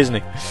IRC, isn't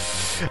he?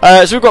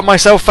 So we've got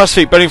myself,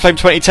 Fastfeet, Burning Flame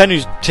 2010,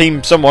 who's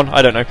team someone,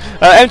 I don't know.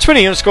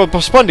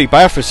 M20_Bospondi,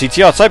 Biafra,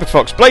 CTR,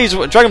 Cyberfox, Blaze,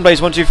 Dragon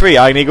Blaze 123,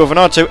 Iron Eagle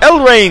Venato,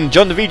 Elrain,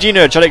 John the VG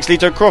Nerd, Alex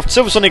Leto Croft,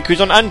 Silversonic, who's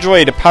on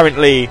Android,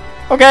 apparently.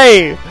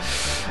 Okay!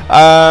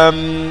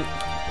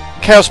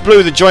 Chaos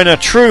Blue, the joiner,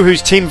 True,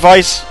 who's Team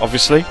Vice,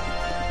 obviously.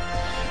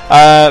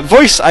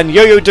 Voice and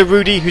Yo-Yo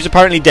Derudi, who's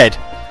apparently dead.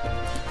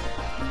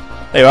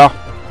 There you are.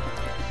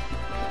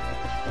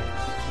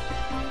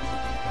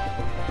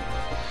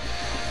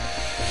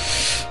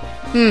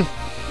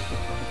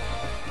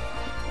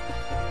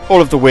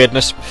 All of the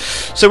weirdness.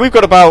 So we've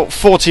got about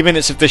 40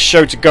 minutes of this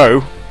show to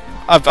go.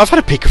 I've had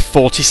a peak of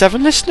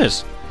 47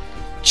 listeners.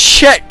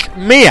 Check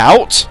me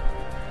out.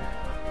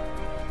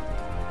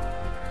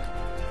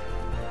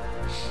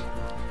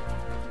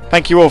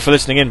 Thank you all for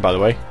listening in, by the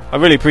way. I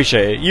really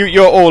appreciate it.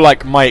 You're all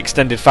like my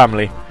extended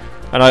family,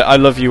 and I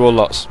love you all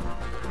lots.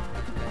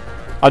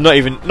 I'm not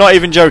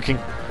even joking.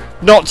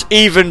 Not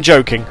even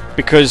joking,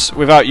 because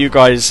without you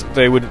guys,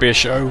 there wouldn't be a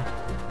show.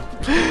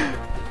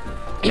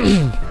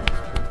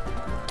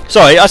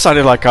 Sorry, I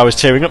sounded like I was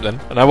tearing up then,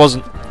 and I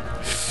wasn't.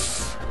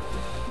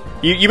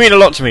 You mean a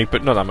lot to me,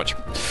 but not that much.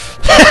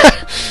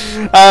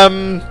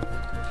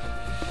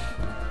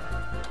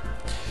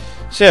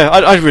 So yeah,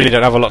 I really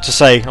don't have a lot to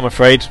say, I'm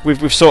afraid.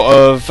 We've sort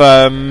of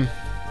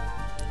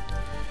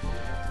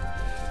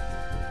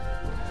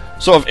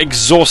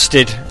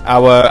exhausted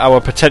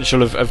our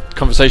potential of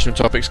conversational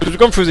topics because we've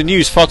gone through the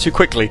news far too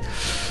quickly.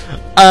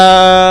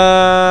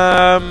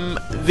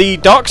 The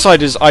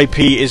Darksiders IP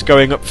is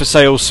going up for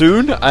sale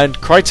soon, and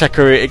Crytek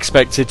are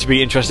expected to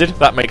be interested.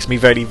 That makes me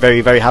very,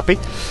 very, very happy.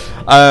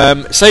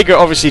 Sega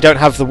obviously don't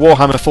have the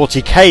Warhammer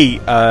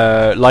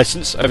 40k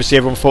license. Obviously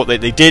everyone thought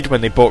that they did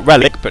when they bought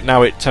Relic, but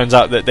now it turns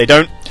out that they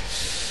don't.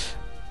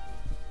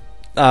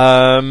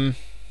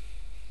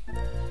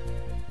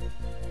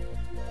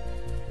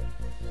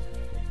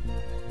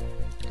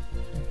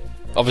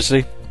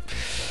 Obviously.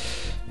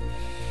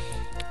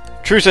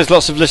 True says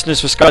lots of listeners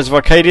for Skies of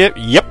Arcadia.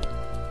 Yep.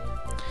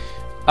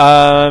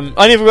 I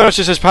know everyone else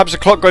says perhaps a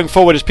clock going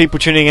forward as people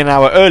tuning in an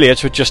hour earlier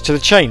to adjust to the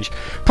change.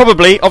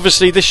 Probably.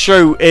 Obviously, this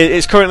show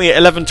is currently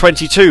at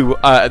 11:22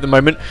 at the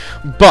moment,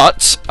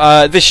 but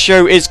this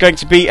show is going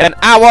to be an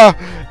hour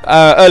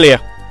earlier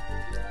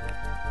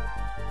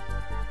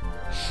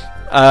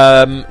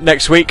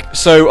next week.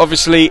 So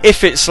obviously,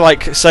 if it's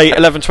like say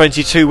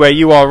 11:22 where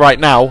you are right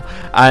now,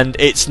 and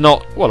it's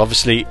not, well,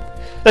 obviously,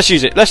 let's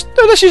use it. Let's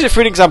use it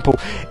for an example.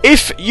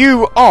 If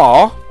you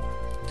are.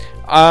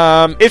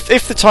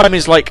 If the time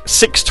is like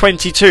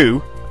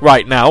 6:22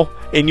 right now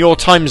in your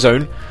time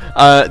zone,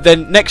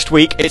 then next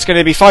week it's going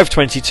to be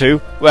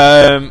 5:22.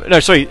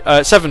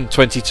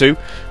 7:22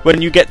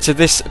 when you get to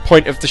this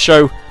point of the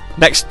show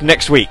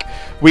next week.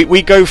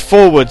 We go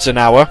forwards an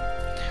hour.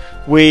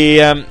 We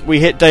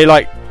hit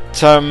daylight.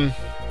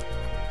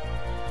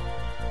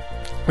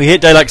 We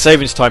hit daylight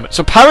savings time.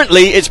 So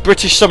apparently it's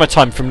British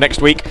summertime from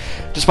next week,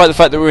 despite the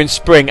fact that we're in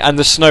spring and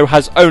the snow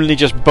has only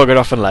just buggered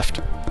off and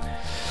left.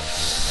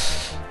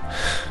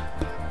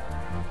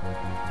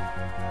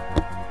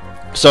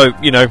 So,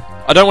 you know,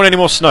 I don't want any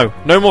more snow.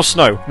 No more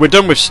snow. We're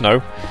done with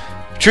snow.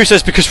 True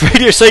says because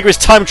Radio Sega is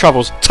time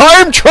travels.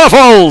 Time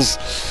travels!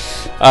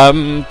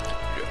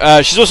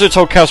 She's also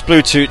told Chaos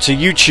Blue to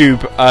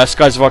YouTube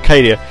Skies of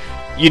Arcadia.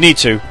 You need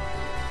to.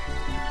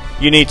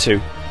 You need to.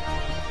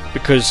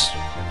 Because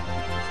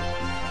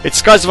it's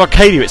Skies of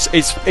Arcadia.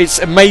 It's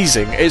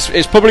amazing.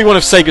 It's probably one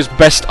of Sega's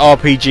best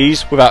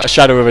RPGs, without a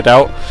shadow of a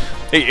doubt.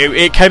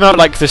 It came out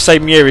like the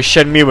same year as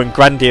Shenmue and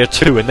Grandia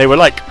 2, and they were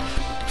like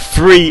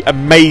 3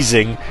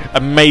 amazing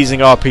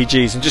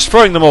RPGs, and just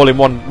throwing them all in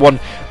one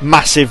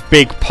massive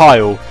big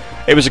pile.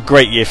 It was a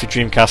great year for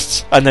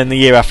Dreamcasts, and then the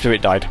year after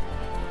it died.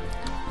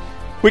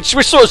 which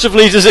sort of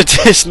leads us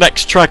into this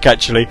next track.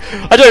 Actually,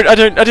 I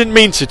didn't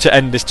mean to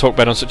end this talk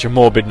bed on such a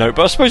morbid note,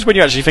 but I suppose when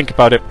you actually think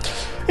about it,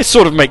 it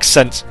sort of makes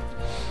sense.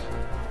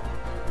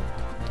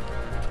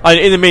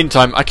 In the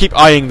meantime, I keep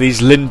eyeing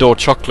these Lindor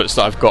chocolates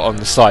that I've got on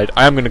the side.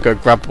 I am going to go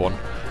grab one.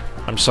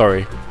 I'm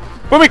sorry.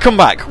 When we come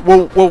back,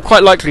 we'll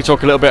quite likely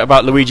talk a little bit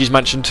about Luigi's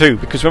Mansion 2,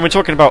 because when we're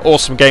talking about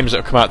awesome games that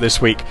have come out this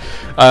week,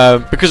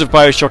 because of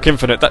BioShock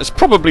Infinite, that's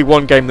probably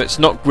one game that's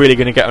not really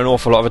going to get an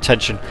awful lot of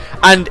attention.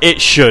 And it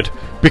should,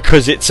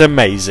 because it's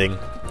amazing.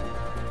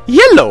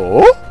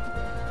 Yellow?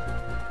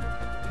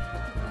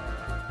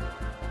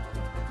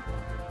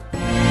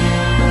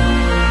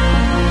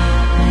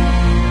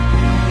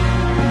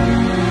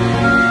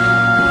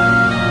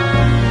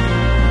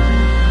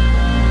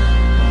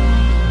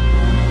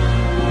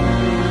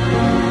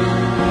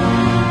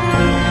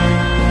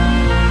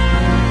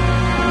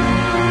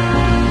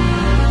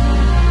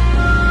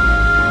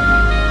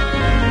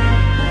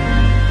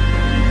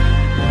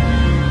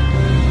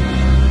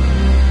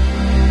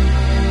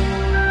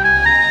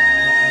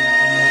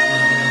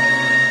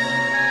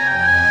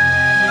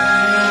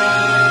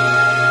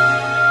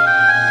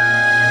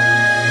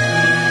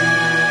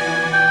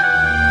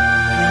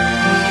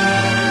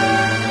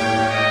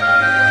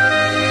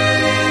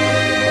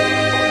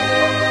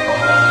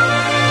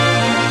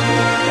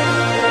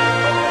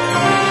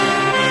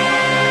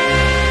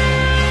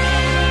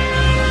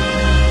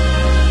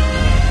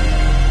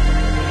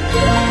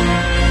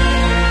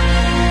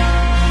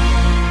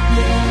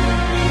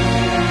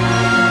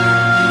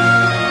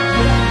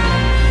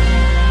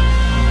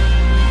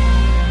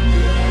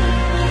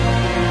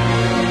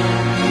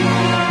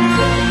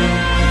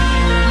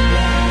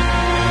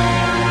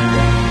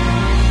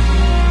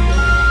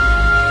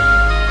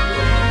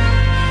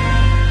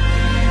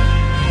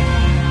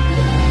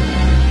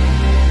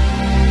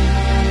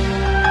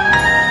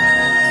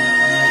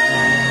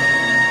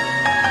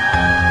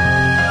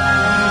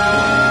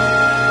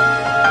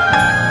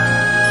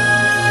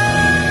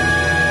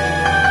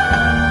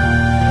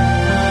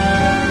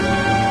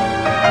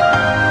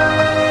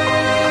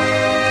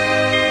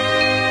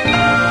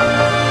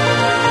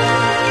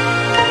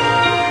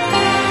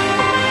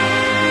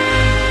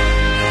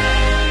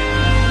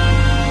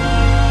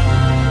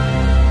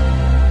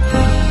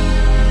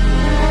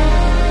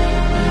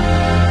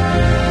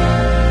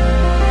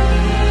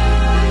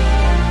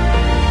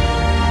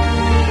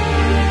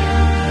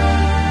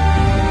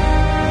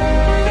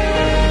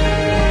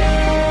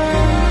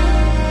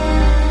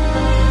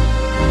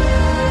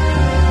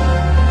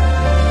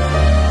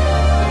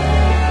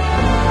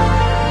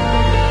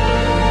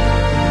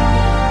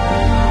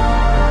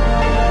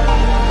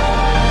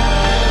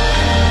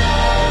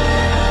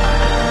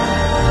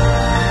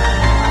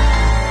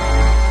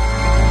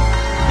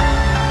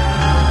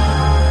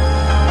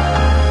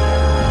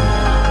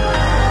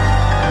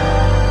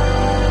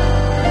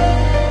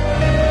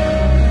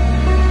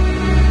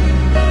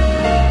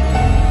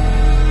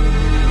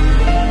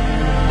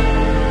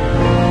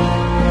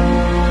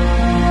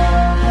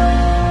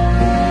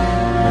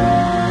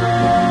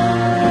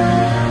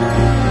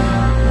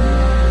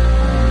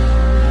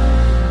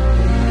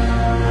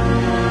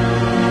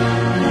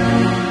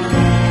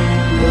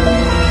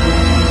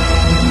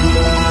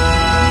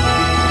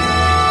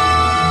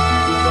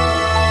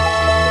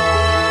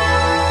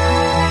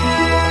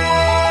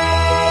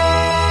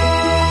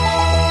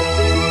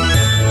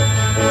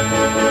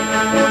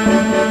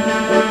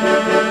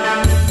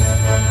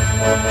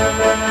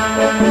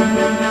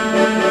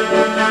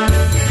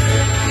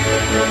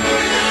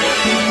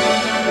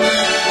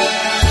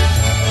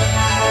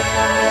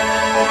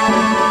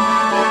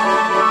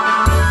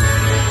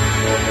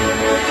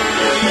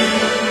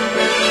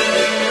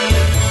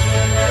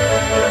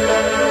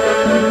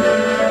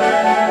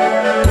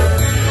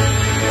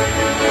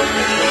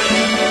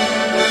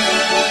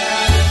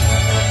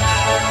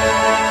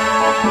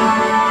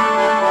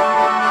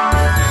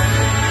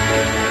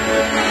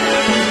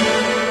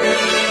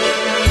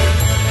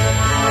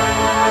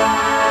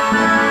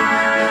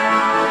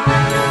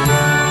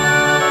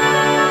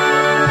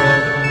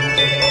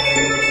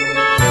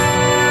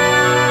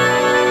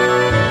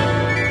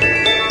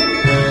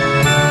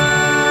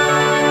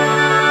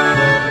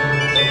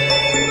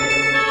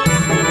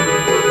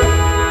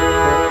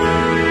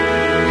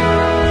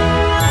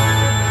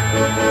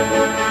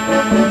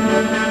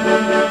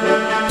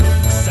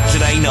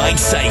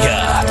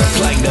 Sega,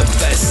 playing the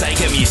best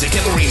Sega music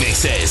and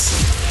remixes.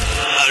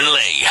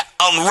 Only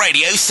on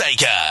Radio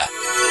Sega.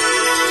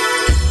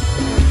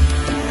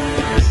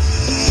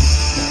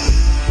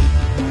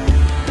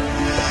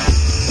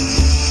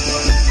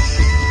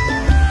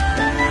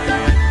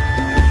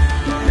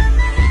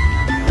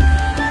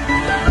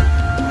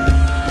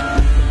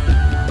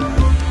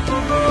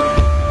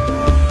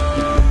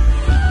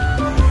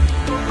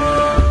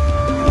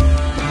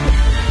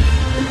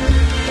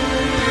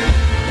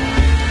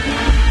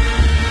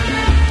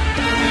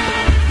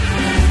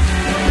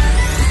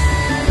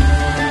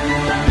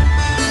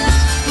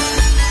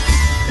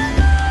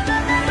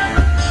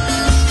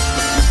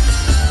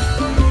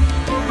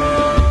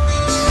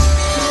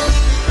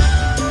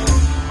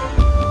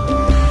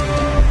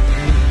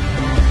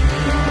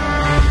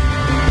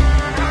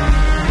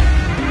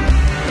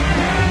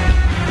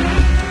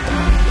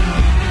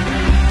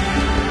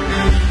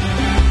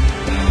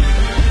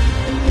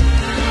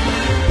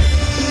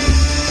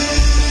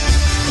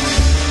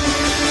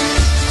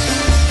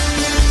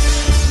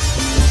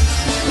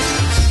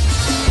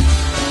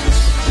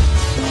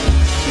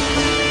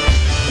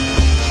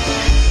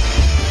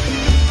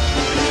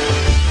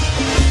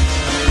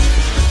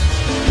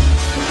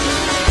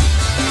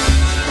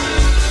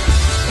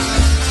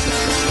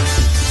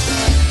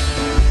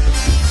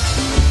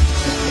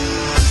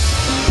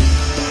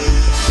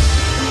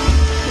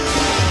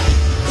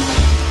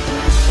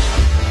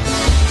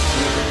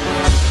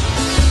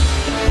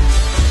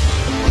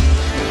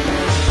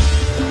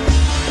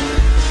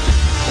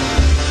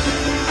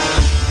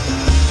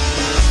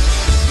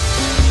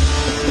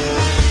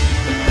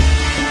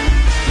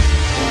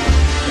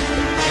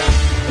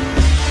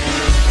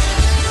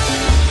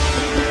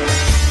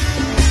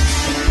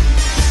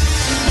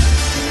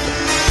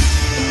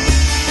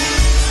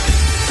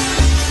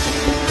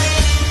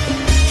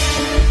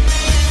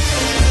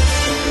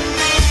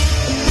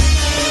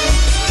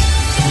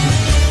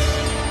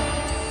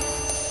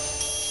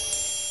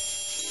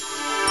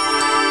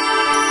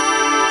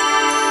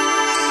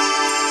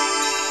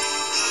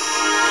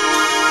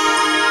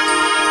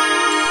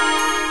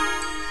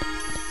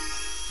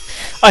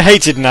 I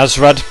hated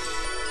Nazrad.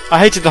 I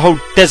hated the whole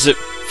desert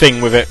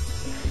thing with it.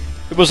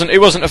 It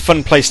wasn't a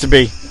fun place to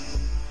be.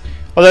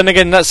 Well, then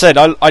again, that said,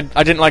 I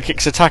didn't like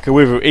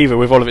Ix'taka either,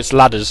 with all of its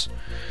ladders.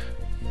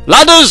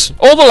 Ladders!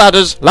 All the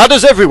ladders!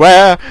 Ladders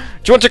everywhere!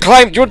 Do you want to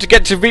climb? Do you want to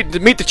get to meet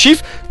the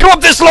chief? Go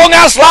up this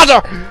long-ass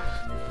ladder!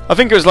 I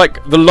think it was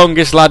like the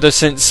longest ladder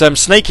since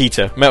Snake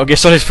Eater, Metal Gear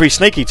Solid 3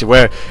 Snake Eater,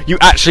 where you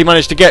actually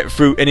managed to get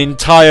through an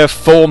entire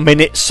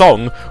 4-minute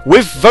song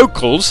with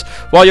vocals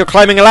while you're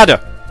climbing a ladder.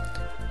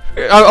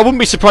 I wouldn't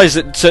be surprised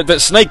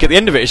that Snake at the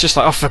end of it is just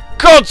like, oh, for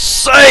God's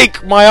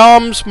sake! My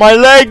arms, my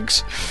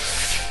legs!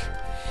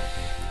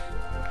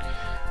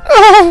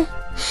 Oh!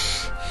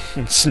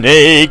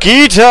 Snake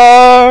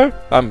Eater!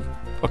 I'm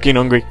fucking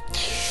hungry.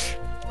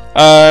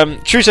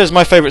 True says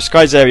my favourite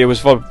Skies area was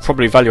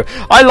probably Valua.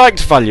 I liked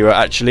Valua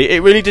actually.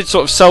 It really did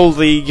sort of sell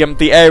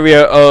the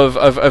area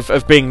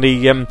of being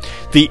the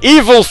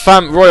evil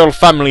royal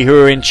family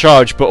who are in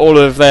charge, but all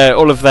of their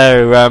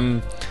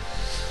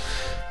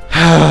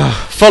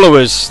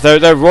followers,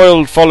 their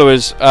royal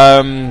followers,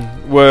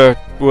 were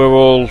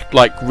all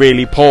like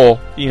really poor.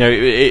 You know,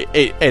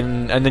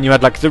 and then you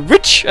had like the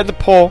rich and the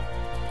poor.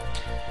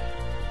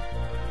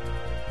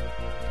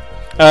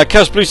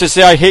 Chaos Blue says,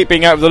 "See, I hate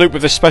being out of the loop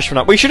with this special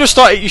map." Well, you should have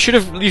started. You should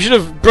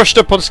have brushed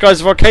up on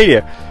Skies of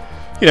Arcadia.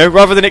 You know,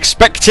 rather than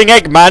expecting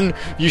Eggman,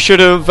 you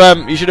should have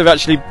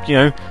actually, you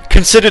know,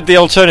 considered the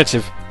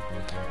alternative,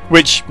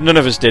 which none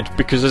of us did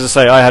because, as I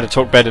say, I had a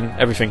talk bed and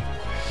everything.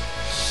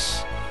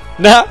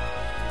 Nah.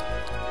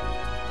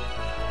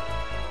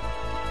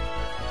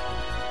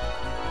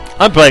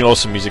 I'm playing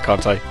awesome music,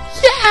 aren't I?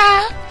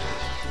 Yeah.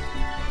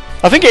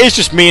 I think it is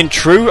just me and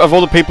True, of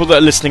all the people that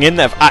are listening in,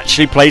 that have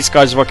actually played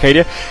Skies of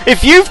Arcadia.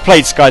 If you've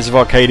played Skies of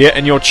Arcadia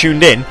and you're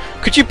tuned in,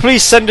 could you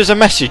please send us a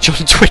message on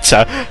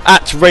Twitter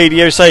at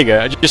Radio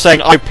Sega, just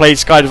saying I played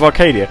Skies of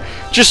Arcadia,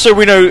 just so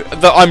we know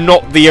that I'm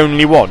not the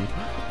only one.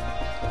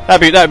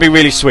 That'd be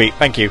really sweet.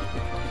 Thank you.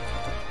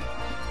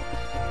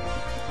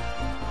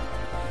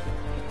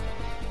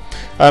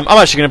 I'm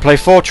actually going to play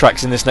 4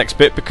 tracks in this next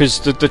bit because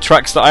the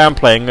tracks that I am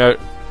playing are...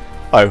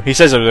 Oh, he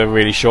says they're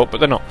really short, but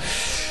they're not.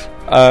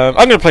 I'm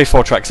going to play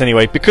 4 tracks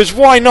anyway because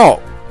why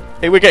not?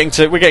 We're getting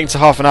to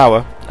half an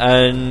hour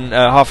and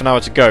half an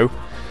hour to go,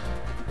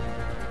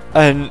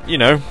 and you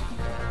know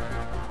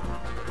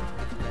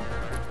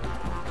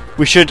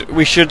we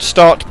should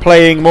start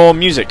playing more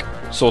music,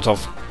 sort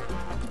of.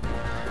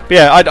 But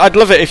yeah, I'd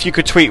love it if you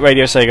could tweet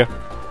Radio Sega.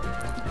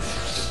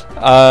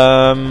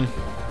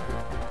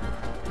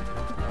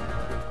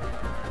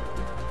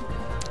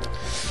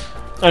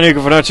 And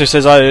Hugo Vanato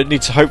says I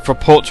need to hope for a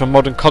port to a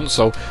modern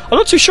console. I'm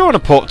not too sure on a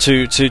port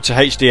to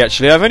HD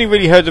actually. I've only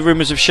really heard the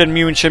rumours of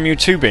Shenmue and Shenmue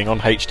 2 being on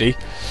HD.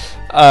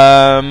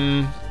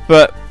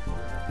 But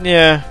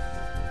yeah.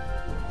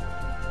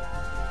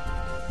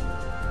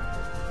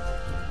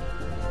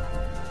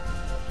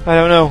 I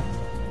don't know.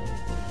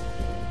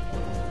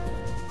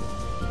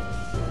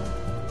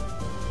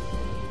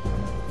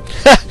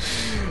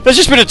 There's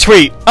just been a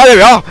tweet. Oh, there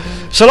we are.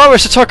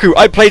 Solaris Otaku,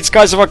 I played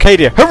Skies of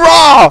Arcadia.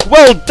 Hurrah!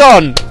 Well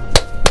done!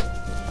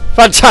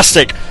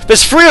 Fantastic!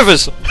 There's 3 of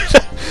us!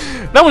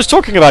 No one's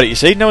talking about it, you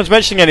see. No one's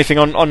mentioning anything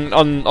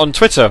on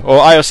Twitter or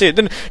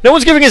IRC. No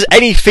one's giving us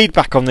any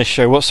feedback on this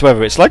show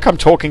whatsoever. It's like I'm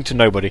talking to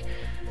nobody.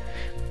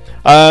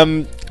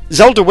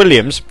 Zelda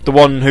Williams, the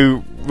one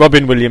who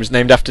Robin Williams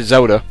named after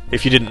Zelda,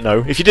 if you didn't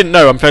know. If you didn't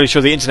know, I'm fairly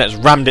sure the internet's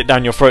rammed it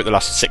down your throat the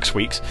last 6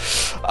 weeks.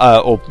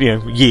 Or, you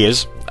know,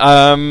 years.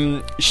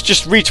 She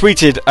just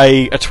retweeted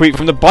a tweet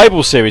from the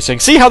Bible series saying,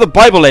 "See how the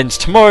Bible ends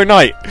tomorrow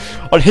night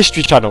on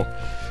History Channel."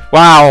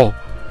 Wow.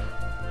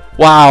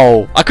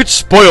 Wow. I could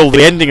spoil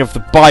the ending of the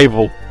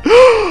Bible.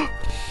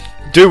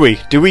 Do we?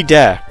 Do we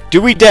dare?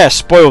 Do we dare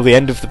spoil the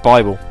end of the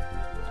Bible?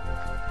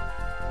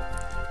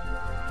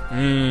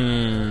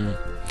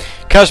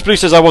 Chaos Blue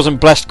says I wasn't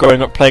blessed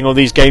growing up playing all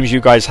these games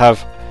you guys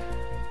have.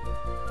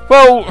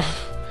 Well,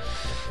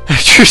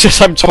 True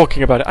says I'm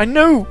talking about it. I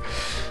know.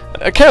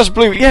 Chaos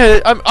Blue,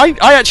 yeah, I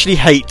actually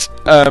hate,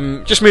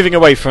 just moving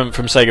away from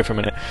Sega for a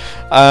minute,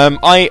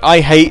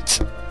 I hate,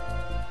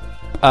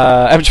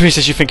 M3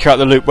 says you think you're out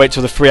the loop, wait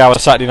till the 3-hour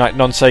Saturday night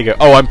non-Sega.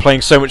 Oh, I'm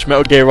playing so much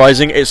Metal Gear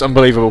Rising, it's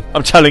unbelievable.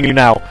 I'm telling you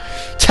now,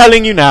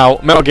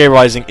 Metal Gear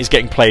Rising is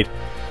getting played.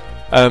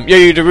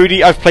 Yo-Yo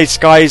Darudi, I've played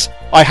Skies,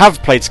 I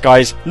have played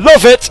Skies,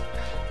 love it!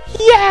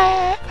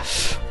 Yeah!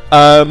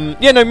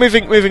 Yeah, no,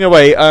 moving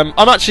away, I'm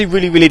actually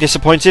really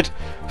disappointed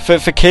for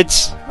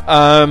kids.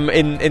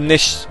 In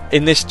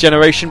this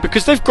generation,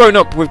 because they've grown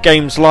up with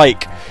games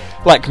like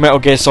Metal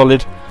Gear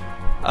Solid,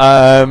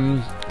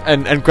 and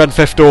Grand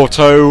Theft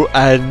Auto,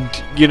 and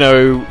you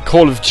know,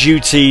 Call of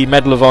Duty,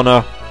 Medal of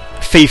Honor,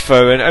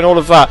 FIFA, and all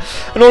of that,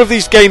 and all of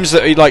these games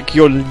that are like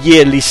your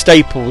yearly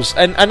staples,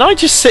 and I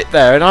just sit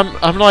there and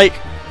I'm like,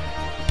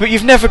 but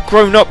you've never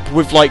grown up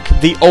with like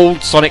the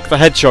old Sonic the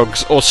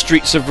Hedgehogs or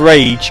Streets of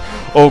Rage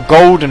or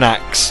Golden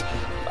Axe.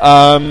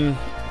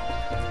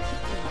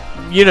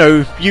 You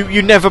know,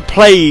 you never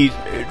played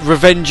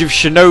Revenge of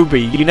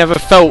Shinobi. You never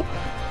felt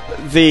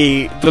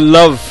the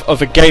love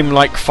of a game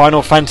like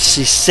Final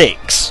Fantasy VI,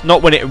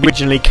 not when it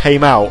originally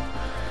came out.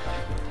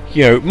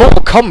 You know,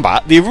 Mortal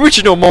Kombat, the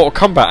original Mortal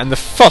Kombat, and the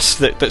fuss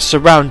that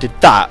surrounded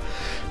that,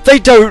 they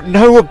don't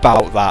know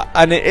about that,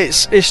 and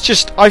it's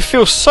just, I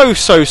feel so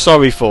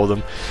sorry for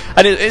them,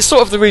 and it's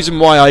sort of the reason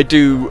why I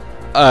do.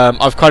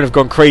 I've kind of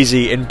gone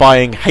crazy in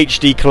buying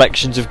HD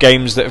collections of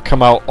games that have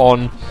come out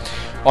on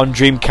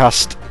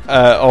Dreamcast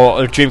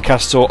or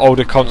Dreamcast or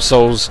older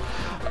consoles.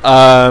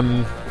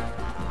 And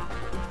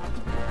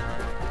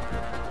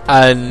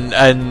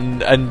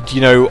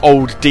you know,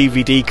 old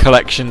DVD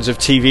collections of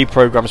TV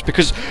programs,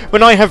 because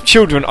when I have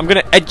children, I'm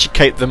going to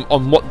educate them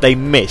on what they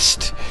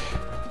missed.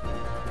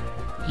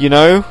 You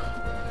know.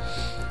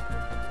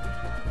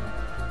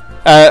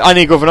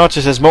 Inigo Venato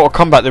says Mortal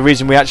Kombat, the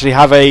reason we actually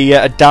have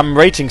a damn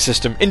rating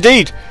system.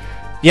 Indeed.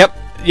 Yep.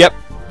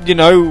 You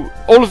know,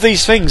 all of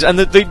these things, and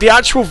the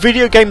actual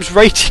video games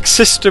rating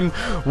system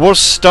was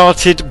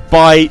started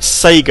by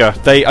Sega.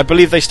 I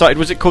believe they started.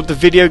 Was it called the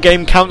Video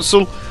Game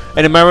Council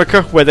in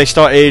America, where they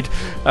started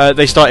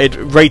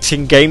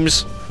rating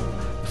games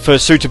for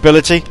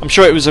suitability? I'm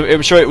sure it was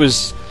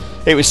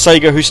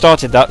Sega who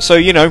started that. So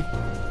you know,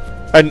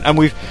 and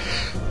we've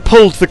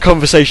pulled the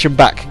conversation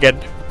back again.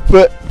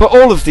 But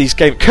all of these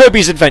games,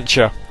 Kirby's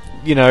Adventure,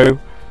 you know,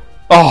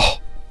 I'm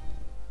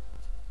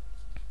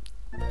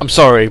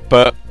sorry,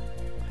 but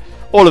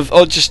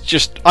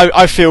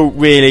I feel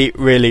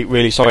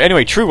really sorry.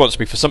 Anyway, True wants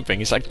me for something.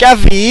 He's like,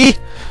 Gavi,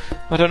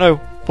 I don't know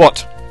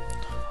what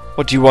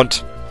do you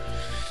want?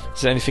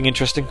 Is there anything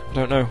interesting? I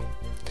don't know.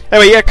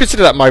 Anyway, yeah,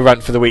 consider that my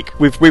rant for the week.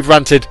 We've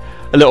ranted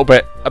a little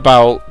bit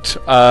about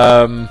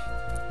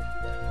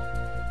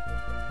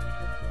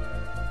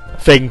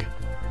thing.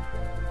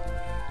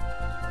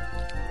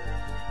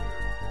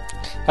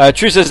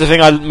 True says the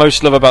thing I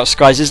most love about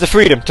skies is the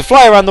freedom to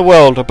fly around the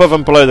world, above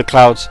and below the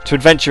clouds, to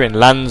adventure in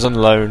lands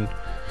unknown.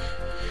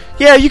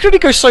 Yeah, you could only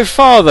go so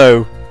far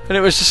though, and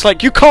it was just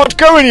like, you can't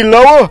go any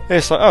lower.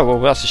 It's like, oh well,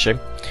 that's a shame.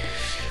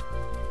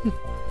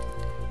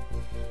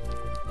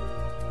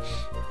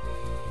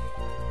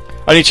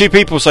 Only 2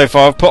 people so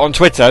far have put on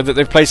Twitter that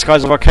they've played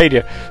Skies of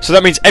Arcadia, so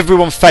that means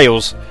everyone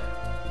fails.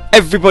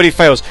 Everybody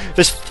fails.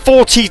 There's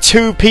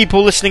 42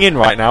 people listening in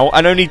right now,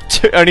 and only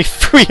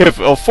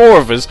 4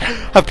 of us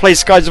have played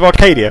Skies of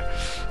Arcadia.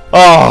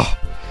 Oh,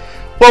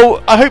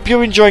 well, I hope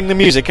you're enjoying the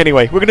music.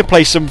 Anyway, we're going to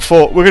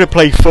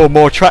play 4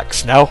 more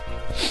tracks now,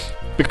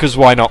 because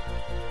why not?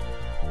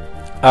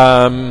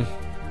 But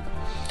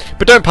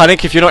don't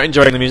panic if you're not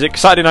enjoying the music.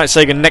 Saturday Night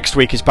Sega next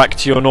week is back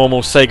to your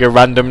normal Sega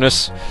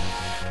randomness,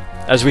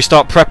 as we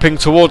start prepping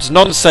towards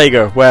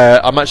non-Sega,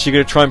 where I'm actually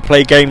going to try and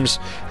play games,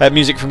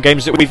 music from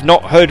games that we've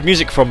not heard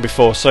music from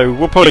before. So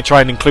we'll probably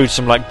try and include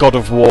some like God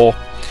of War.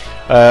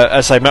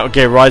 As I say, Metal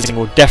Gear Rising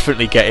will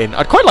definitely get in.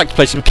 I'd quite like to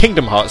play some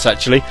Kingdom Hearts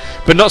actually,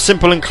 but not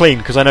Simple and Clean,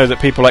 because I know that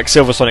people like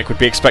Silver Sonic would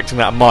be expecting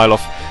that a mile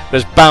off.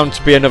 There's bound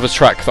to be another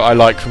track that I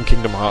like from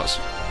Kingdom Hearts.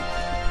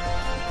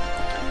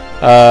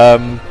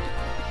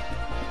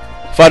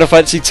 Final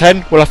Fantasy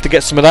X, we'll have to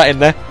get some of that in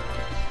there.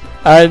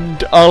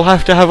 And I'll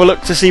have to have a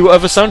look to see what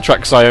other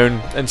soundtracks I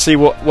own and see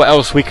what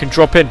else we can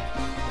drop in.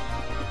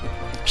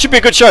 Should be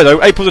a good show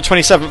though. April the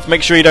 27th,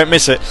 make sure you don't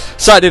miss it.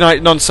 Saturday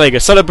night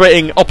non-Sega,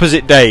 celebrating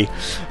Opposite Day,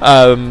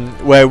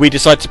 where we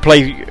decide to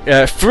play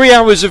 3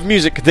 hours of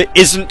music that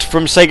isn't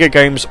from Sega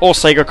games or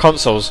Sega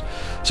consoles.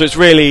 So it's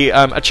really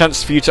a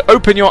chance for you to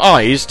open your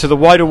eyes to the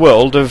wider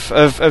world of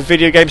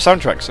video game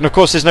soundtracks. And of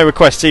course there's no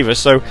requests either,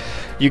 so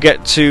you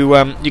get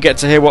to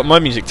hear what my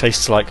music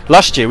tastes like.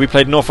 Last year we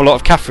played an awful lot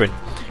of Catherine.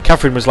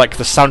 Catherine was like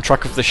the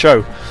soundtrack of the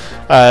show.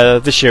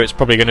 This year it's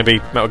probably going to be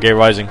Metal Gear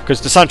Rising,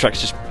 because the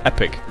soundtrack's just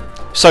epic.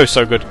 So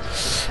good.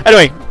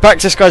 Anyway, back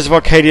to Skies of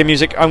Arcadia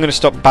music. I'm going to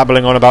stop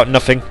babbling on about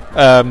nothing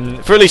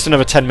for at least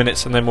another 10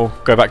 minutes, and then we'll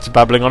go back to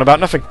babbling on about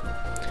nothing.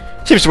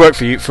 Seems to work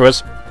for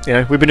us. You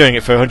know, we've been doing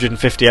it for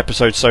 150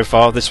 episodes so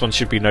far. This one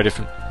should be no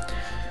different.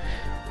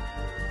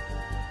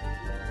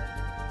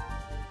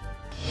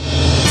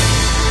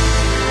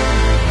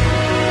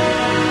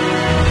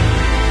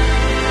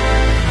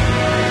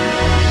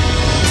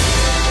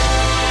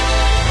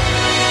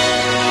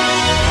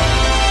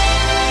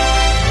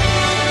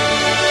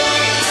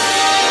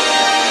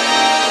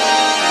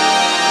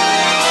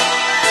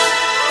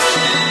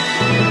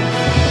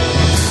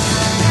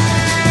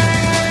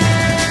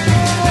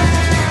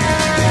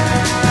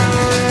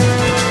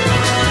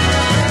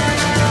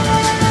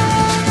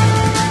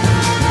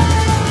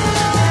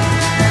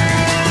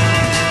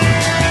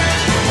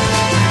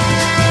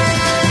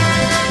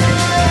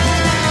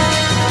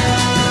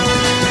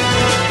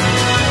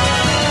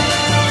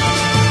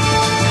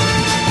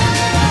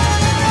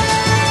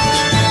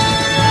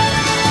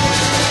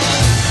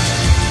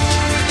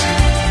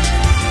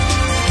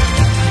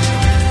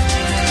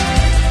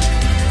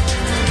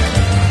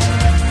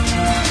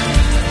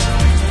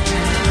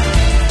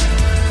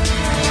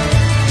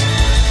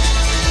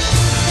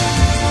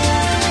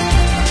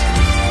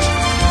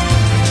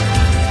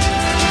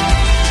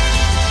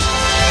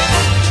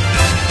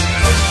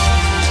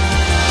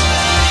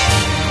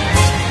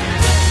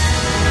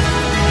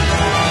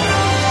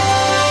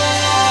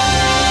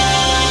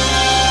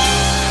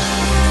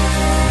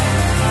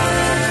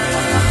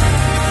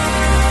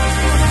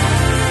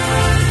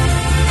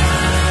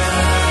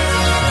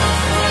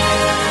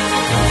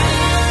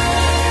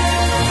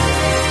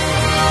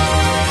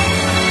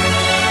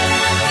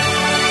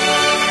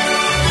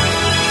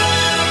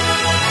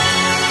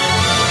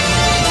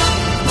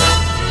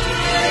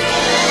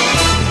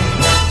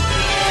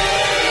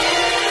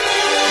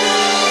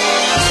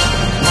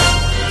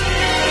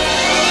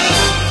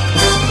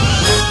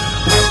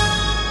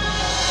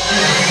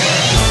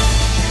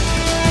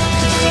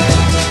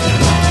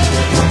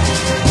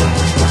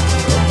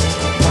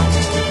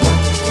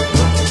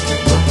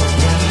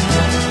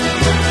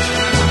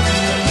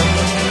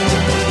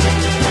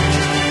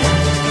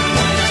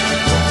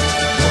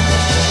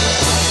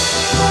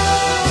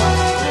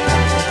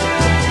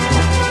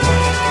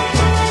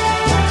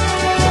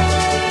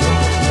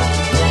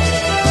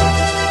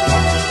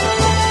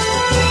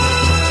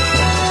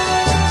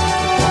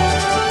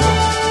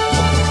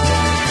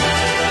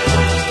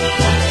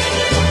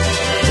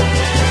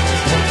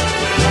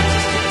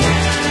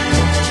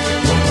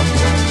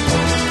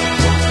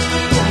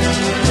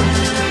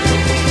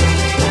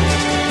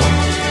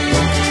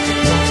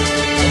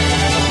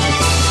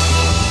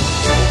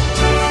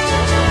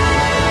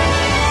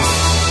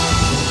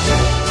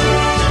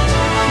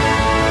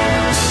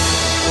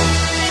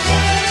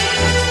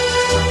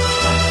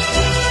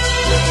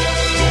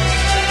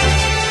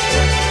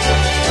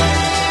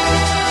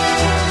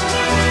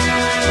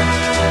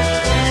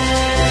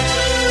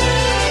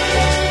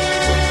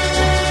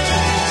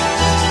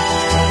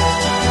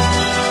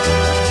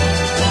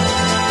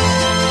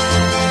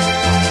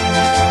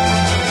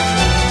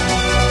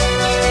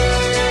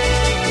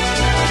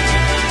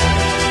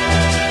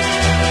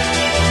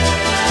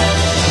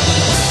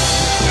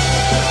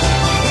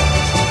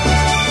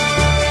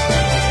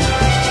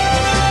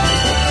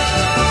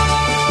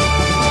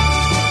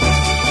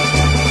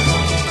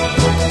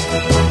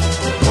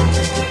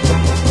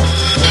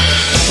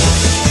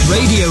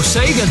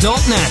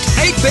 RadioSega.net.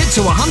 8-bit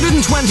to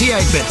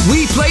 128-bit.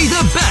 We play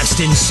the best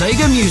in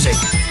Sega music.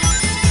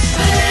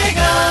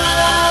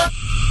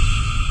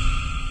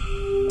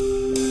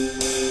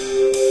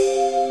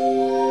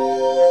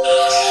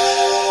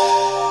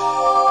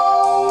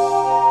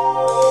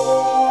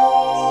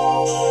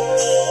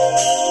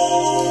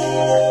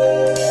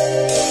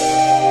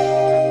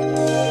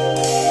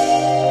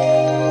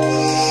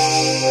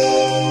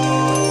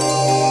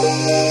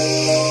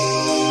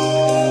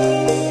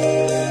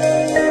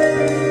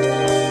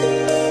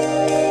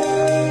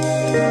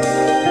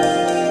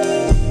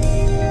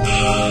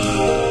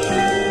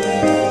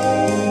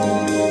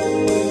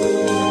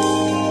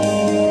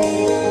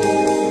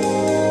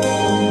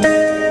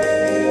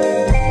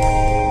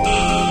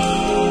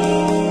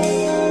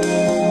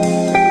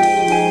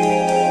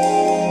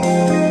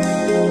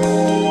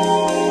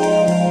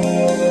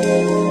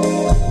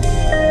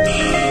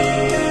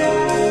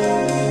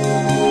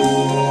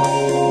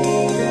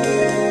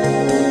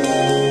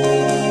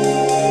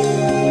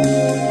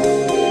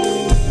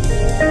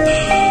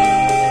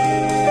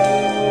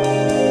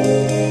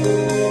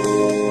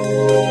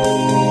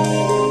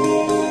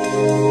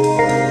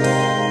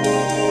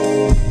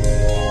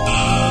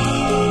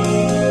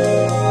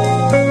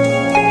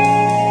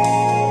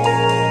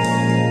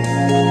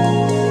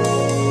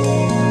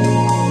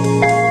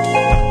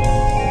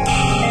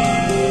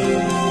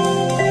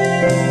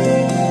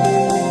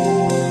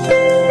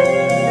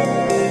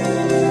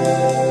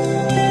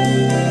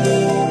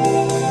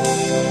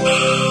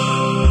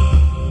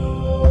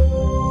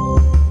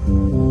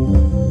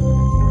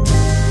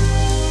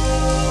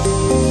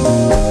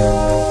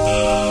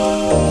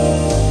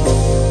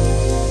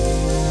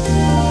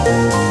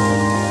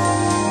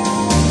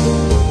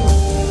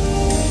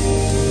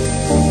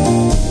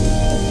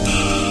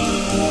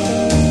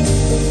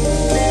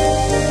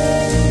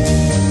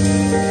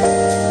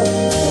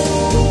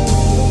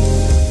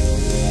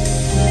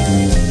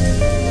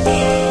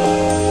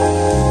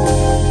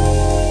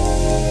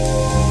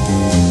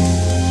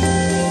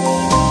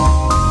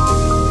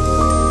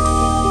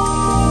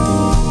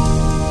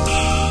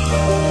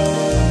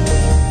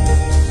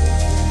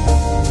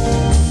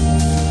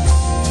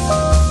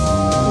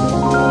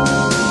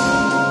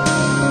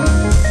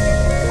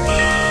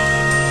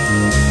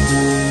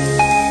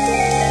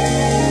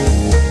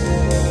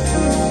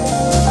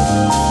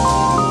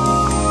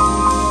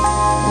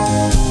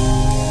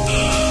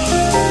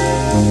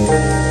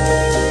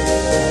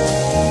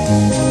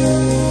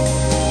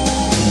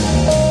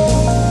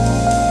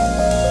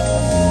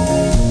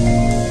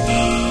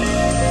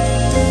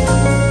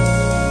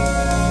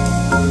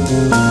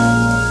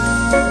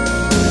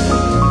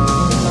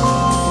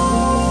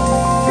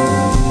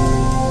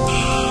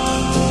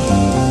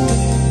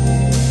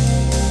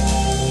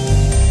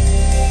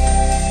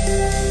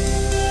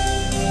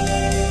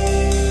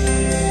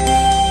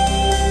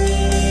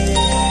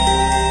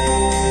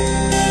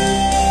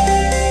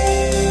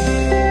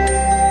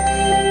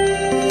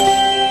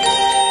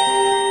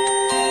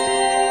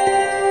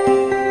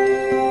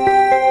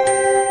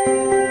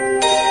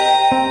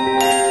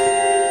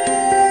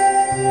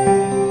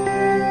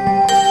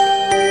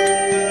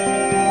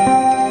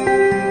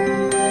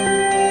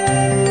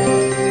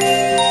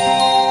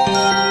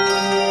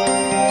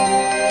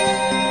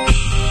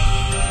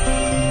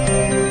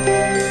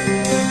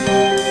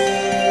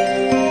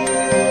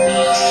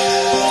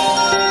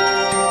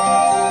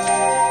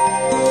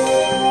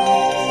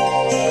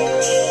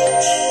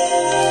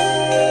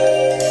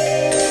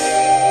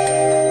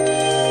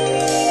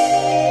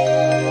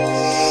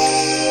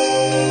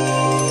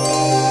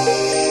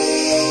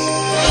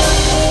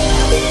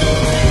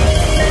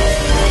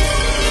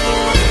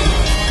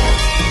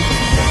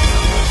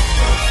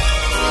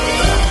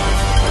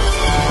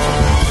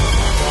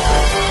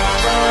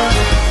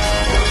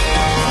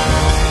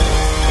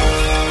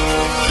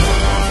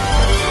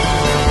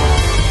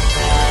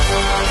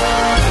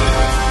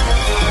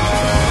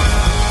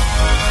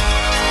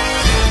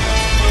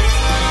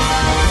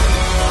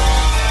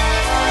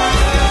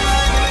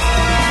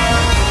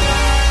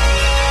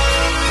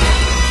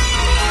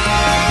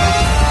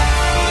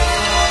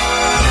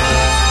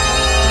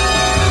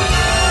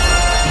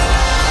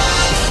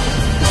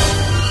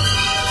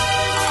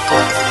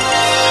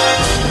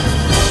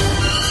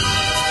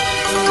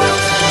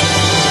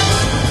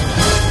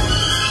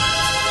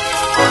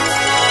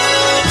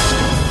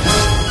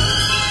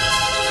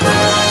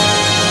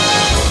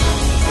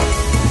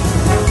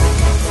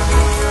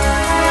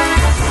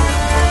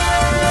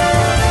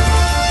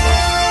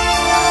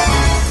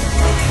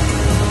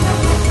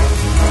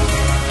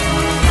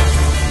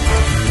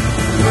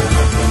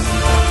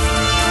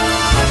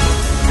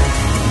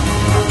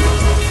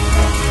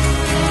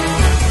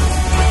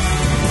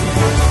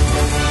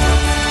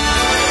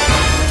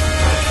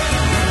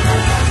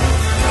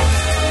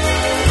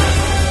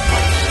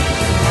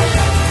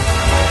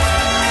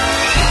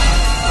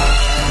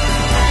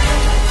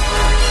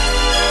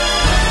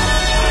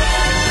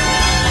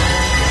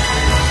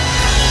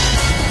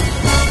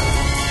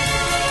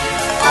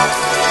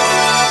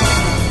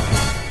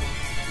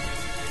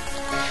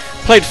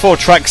 played 4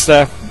 tracks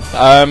there,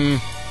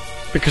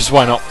 because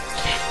why not?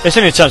 It's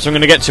only a time I'm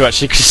going to get to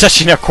actually, because it's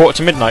actually now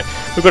midnight.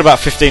 We've got about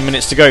 15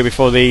 minutes to go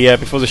before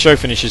the show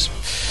finishes.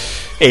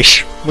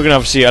 Ish. We're going to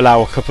obviously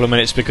allow a couple of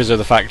minutes because of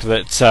the fact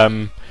that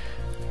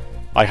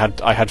I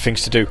had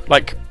things to do.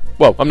 Like,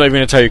 well, I'm not even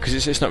going to tell you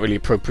because it's not really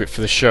appropriate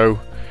for the show.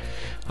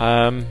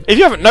 If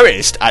you haven't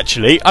noticed,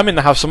 actually, I'm in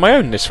the house on my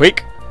own this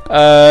week.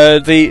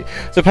 The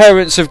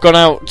parents have gone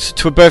out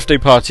to a birthday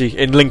party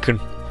in Lincoln,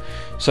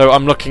 so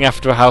I'm looking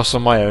after a house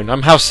on my own.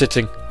 I'm house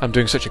sitting. I'm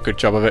doing such a good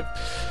job of it.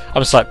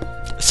 I'm just like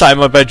sat in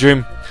my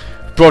bedroom,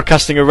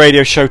 broadcasting a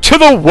radio show to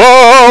the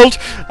world,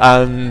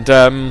 and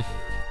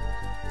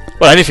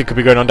well, anything could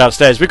be going on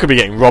downstairs. We could be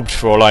getting robbed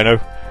for all I know,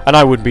 and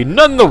I would be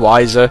none the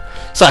wiser.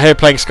 Sat here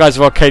playing Skies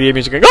of Arcadia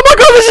music, going, "Oh my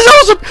god, this is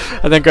awesome!"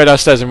 And then go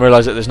downstairs and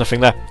realise that there's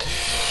nothing there,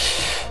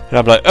 and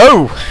I'm like,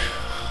 oh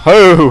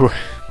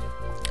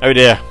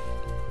dear.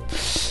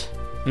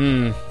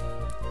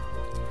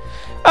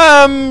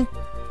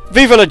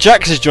 Viva La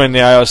Jax has joined the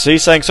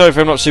IRC, saying sorry if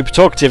I'm not super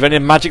talkative. And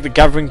in Magic the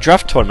Gathering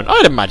draft tournament, I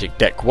had a Magic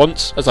deck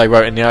once, as I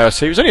wrote in the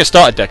IRC. It was only a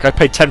starter deck. I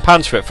paid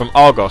 £10 for it from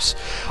Argos.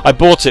 I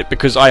bought it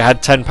because I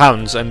had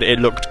 £10 and it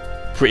looked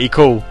pretty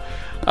cool.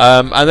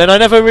 And then I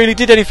never really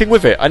did anything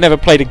with it. I never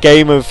played a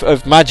game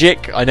of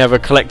Magic. I never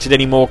collected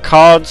any more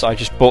cards. I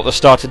just bought the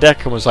starter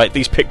deck and was like,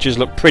 these pictures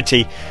look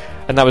pretty,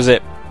 and that was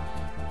it.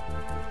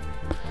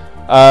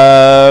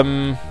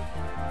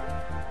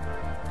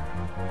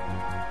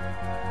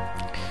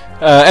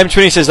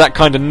 M20 says that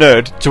kind of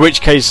nerd, to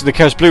which case the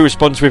Chaos Blue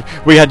responds with,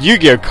 we had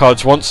Yu-Gi-Oh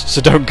cards once, so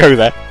don't go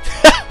there.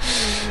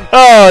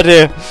 Oh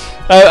dear.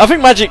 I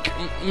think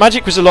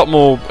Magic was a lot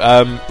more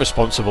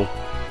responsible,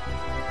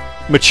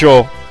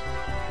 mature.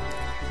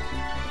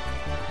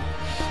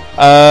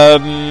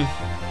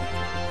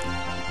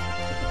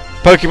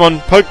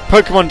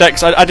 Pokemon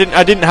decks. I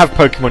didn't have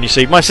Pokemon. You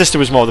see, my sister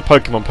was more the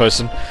Pokemon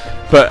person,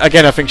 but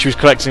again, I think she was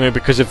collecting them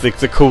because of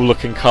the cool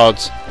looking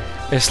cards.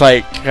 It's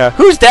like,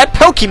 who's that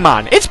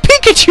Pokemon? It's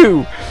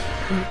Pikachu!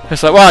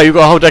 It's like, wow, you've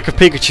got a whole deck of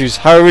Pikachus.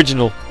 How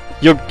original.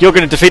 You're going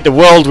to defeat the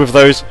world with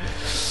those.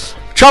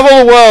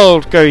 Travel the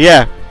world! Go,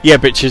 yeah,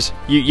 bitches.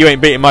 You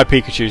ain't beating my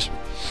Pikachus.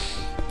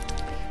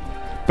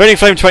 Burning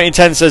Flame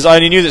 2010 says, I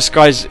only knew that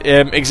Skies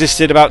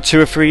existed about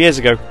 2 or 3 years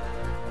ago.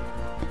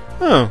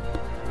 Oh.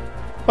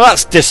 Well,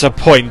 that's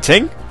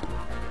disappointing.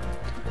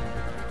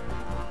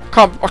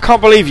 I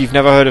can't believe you've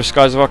never heard of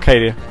Skies of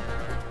Arcadia.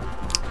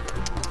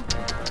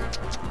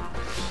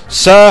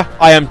 Sir,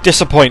 I am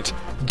disappoint.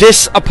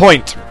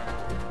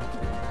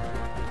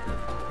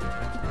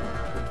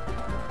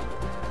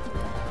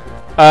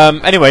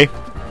 Anyway.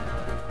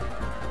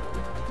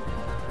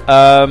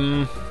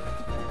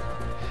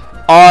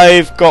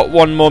 I've got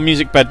one more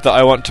music bed that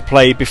I want to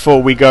play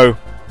before we go.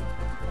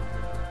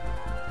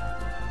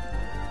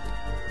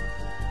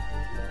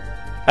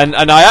 And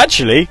I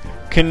actually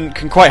can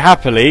quite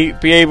happily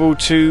be able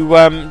to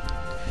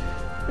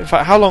in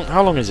fact, how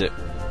long is it?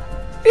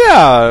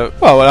 Yeah,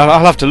 well,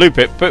 I'll have to loop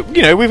it, but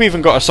you know, we've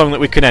even got a song that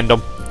we can end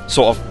on,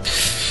 sort of.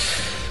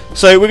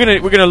 So we're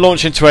gonna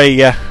launch into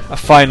a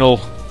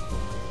final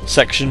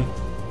section.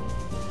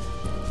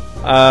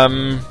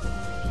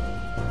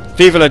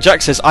 Viva La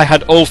Jack says I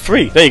had all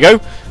 3. There you go.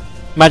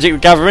 Magic the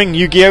Gathering,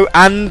 Yu-Gi-Oh,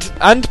 and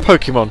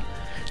Pokemon.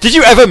 Did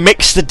you ever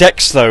mix the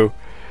decks though?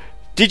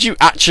 Did you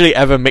actually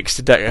ever mix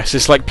the decks?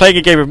 It's like playing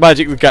a game of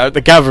Magic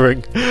the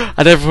Gathering,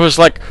 and everyone's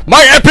like,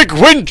 my epic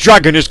wind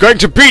dragon is going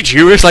to beat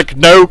you. It's like,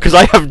 no, because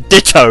I have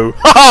Ditto.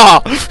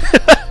 Ha!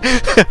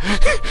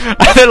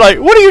 And they're like,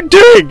 what are you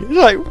doing? It's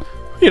like,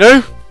 you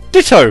know,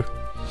 Ditto.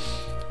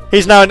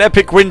 He's now an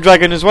epic wind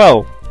dragon as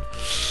well.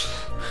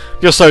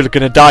 You're so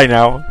gonna die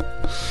now.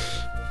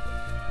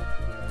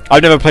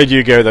 I've never played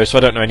Yu-Gi-Oh though, so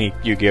I don't know any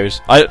Yu-Gi-Ohs.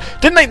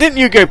 Didn't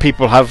Yu-Gi-Oh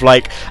people have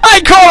like, I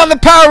call on the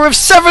power of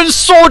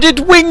 7-sworded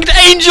winged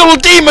angel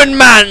demon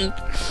man,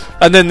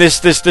 and then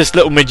this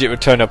little midget would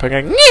turn up and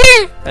go,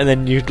 nyeh! And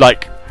then you'd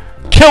like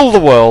kill the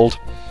world.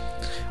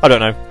 I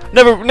don't know.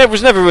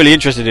 Was never really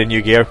interested in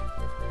Yu-Gi-Oh.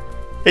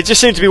 It just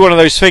seemed to be one of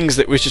those things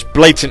that was just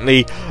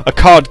blatantly a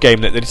card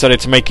game that they decided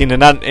to make into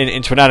an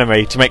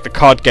anime to make the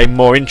card game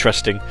more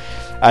interesting,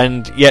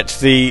 and yet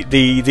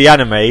the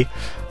anime.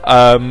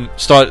 And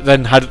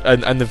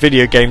the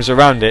video games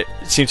around it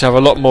seem to have a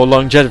lot more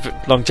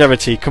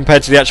longevity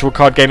compared to the actual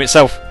card game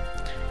itself.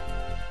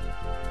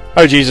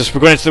 Oh Jesus,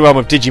 we're going into the realm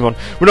of Digimon.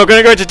 We're not going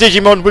to go into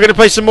Digimon, we're going to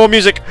play some more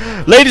music.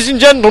 Ladies and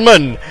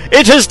gentlemen,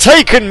 it has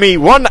taken me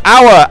 1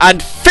 hour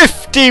and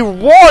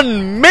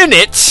 51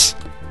 minutes,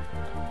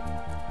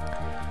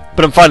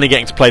 but I'm finally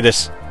getting to play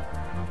this.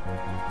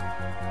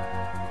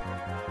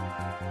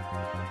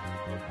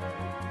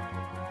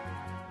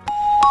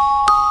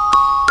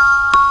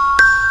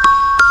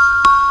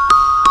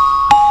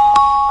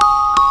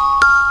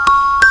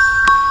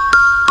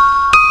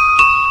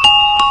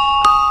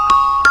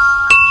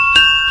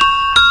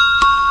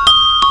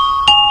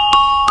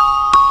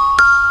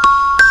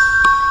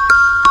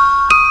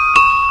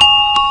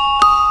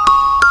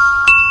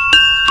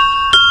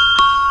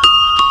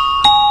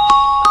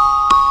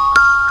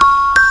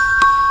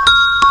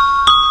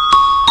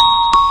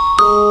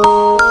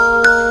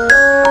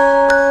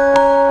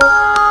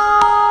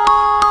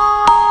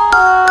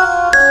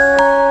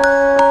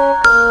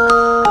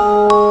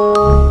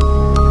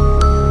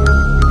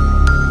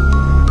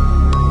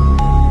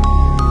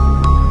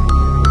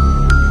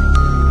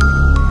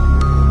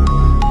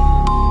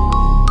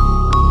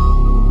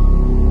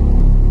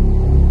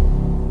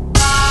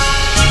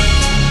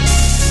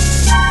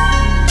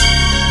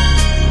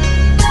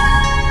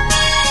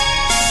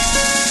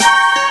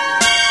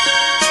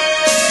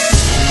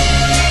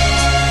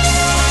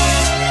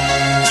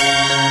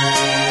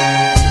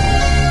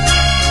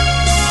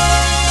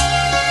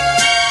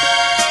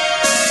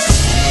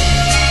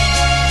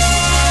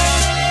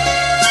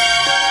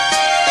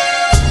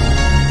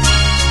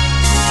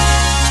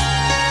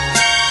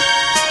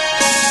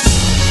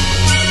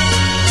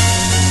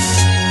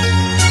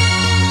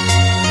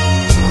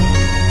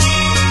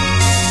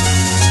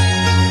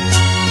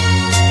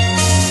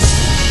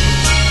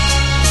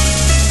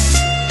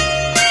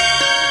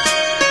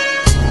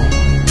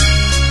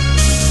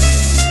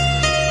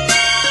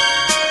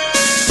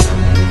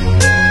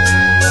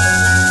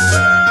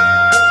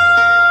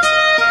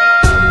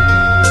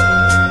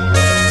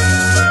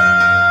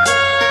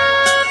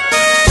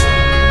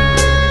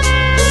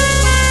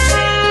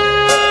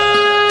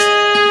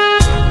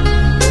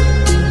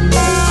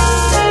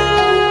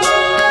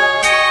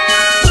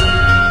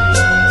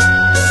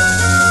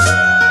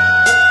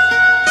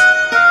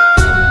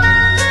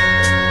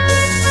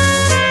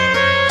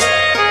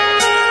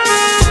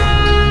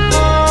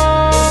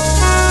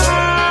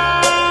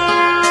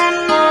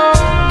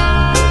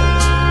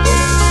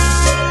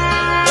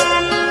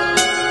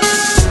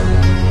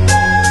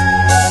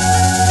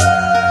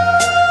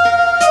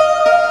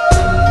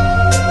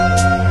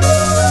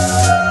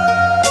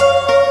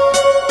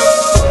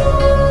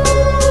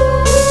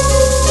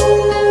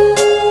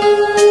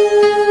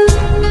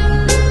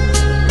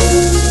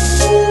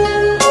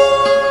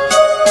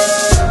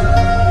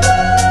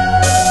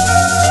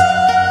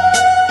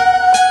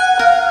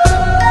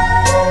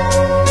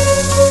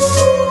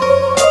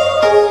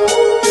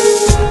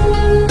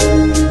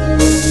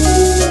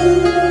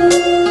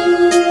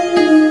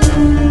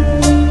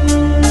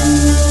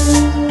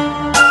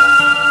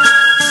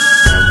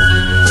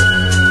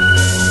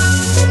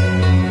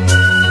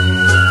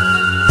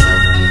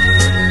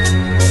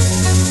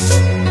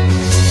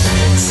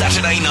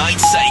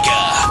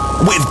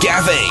 with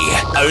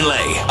Gavi,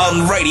 only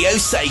on Radio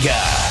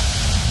Sega.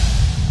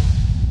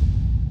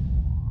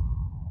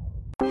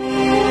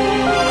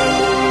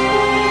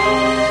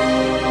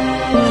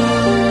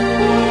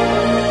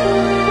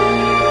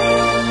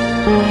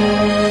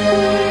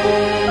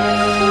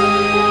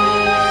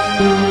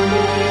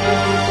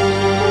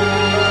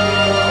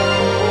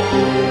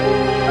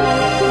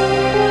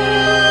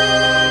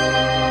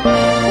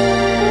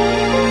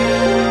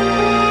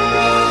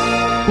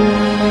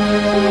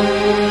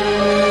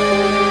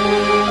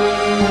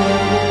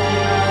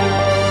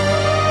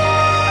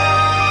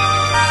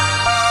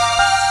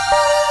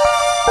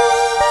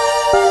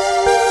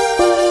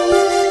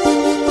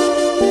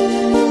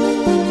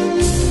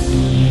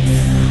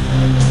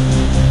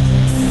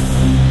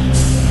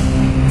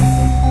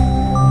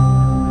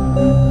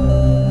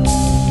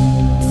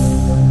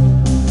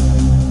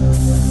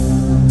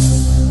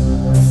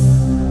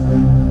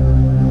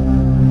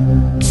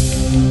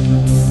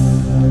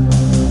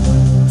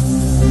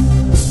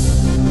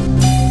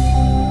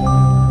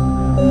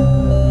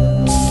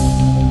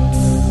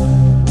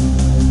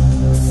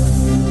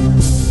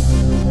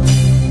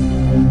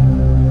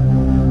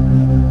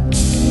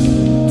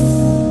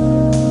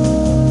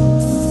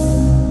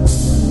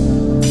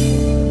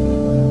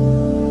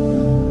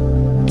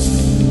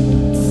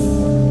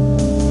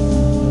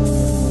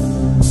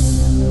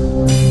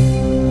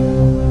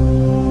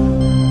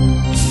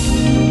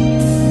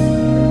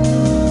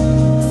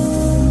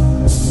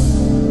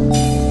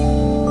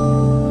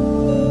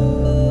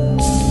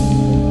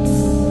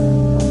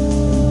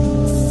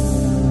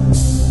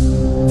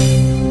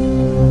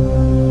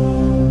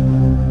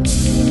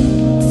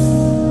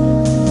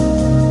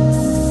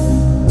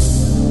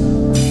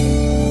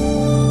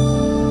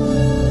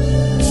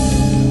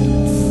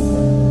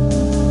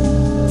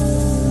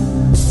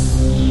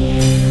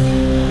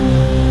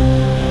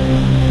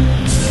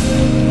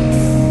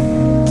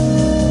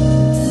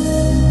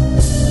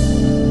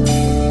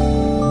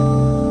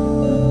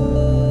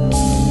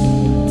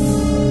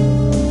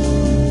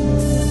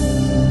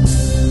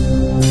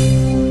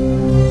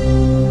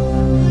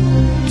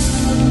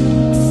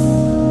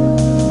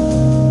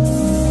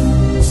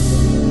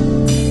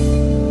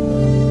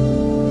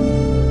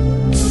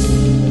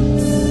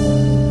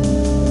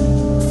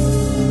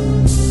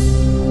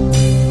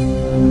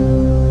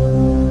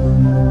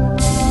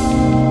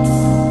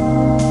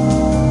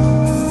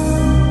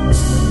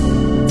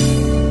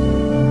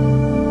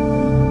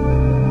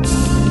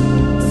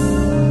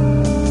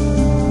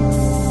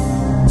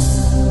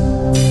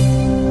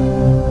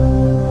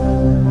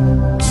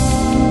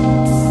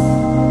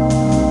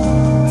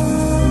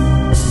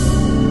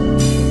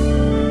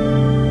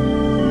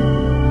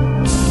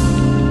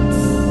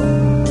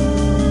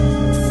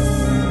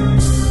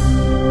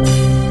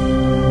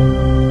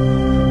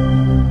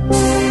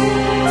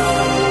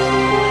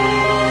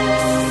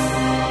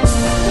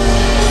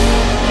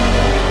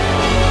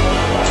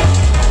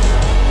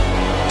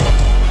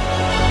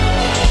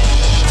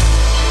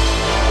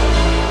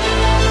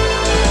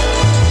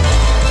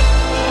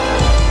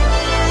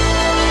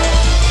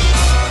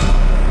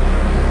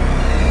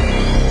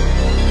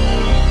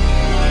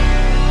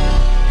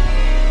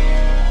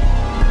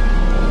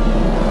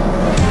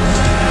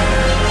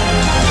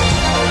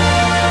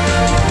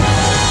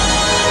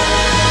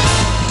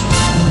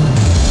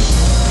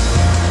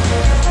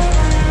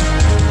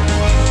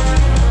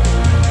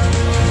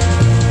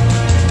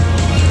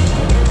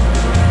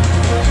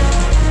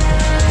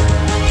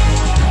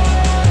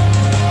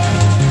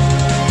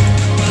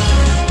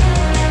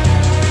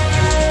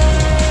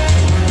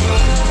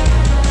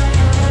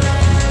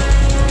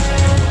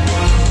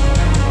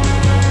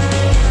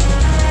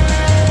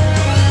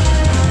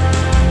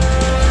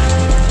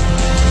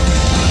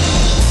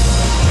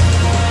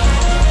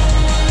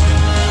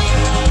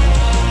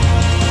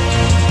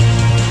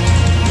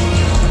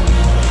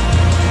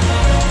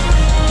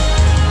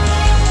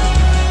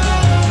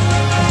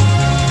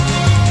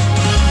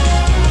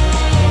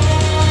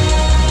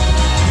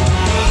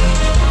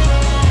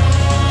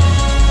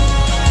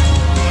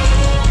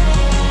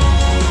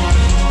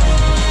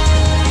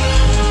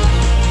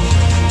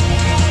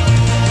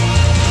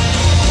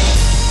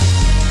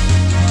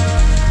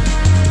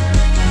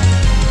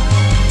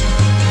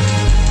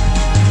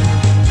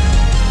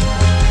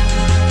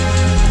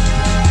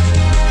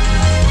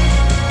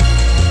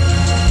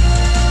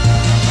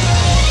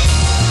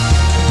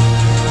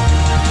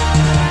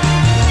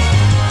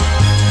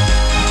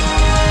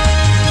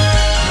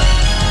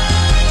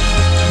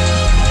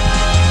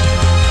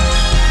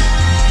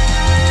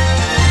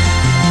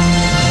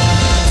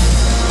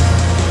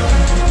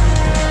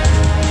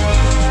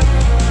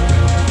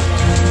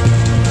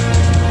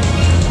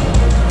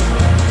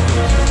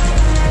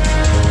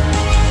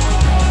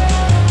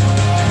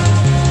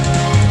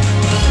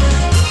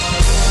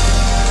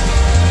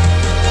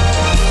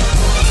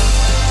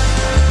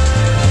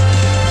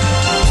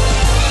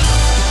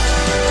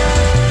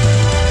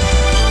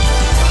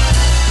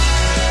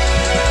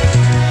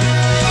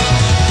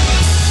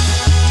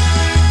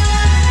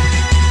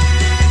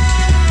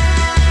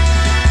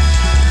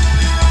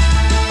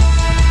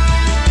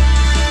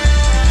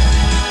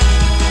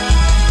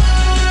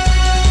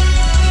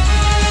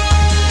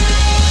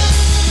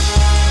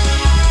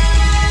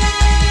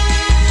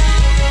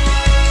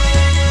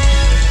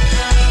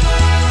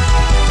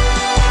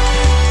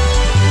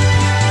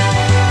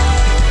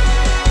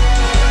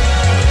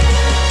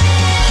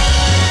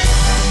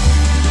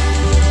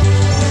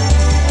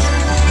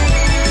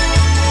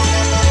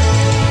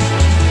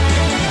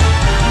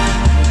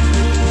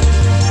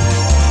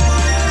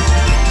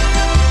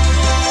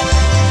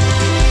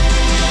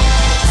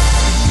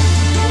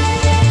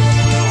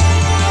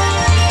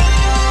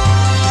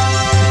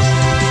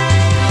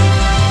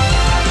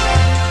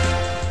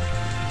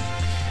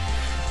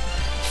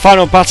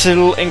 Final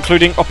battle,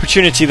 including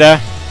opportunity there.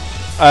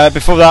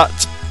 Before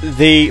that,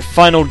 the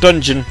final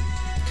dungeon.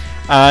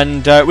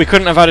 And we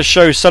couldn't have had a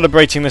show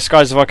celebrating the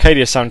Skies of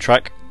Arcadia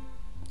soundtrack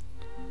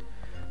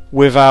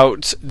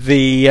without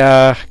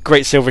the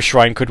Great Silver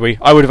Shrine, could we?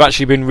 I would have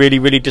actually been really,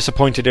 really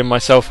disappointed in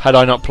myself had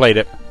I not played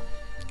it.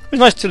 It was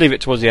nice to leave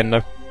it towards the end,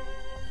 though.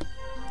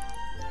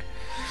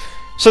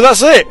 So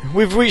that's it.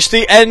 We've reached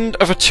the end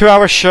of a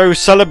 2-hour show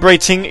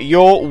celebrating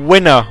your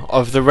winner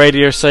of the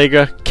Radio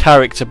Sega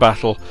character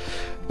battle.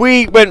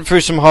 We went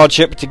through some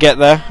hardship to get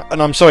there,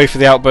 and I'm sorry for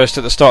the outburst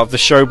at the start of the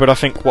show, but I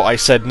think what I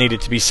said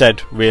needed to be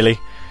said, really.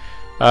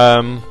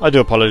 I do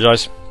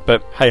apologise,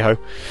 but hey-ho.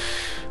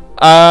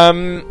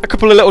 A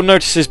couple of little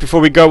notices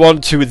before we go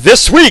on to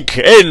This Week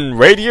in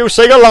Radio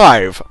Sega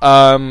Live.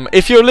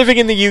 If you're living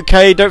in the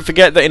UK, don't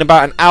forget that in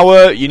about an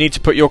hour you need to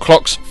put your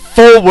clocks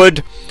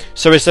forward.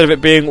 So instead of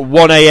it being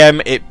 1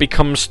 AM, it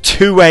becomes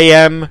 2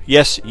 AM.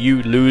 Yes,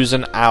 you lose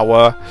an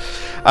hour.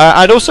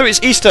 And also it's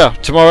Easter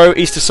tomorrow,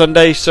 Easter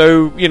Sunday,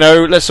 so, you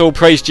know, let's all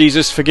praise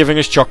Jesus for giving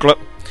us chocolate.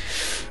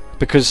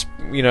 Because,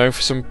 you know,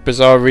 for some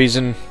bizarre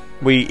reason,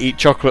 we eat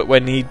chocolate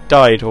when he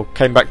died, or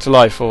came back to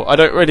life, or I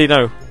don't really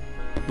know,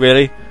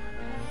 really.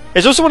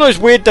 It's also one of those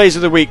weird days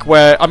of the week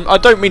where, I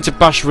don't mean to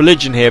bash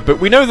religion here, but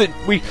we know that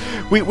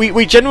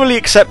we generally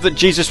accept that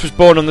Jesus was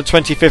born on the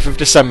 25th of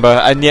December,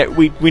 and yet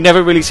we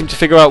never really seem to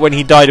figure out when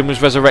he died and was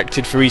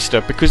resurrected for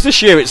Easter, because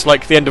this year it's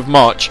like the end of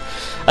March,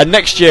 and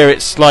next year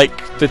it's like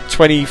the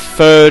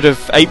 23rd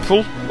of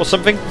April, or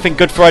something. I think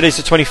Good Friday's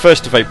the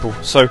 21st of April,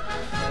 so,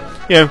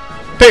 you know,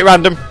 bit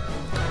random.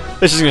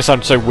 This is going to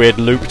sound so weird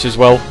looped as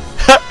well.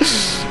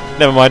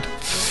 Never mind.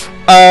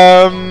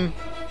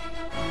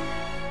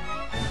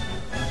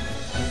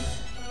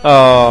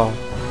 Oh.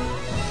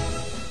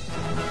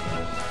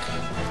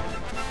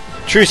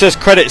 True says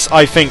credits,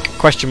 I think,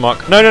 question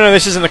mark. No,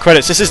 this isn't the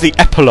credits, this is the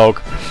epilogue.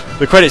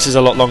 The credits is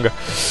a lot longer.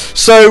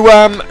 So,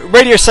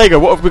 Radio Sega,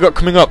 what have we got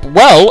coming up?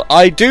 Well,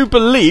 I do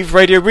believe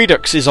Radio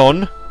Redux is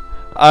on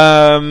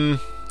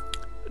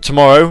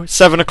tomorrow,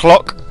 7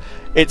 o'clock.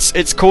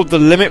 It's called the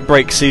Limit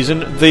Break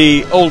season.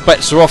 The old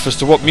bets are off as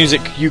to what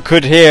music you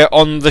could hear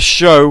on the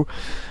show.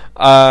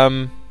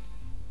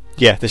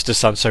 Yeah, this does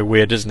sound so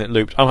weird, doesn't it,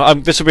 looped?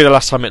 This will be the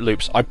last time it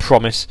loops, I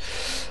promise.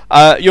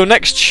 Your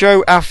next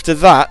show after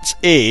that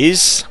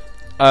is,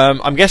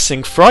 I'm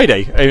guessing,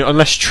 Friday,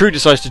 unless True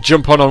decides to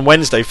jump on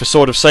Wednesday for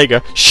Sword of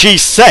Sega. She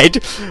said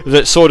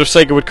that Sword of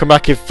Sega would come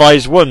back if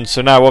Vice won,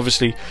 so now,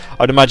 obviously,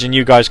 I'd imagine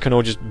you guys can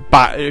all just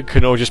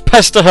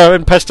pester her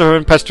and pester her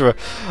and pester her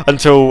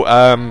until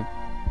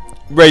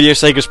Radio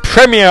Sega's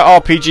premier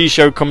RPG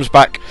show comes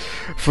back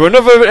for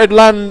another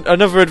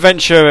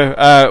adventure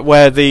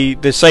where the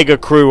Sega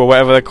crew, or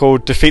whatever they're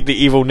called, defeat the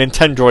evil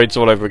Nintendroids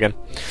all over again.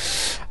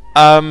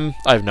 I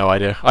have no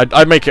idea.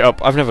 I make it up.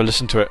 I've never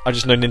listened to it. I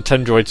just know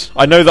Nintendroids.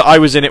 I know that I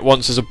was in it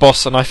once as a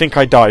boss, and I think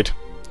I died.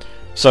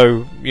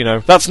 So, you know,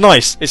 that's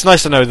nice. It's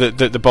nice to know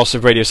that the boss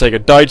of Radio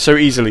Sega died so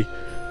easily.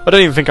 I don't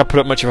even think I put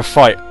up much of a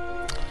fight.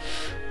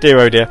 Dear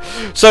oh dear.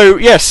 So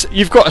yes,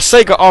 you've got a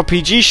Sega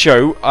RPG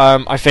show,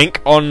 I think,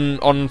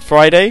 on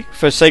Friday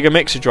for Sega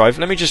Mixer Drive.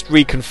 Let me just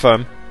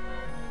reconfirm.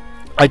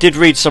 I did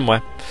read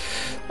somewhere.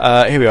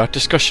 Here we are,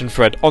 discussion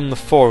thread on the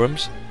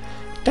forums.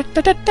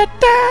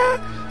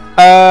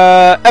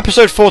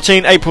 Episode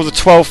 14, April the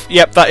 12th.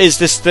 Yep, that is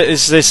this.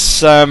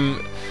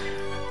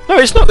 No,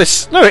 it's not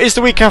this. No, it is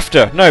the week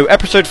after. No,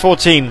 episode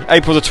 14,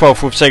 April the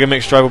 12th with Sega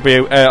Mixer Drive will be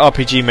a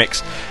RPG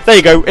mix. There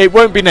you go. It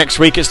won't be next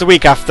week. It's the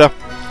week after.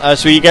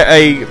 So you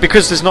get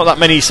because there's not that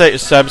many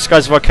Skies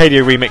of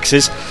Arcadia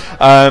remixes,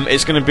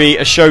 it's going to be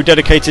a show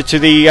dedicated to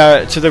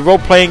the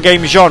role-playing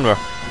game genre,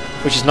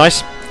 which is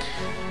nice.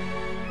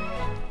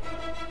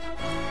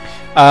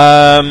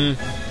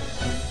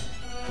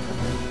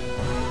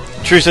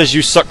 True says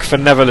you suck for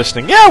never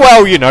listening. Yeah,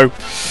 well, you know.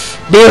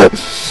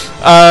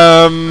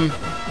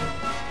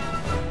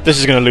 This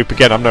is going to loop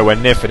again. I'm nowhere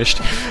near finished.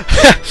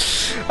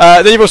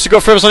 Then you've also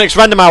got Forever Sonic's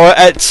Random Hour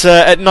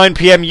at 9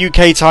 PM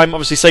UK time.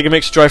 Obviously, Sega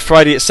Mixer Drive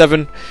Friday at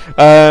 7.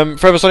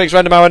 Forever Sonic's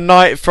Random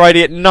Hour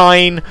Friday at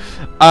 9.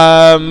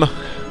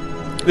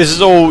 This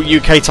is all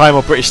UK time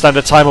or British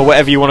Standard Time or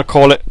whatever you want to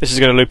call it. This is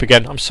going to loop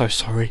again. I'm so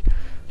sorry.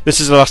 This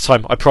is the last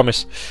time. I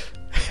promise.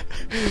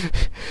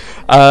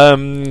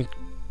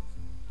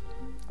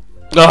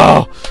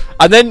 Oh,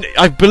 and then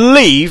I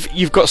believe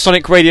you've got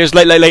Sonic Radio's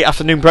late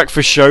afternoon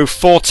breakfast show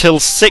 4 till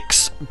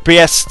 6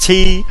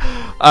 BST,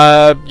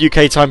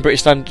 UK time,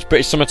 British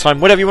summer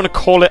time, whatever you want to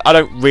call it. I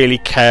don't really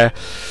care.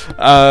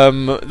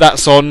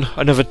 That's on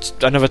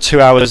another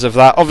 2 hours of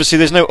that. Obviously,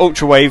 there's no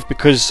Ultra Wave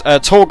because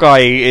Tall Guy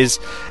is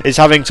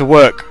having to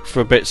work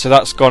for a bit, so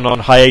that's gone on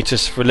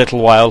hiatus for a little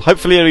while.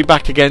 Hopefully, he'll be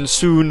back again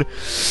soon.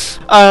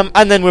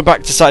 And then we're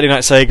back to Saturday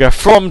Night Sega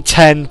from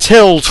 10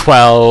 till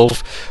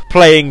 12.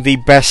 Playing the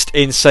best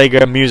in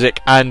Sega music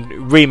and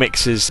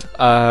remixes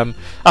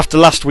after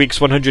last week's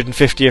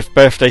 150th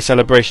birthday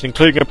celebration,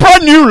 including a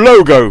brand new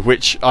logo,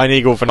 which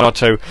Eagle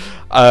Venato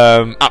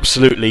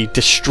absolutely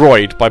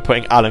destroyed by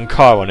putting Alan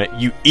Carr on it.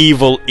 You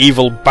evil,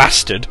 evil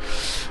bastard.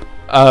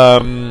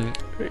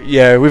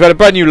 Yeah, we've had a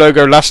brand new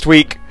logo last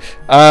week.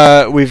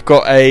 We've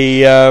got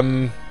a...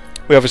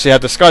 we obviously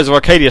had the Skies of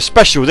Arcadia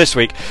special this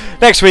week.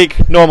 Next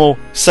week, normal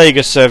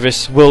Sega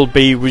service will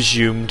be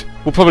resumed.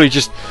 We'll probably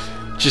just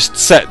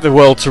set the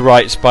world to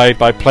rights by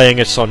playing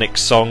a Sonic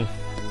song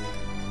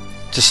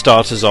to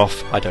start us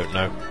off. I don't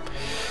know.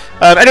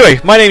 Anyway,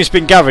 my name's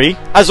been Gary.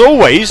 As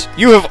always,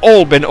 you have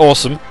all been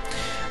awesome.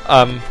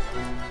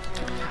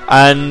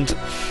 And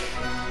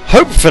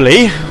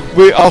hopefully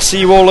I'll see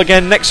you all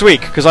again next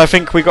week, because I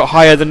think we got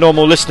higher than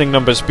normal listening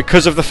numbers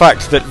because of the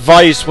fact that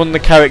Vice won the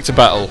character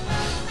battle.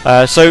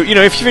 So, you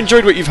know, if you've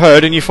enjoyed what you've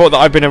heard and you thought that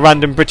I've been a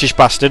random British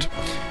bastard,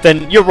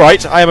 then you're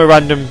right, I am a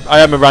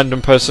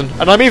random person,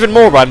 and I'm even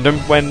more random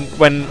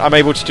when I'm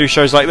able to do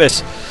shows like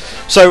this.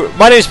 So,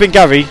 my name's been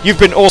Gary, you've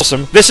been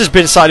awesome, this has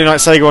been Saturday Night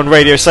Sega on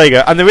Radio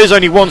Sega, and there is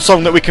only one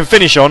song that we can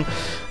finish on.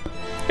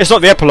 It's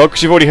not the epilogue,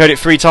 because you've already heard it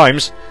 3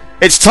 times.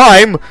 It's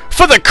time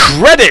for the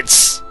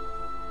credits!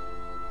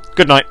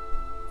 Good night.